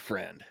good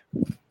friend.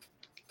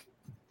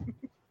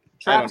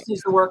 Travis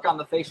needs to work on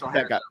the facial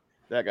hair.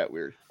 That got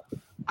weird.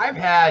 I've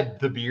had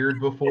the beard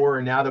before,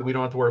 and now that we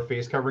don't have to wear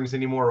face coverings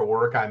anymore at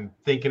work, I'm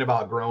thinking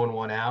about growing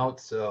one out.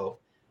 So,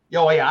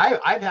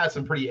 I've had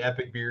some pretty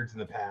epic beards in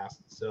the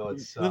past. So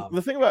it's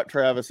the thing about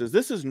Travis is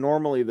this is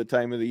normally the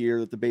time of the year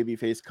that the baby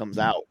face comes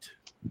out.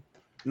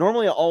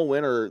 Normally all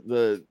winter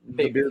the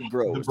beard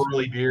grows. The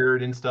burly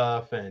beard and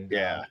stuff, and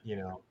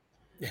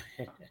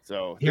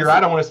So here,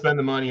 I don't want to spend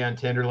the money on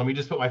Tinder. Let me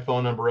just put my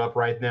phone number up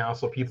right now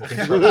so people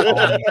can start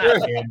calling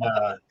me. And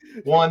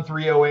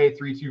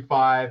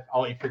 1-308-325.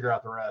 I'll let you figure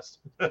out the rest.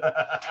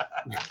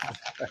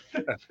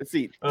 Let's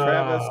see.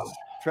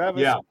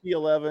 Travis yeah.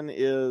 P11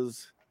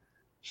 is.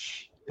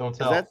 Shh, don't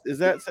tell. It's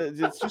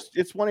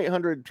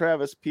 1-800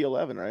 Travis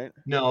P11, right?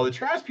 No, the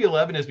Travis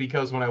P11 is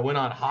because when I went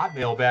on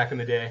Hotmail back in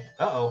the day.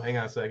 Hang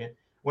on a second.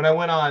 When I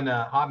went on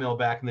Hotmail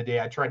back in the day,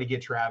 I tried to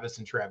get Travis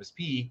and Travis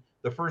P.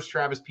 The first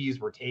Travis P's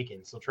were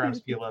taken, so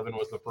Travis P11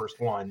 was the first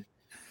one.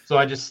 So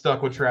I just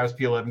stuck with Travis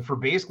P11 for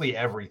basically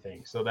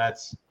everything. So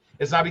it's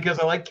not because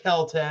I like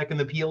Kel-Tec and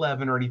the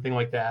P11 or anything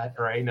like that.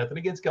 All right, nothing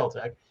against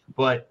Kel-Tec,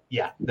 but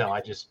George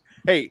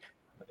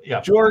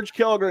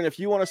Kelgren, if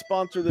you want to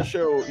sponsor the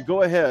show,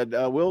 go ahead.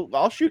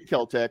 I'll shoot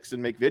Kel-Tecs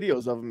and make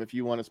videos of them if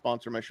you want to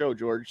sponsor my show,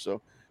 George.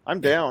 So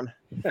I'm down.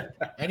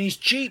 And he's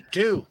cheap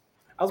too.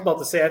 I was about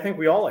to say, I think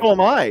we all like. Oh,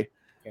 am I?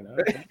 You know.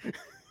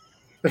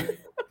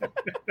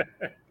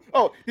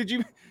 Oh, did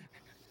you?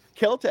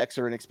 Kel-Tecs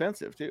are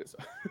inexpensive too. So.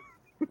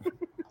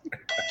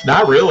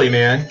 Not really,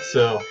 man.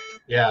 So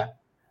yeah.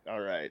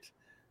 All right.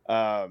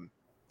 All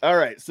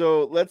right.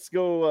 So let's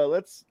go.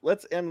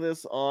 Let's end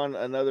this on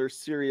another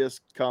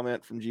serious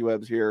comment from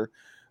G-Webs here.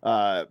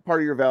 Part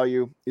of your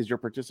value is your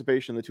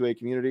participation in the 2A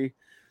community.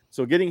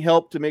 So getting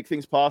help to make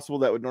things possible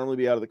that would normally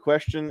be out of the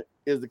question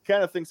is the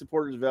kind of thing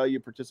supporters value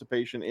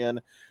participation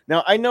in.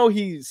 Now, I know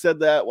he said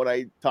that when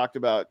I talked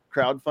about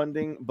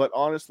crowdfunding, but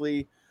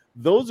honestly,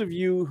 those of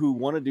you who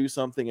want to do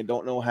something and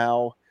don't know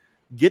how,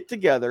 get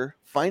together,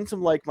 find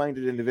some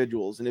like-minded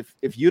individuals. And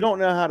if you don't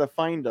know how to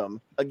find them,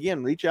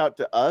 again, reach out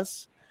to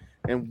us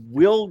and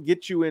we'll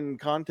get you in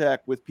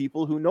contact with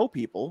people who know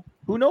people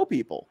who know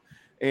people.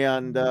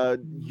 And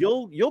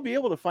you'll be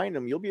able to find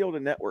them. You'll be able to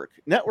network.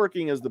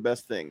 Networking is the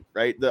best thing,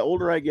 right? The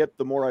older I get,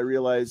 the more I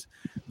realize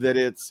that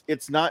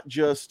it's not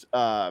just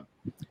an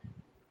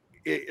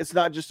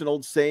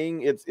old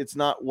saying. It's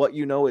not what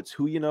you know, it's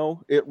who you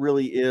know. It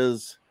really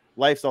is.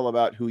 Life's all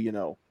about who you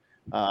know.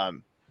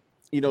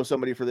 You know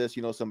somebody for this,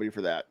 you know somebody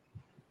for that.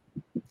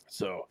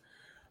 So,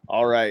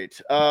 all right.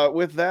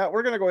 With that,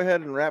 we're gonna go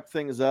ahead and wrap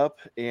things up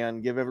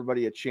and give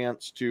everybody a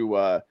chance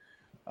to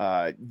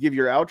give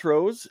your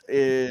outros,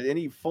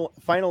 any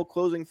final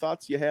closing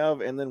thoughts you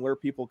have, and then where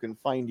people can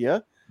find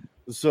you.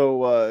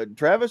 So,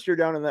 Travis, you're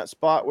down in that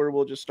spot where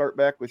we'll just start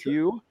back with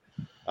you.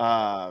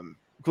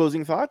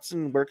 Closing thoughts,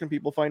 and where can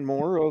people find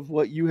more of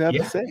what you have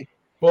to say?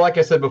 Well, like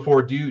I said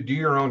before, do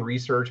your own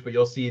research, but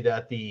you'll see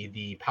that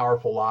the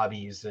powerful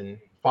lobbies and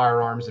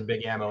firearms and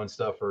big ammo and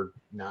stuff are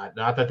not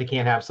that they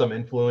can't have some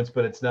influence,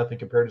 but it's nothing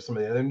compared to some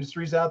of the other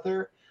industries out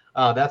there.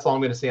 That's all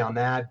I'm going to say on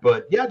that.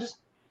 But yeah, just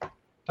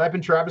type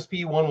in Travis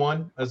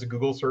P11 as a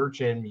Google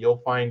search, and you'll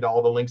find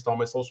all the links to all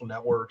my social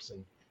networks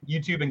and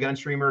YouTube and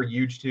Gunstreamer,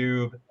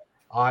 YouTube,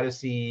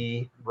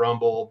 Odyssey,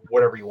 Rumble,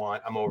 whatever you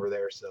want. I'm over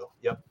there. So,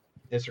 yep.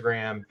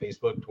 Instagram,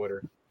 Facebook,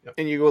 Twitter. Yep.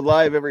 And you go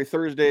live every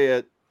Thursday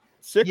at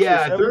 6?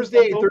 Yeah,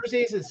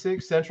 Thursdays at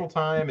 6 Central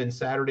Time and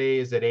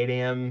Saturdays at 8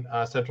 a.m.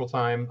 Central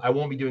Time. I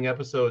won't be doing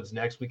episodes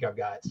next week. I've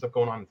got stuff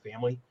going on in the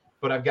family,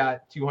 but I've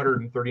got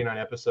 239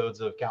 episodes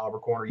of Caliber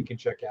Corner you can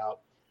check out,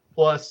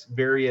 plus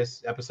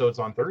various episodes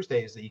on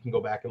Thursdays that you can go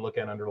back and look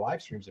at under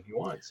live streams if you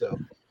want. So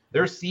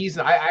there's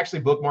season. I actually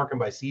bookmark them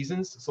by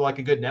seasons. So like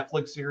a good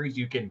Netflix series,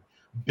 you can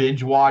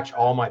binge watch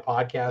all my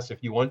podcasts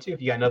if you want to,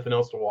 if you got nothing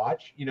else to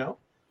watch, you know?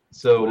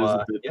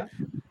 So yeah.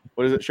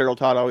 What is it Cheryl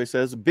Todd always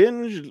says?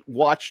 Binge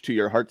watch to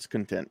your heart's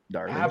content,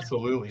 darling.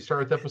 Absolutely.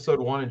 Start with episode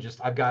 1 and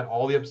I've got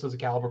all the episodes of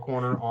Caliber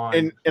Corner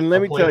on and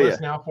let me tell you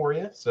now for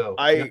you. So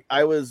I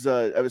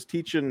was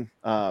teaching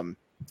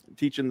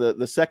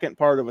the second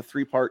part of a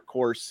 3-part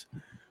course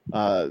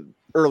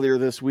earlier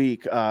this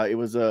week. It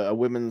was a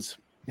women's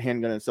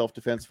handgun and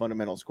self-defense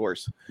fundamentals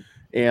course.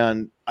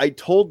 And I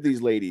told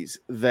these ladies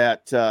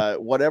that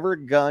whatever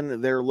gun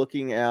they're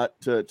looking at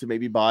to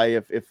maybe buy,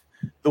 if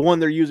the one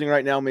they're using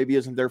right now maybe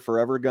isn't their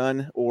forever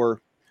gun,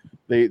 or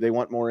they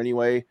want more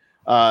anyway,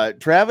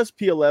 Travis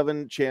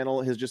P11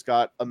 channel has just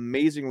got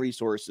amazing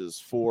resources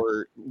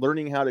for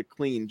learning how to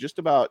clean just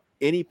about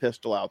any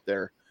pistol out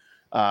there,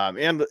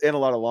 and a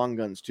lot of long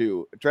guns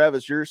too.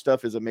 Travis, your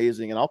stuff is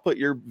amazing, and I'll put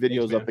your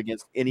videos up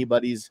against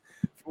anybody's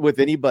with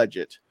any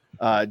budget.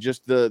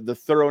 Just the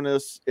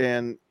thoroughness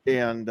and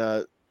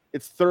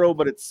it's thorough,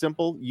 but it's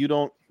simple. You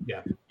don't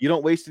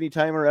waste any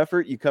time or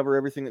effort. You cover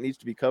everything that needs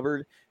to be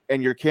covered,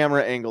 and your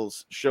camera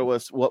angles show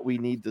us what we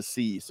need to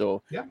see.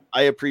 So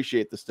I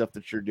appreciate the stuff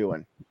that you're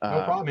doing.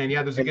 No problem, man.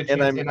 Yeah, there's a good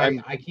chance.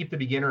 And I keep the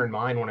beginner in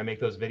mind when I make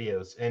those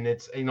videos. And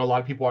it's, a lot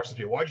of people watch this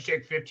video. Why'd you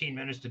take 15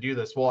 minutes to do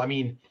this? Well, I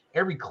mean,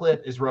 every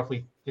clip is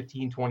roughly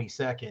 15, 20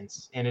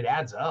 seconds, and it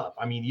adds up.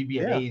 I mean, you'd be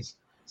amazed.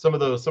 Some of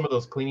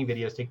those cleaning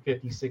videos take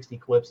 50, 60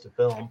 clips to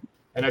film.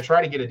 And I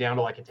try to get it down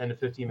to like a 10 to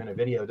 15 minute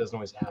video. It doesn't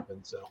always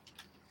happen. So,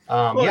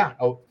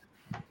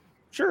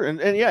 Sure.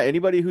 And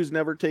anybody who's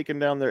never taken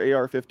down their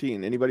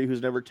AR-15, anybody who's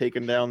never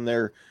taken down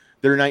their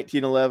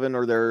 1911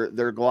 or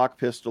their Glock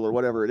pistol or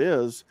whatever it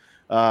is,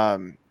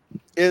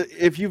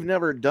 if you've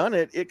never done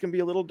it, it can be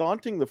a little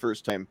daunting the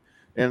first time.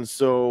 And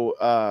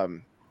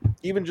so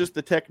even just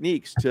the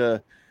techniques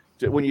to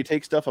when you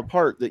take stuff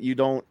apart, that you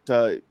don't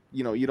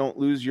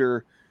lose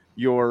your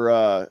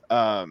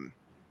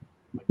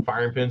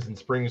firing pins and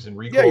springs and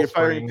recoil. Your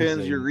firing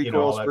pins, your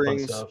recoil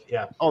springs,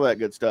 all that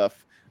good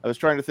stuff. I was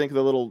trying to think of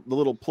the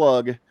little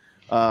plug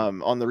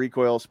on the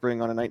recoil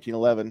spring on a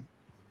 1911,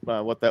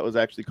 what that was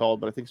actually called,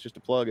 but I think it's just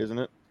a plug, isn't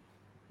it?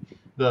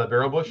 The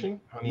barrel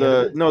bushing?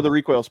 The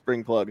recoil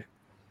spring plug.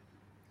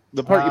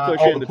 The part you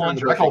push in. The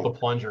plunger. I call it the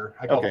plunger.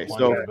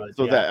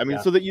 So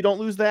that you don't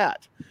lose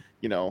that.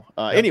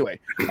 Anyway,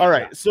 all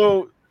right.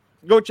 So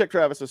go check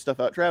Travis's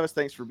stuff out. Travis,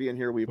 thanks for being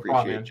here. We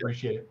appreciate it.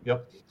 Appreciate it.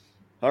 Yep.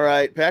 All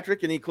right,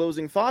 Patrick, any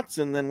closing thoughts,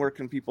 and then where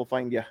can people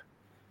find you?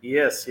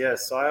 Yes.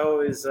 So I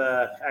always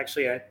I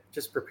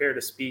just prepared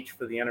a speech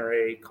for the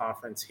NRA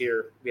conference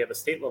here. We have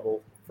a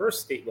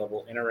first state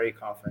level NRA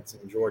conference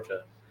in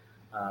Georgia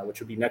which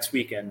will be next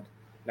weekend.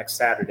 Next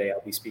Saturday,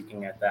 I'll be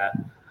speaking at that.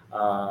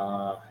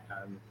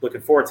 I'm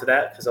looking forward to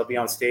that because I'll be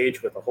on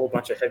stage with a whole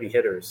bunch of heavy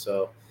hitters.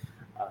 So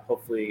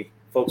hopefully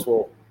folks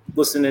will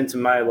listen into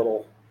my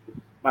little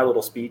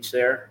speech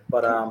there.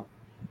 But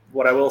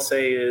what I will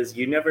say is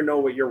you never know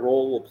what your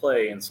role will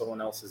play in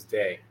someone else's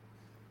day.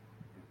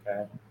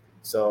 Okay.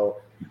 So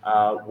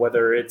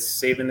whether it's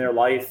saving their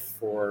life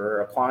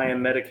or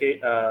applying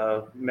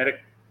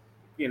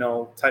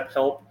type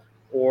help,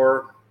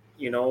 or,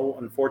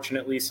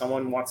 unfortunately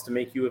someone wants to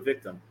make you a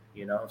victim,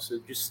 so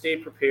just stay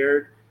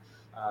prepared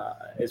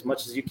as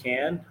much as you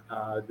can.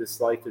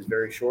 This life is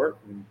very short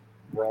and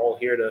we're all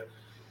here to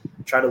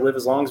try to live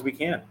as long as we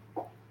can.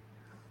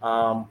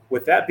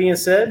 With that being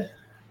said,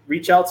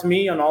 reach out to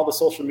me on all the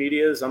social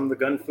medias. I'm the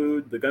Gun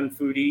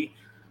Foodie,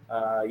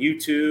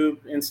 YouTube,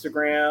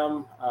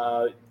 Instagram,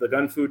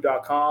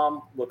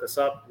 thegunfood.com. Look us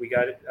up. We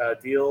got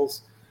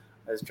deals.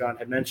 As John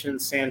had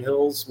mentioned,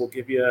 Sandhills will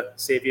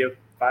save you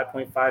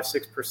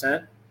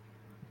 5.56%.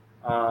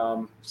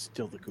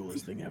 Still the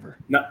coolest thing ever.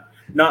 Not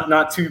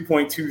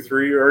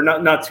 2.23 or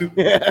not 2.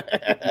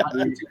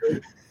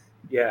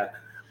 Yeah.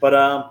 But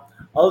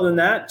other than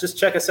that, just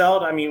check us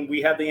out. I mean,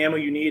 we have the ammo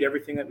you need.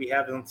 Everything that we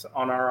have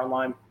on our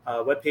online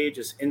webpage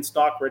is in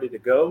stock, ready to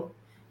go.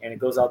 And it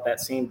goes out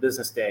that same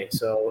business day.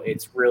 So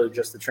it's really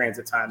just the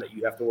transit time that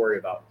you have to worry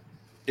about.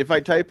 If I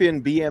type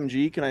in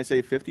BMG, can I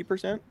say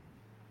 50%?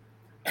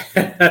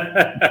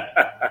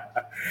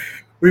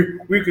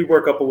 we could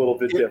work up a little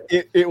bit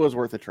different. It was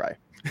worth a try.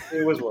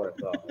 It was worth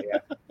it, though, yeah.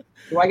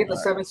 Do I get the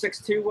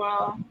 762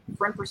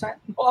 friend percent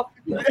off?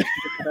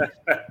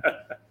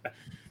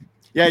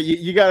 Yeah,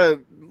 you got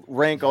to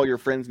rank all your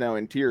friends now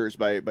in tiers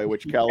by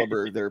which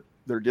caliber their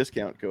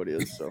discount code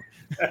is. So,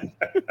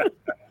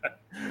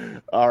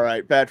 all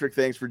right, Patrick,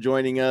 thanks for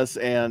joining us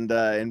and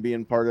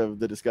being part of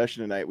the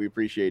discussion tonight. We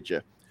appreciate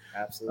you.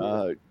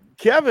 Absolutely.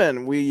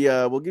 Kevin,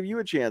 we'll give you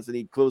a chance.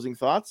 Any closing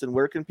thoughts, and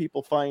where can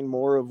people find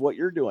more of what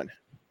you're doing?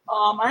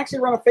 I actually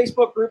run a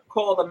Facebook group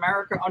called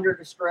America Under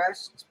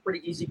Distress. It's a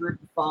pretty easy group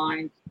to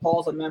find.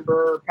 Paul's a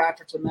member.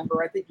 Patrick's a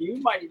member. I think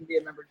you might even be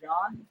a member,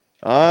 John.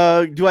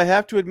 Do I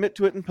have to admit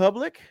to it in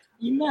public?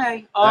 You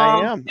may.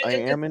 I am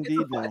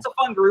indeed. It's a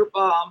fun group.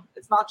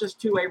 It's not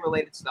just 2A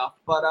related stuff,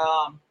 but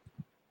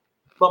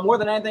more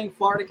than anything,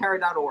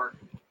 FloridaCarry.org.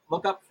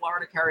 Look up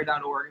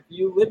FloridaCarry.org. If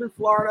you live in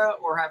Florida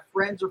or have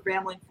friends or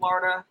family in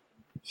Florida,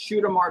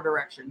 shoot them our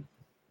direction.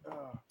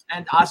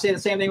 And I say the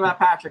same thing about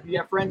Patrick. If you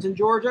have friends in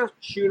Georgia,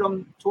 shoot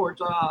them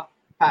towards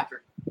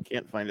Patrick.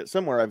 Can't find it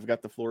somewhere. I've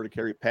got the Florida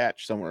Carry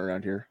patch somewhere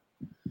around here.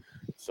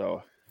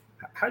 So,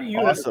 how do you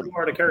have the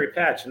Florida Carry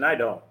patch and I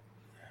don't?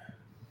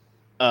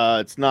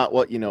 It's not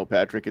what you know,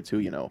 Patrick. It's who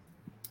you know.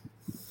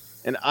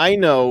 And I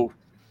know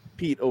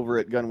Pete over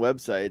at Gun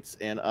Websites,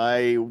 and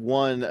I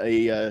won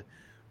a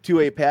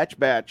 2A patch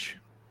batch.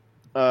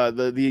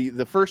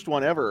 The first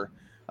one ever.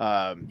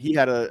 He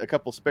had a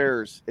couple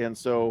spares, and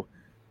so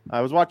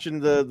I was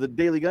watching the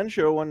Daily Gun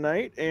Show one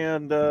night,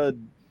 and I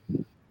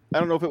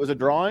don't know if it was a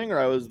drawing or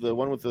I was the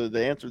one with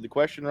the answer to the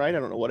question right. I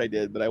don't know what I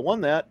did, but I won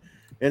that,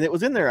 and it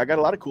was in there. I got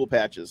a lot of cool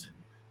patches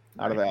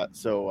out of that.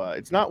 So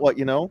it's not what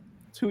you know,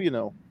 it's who you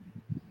know.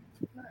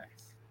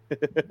 Nice.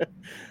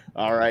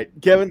 All right,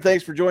 Kevin,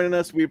 thanks for joining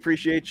us. We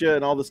appreciate you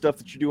and all the stuff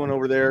that you're doing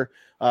over there.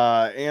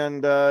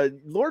 And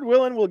Lord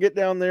willing, we'll get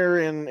down there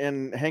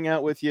and hang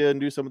out with you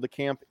and do some of the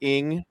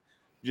camping,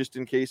 just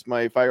in case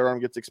my firearm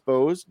gets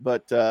exposed.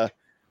 But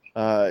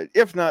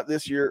if not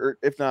this year, or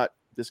if not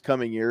this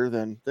coming year,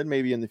 then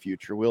maybe in the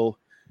future we'll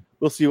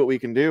see what we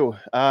can do.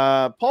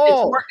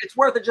 Paul, it's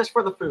worth it just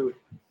for the food.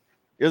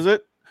 Is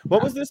it?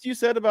 What was this you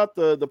said about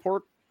the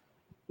pork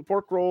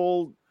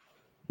roll?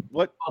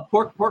 What?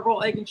 Pork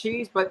roll, egg and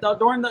cheese. But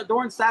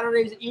during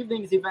Saturdays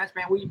evenings events,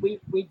 man, we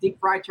deep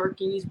fry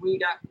turkeys. We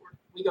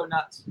go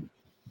nuts.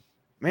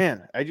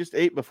 Man, I just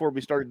ate before we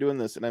started doing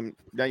this, and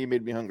now you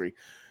made me hungry.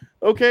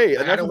 Okay,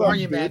 I gotta warn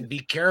you, man. Be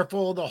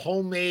careful the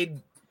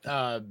homemade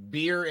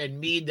beer and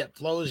mead that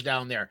flows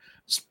down there.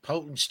 It's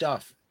potent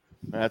stuff.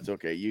 That's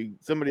okay.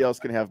 Somebody else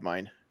can have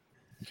mine.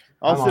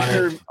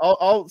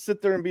 I'll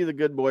sit there and be the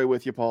good boy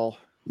with you, Paul.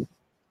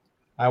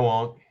 I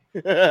won't.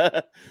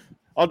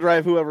 I'll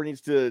drive whoever needs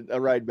to a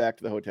ride back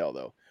to the hotel,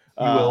 though.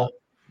 You will.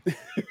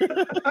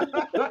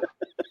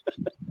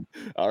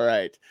 All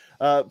right.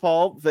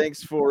 Paul,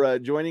 thanks for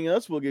joining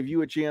us. We'll give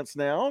you a chance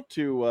now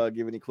to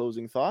give any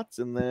closing thoughts,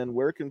 and then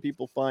where can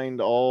people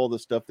find all the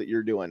stuff that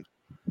you're doing?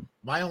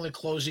 My only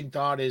closing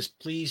thought is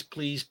please,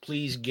 please,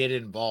 please get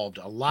involved.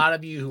 A lot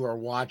of you who are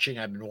watching,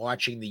 I've been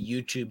watching the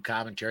YouTube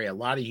commentary. A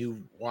lot of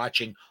you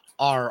watching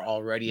are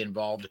already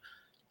involved.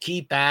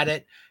 Keep at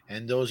it.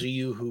 And those of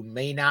you who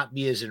may not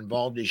be as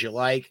involved as you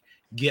like,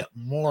 get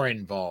more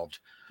involved.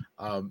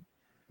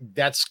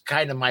 That's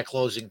kind of my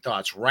closing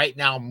thoughts. Right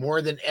now,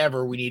 more than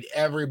ever, we need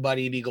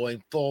everybody to be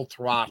going full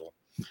throttle.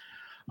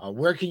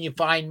 Where can you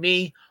find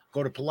me?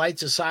 Go to Polite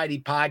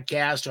Society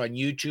Podcast on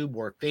YouTube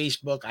or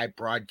Facebook. I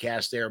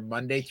broadcast there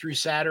Monday through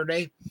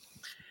Saturday.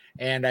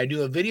 And I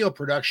do a video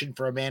production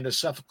for Amanda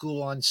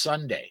Suffolcool on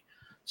Sunday.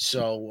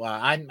 So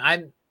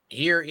I'm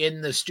here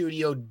in the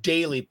studio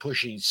daily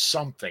pushing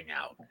something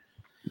out.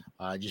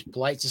 Just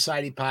Polite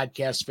Society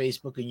Podcast,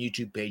 Facebook and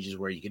YouTube pages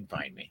where you can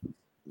find me.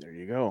 There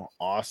you go.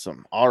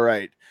 Awesome. All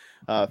right.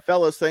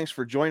 Fellas, thanks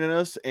for joining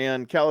us.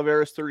 And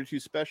Calaveras 32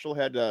 Special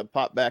had to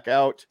pop back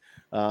out,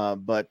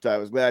 but I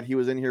was glad he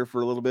was in here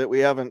for a little bit. We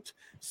haven't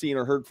seen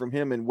or heard from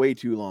him in way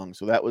too long,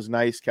 so that was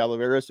nice.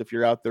 Calaveras, if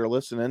you're out there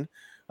listening,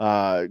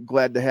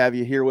 glad to have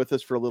you here with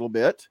us for a little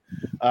bit.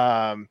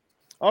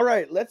 All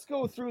right, let's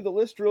go through the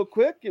list real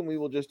quick, and we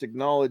will just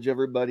acknowledge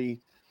everybody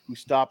who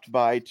stopped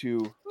by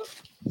to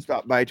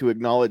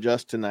acknowledge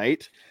us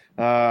tonight.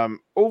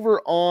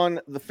 Over on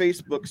the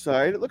Facebook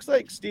side, it looks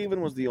like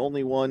Steven was the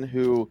only one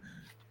who,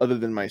 other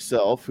than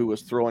myself, who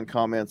was throwing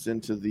comments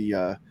into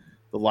the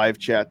live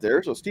chat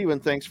there. So Steven,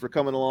 thanks for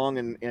coming along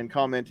and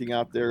commenting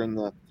out there in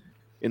the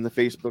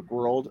Facebook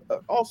world.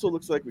 Also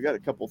looks like we got a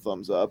couple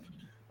thumbs up.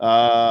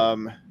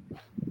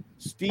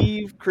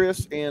 Steve,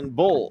 Chris, and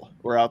Bull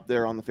were out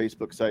there on the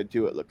Facebook side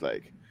too, it looked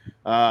like.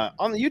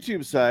 On the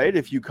YouTube side,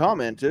 if you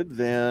commented,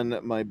 then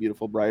my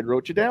beautiful bride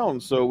wrote you down.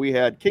 So we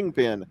had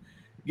Kingpin,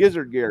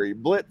 Gizzard Gary,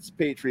 Blitz,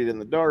 Patriot in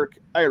the Dark,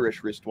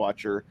 Irish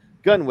Wristwatcher,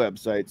 Gun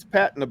Websites,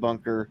 Pat in a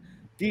Bunker,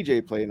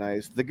 DJ Play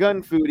Nice, The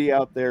Gun Foodie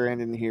out there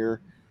and in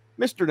here,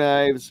 Mr.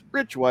 Knives,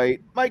 Rich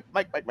White, Mike,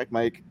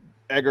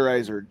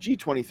 Agorizer,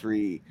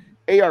 G23,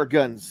 AR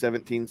Guns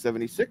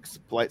 1776,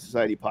 Polite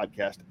Society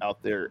Podcast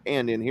out there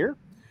and in here,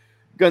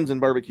 Guns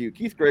and Barbecue,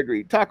 Keith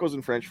Gregory, Tacos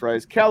and French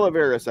Fries,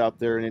 Calaveras out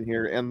there and in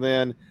here, and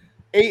then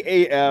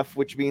AAF,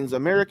 which means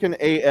American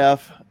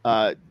AF,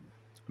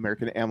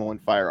 American Ammo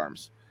and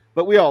Firearms.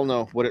 But we all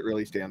know what it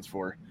really stands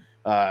for,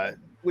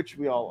 which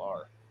we all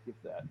are.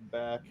 Get that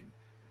back.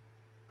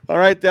 All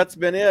right, that's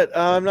been it.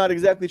 I'm not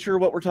exactly sure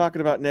what we're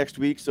talking about next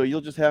week, so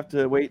you'll just have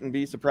to wait and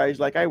be surprised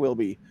like I will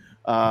be.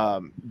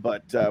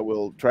 But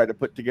we'll try to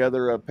put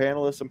together a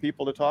panel of some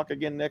people to talk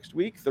again next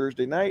week,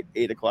 Thursday night,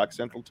 8 o'clock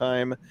Central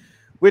Time,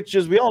 which,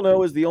 as we all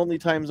know, is the only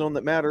time zone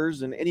that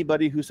matters, and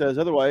anybody who says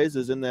otherwise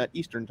is in that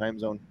Eastern time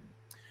zone.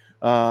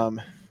 At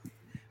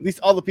least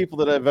all the people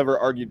that have ever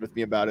argued with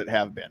me about it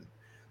have been.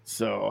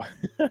 So,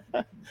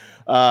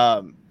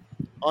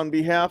 on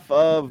behalf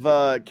of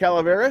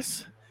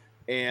Calaveras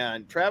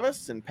and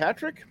Travis and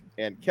Patrick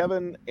and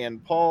Kevin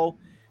and Paul,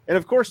 and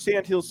of course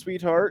Sandhills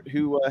Sweetheart,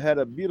 who had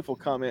a beautiful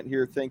comment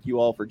here. Thank you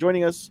all for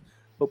joining us.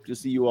 Hope to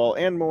see you all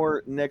and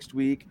more next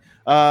week.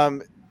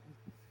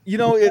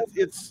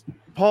 It's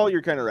Paul,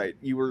 you're kind of right.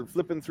 You were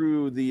flipping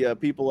through the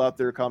people out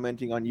there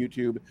commenting on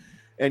YouTube.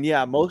 And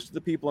yeah, most of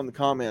the people in the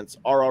comments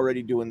are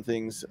already doing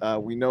things.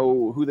 We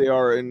know who they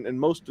are. And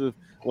most of,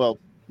 well,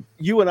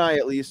 you and I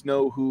at least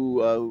know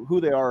who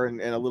they are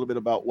and a little bit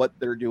about what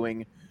they're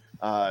doing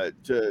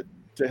to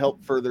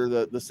help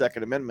further the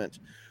Second Amendment.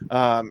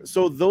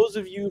 So those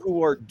of you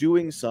who are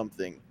doing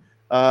something,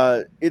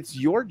 it's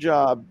your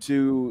job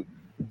to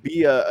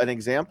be an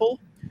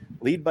example.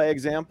 Lead by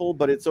example,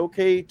 but it's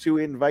okay to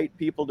invite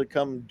people to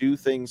come do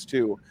things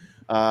too.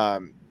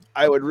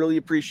 I would really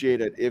appreciate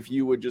it if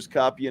you would just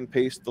copy and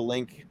paste the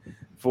link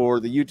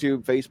for the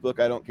YouTube, Facebook,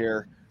 I don't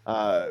care.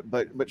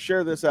 But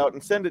share this out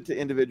and send it to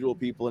individual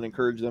people and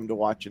encourage them to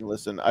watch and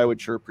listen. I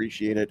would sure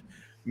appreciate it.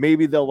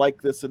 Maybe they'll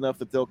like this enough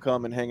that they'll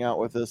come and hang out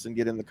with us and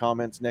get in the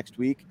comments next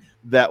week.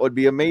 That would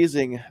be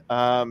amazing.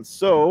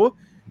 So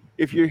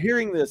if you're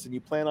hearing this and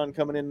you plan on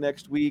coming in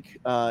next week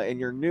and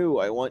you're new,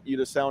 I want you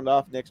to sound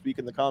off next week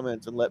in the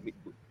comments and let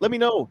me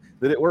know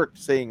that it worked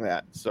saying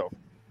that. So,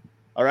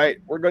 all right,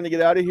 we're going to get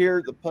out of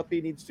here. The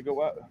puppy needs to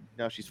go out.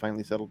 Now she's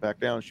finally settled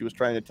back down. She was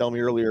trying to tell me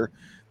earlier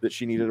that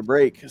she needed a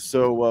break.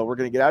 So we're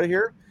going to get out of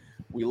here.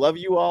 We love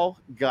you all.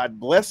 God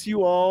bless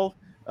you all.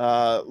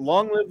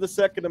 Long live the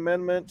Second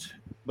Amendment.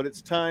 But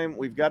it's time.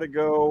 We've got to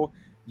go.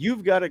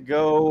 You've got to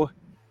go.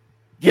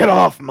 Get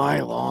off my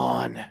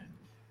lawn.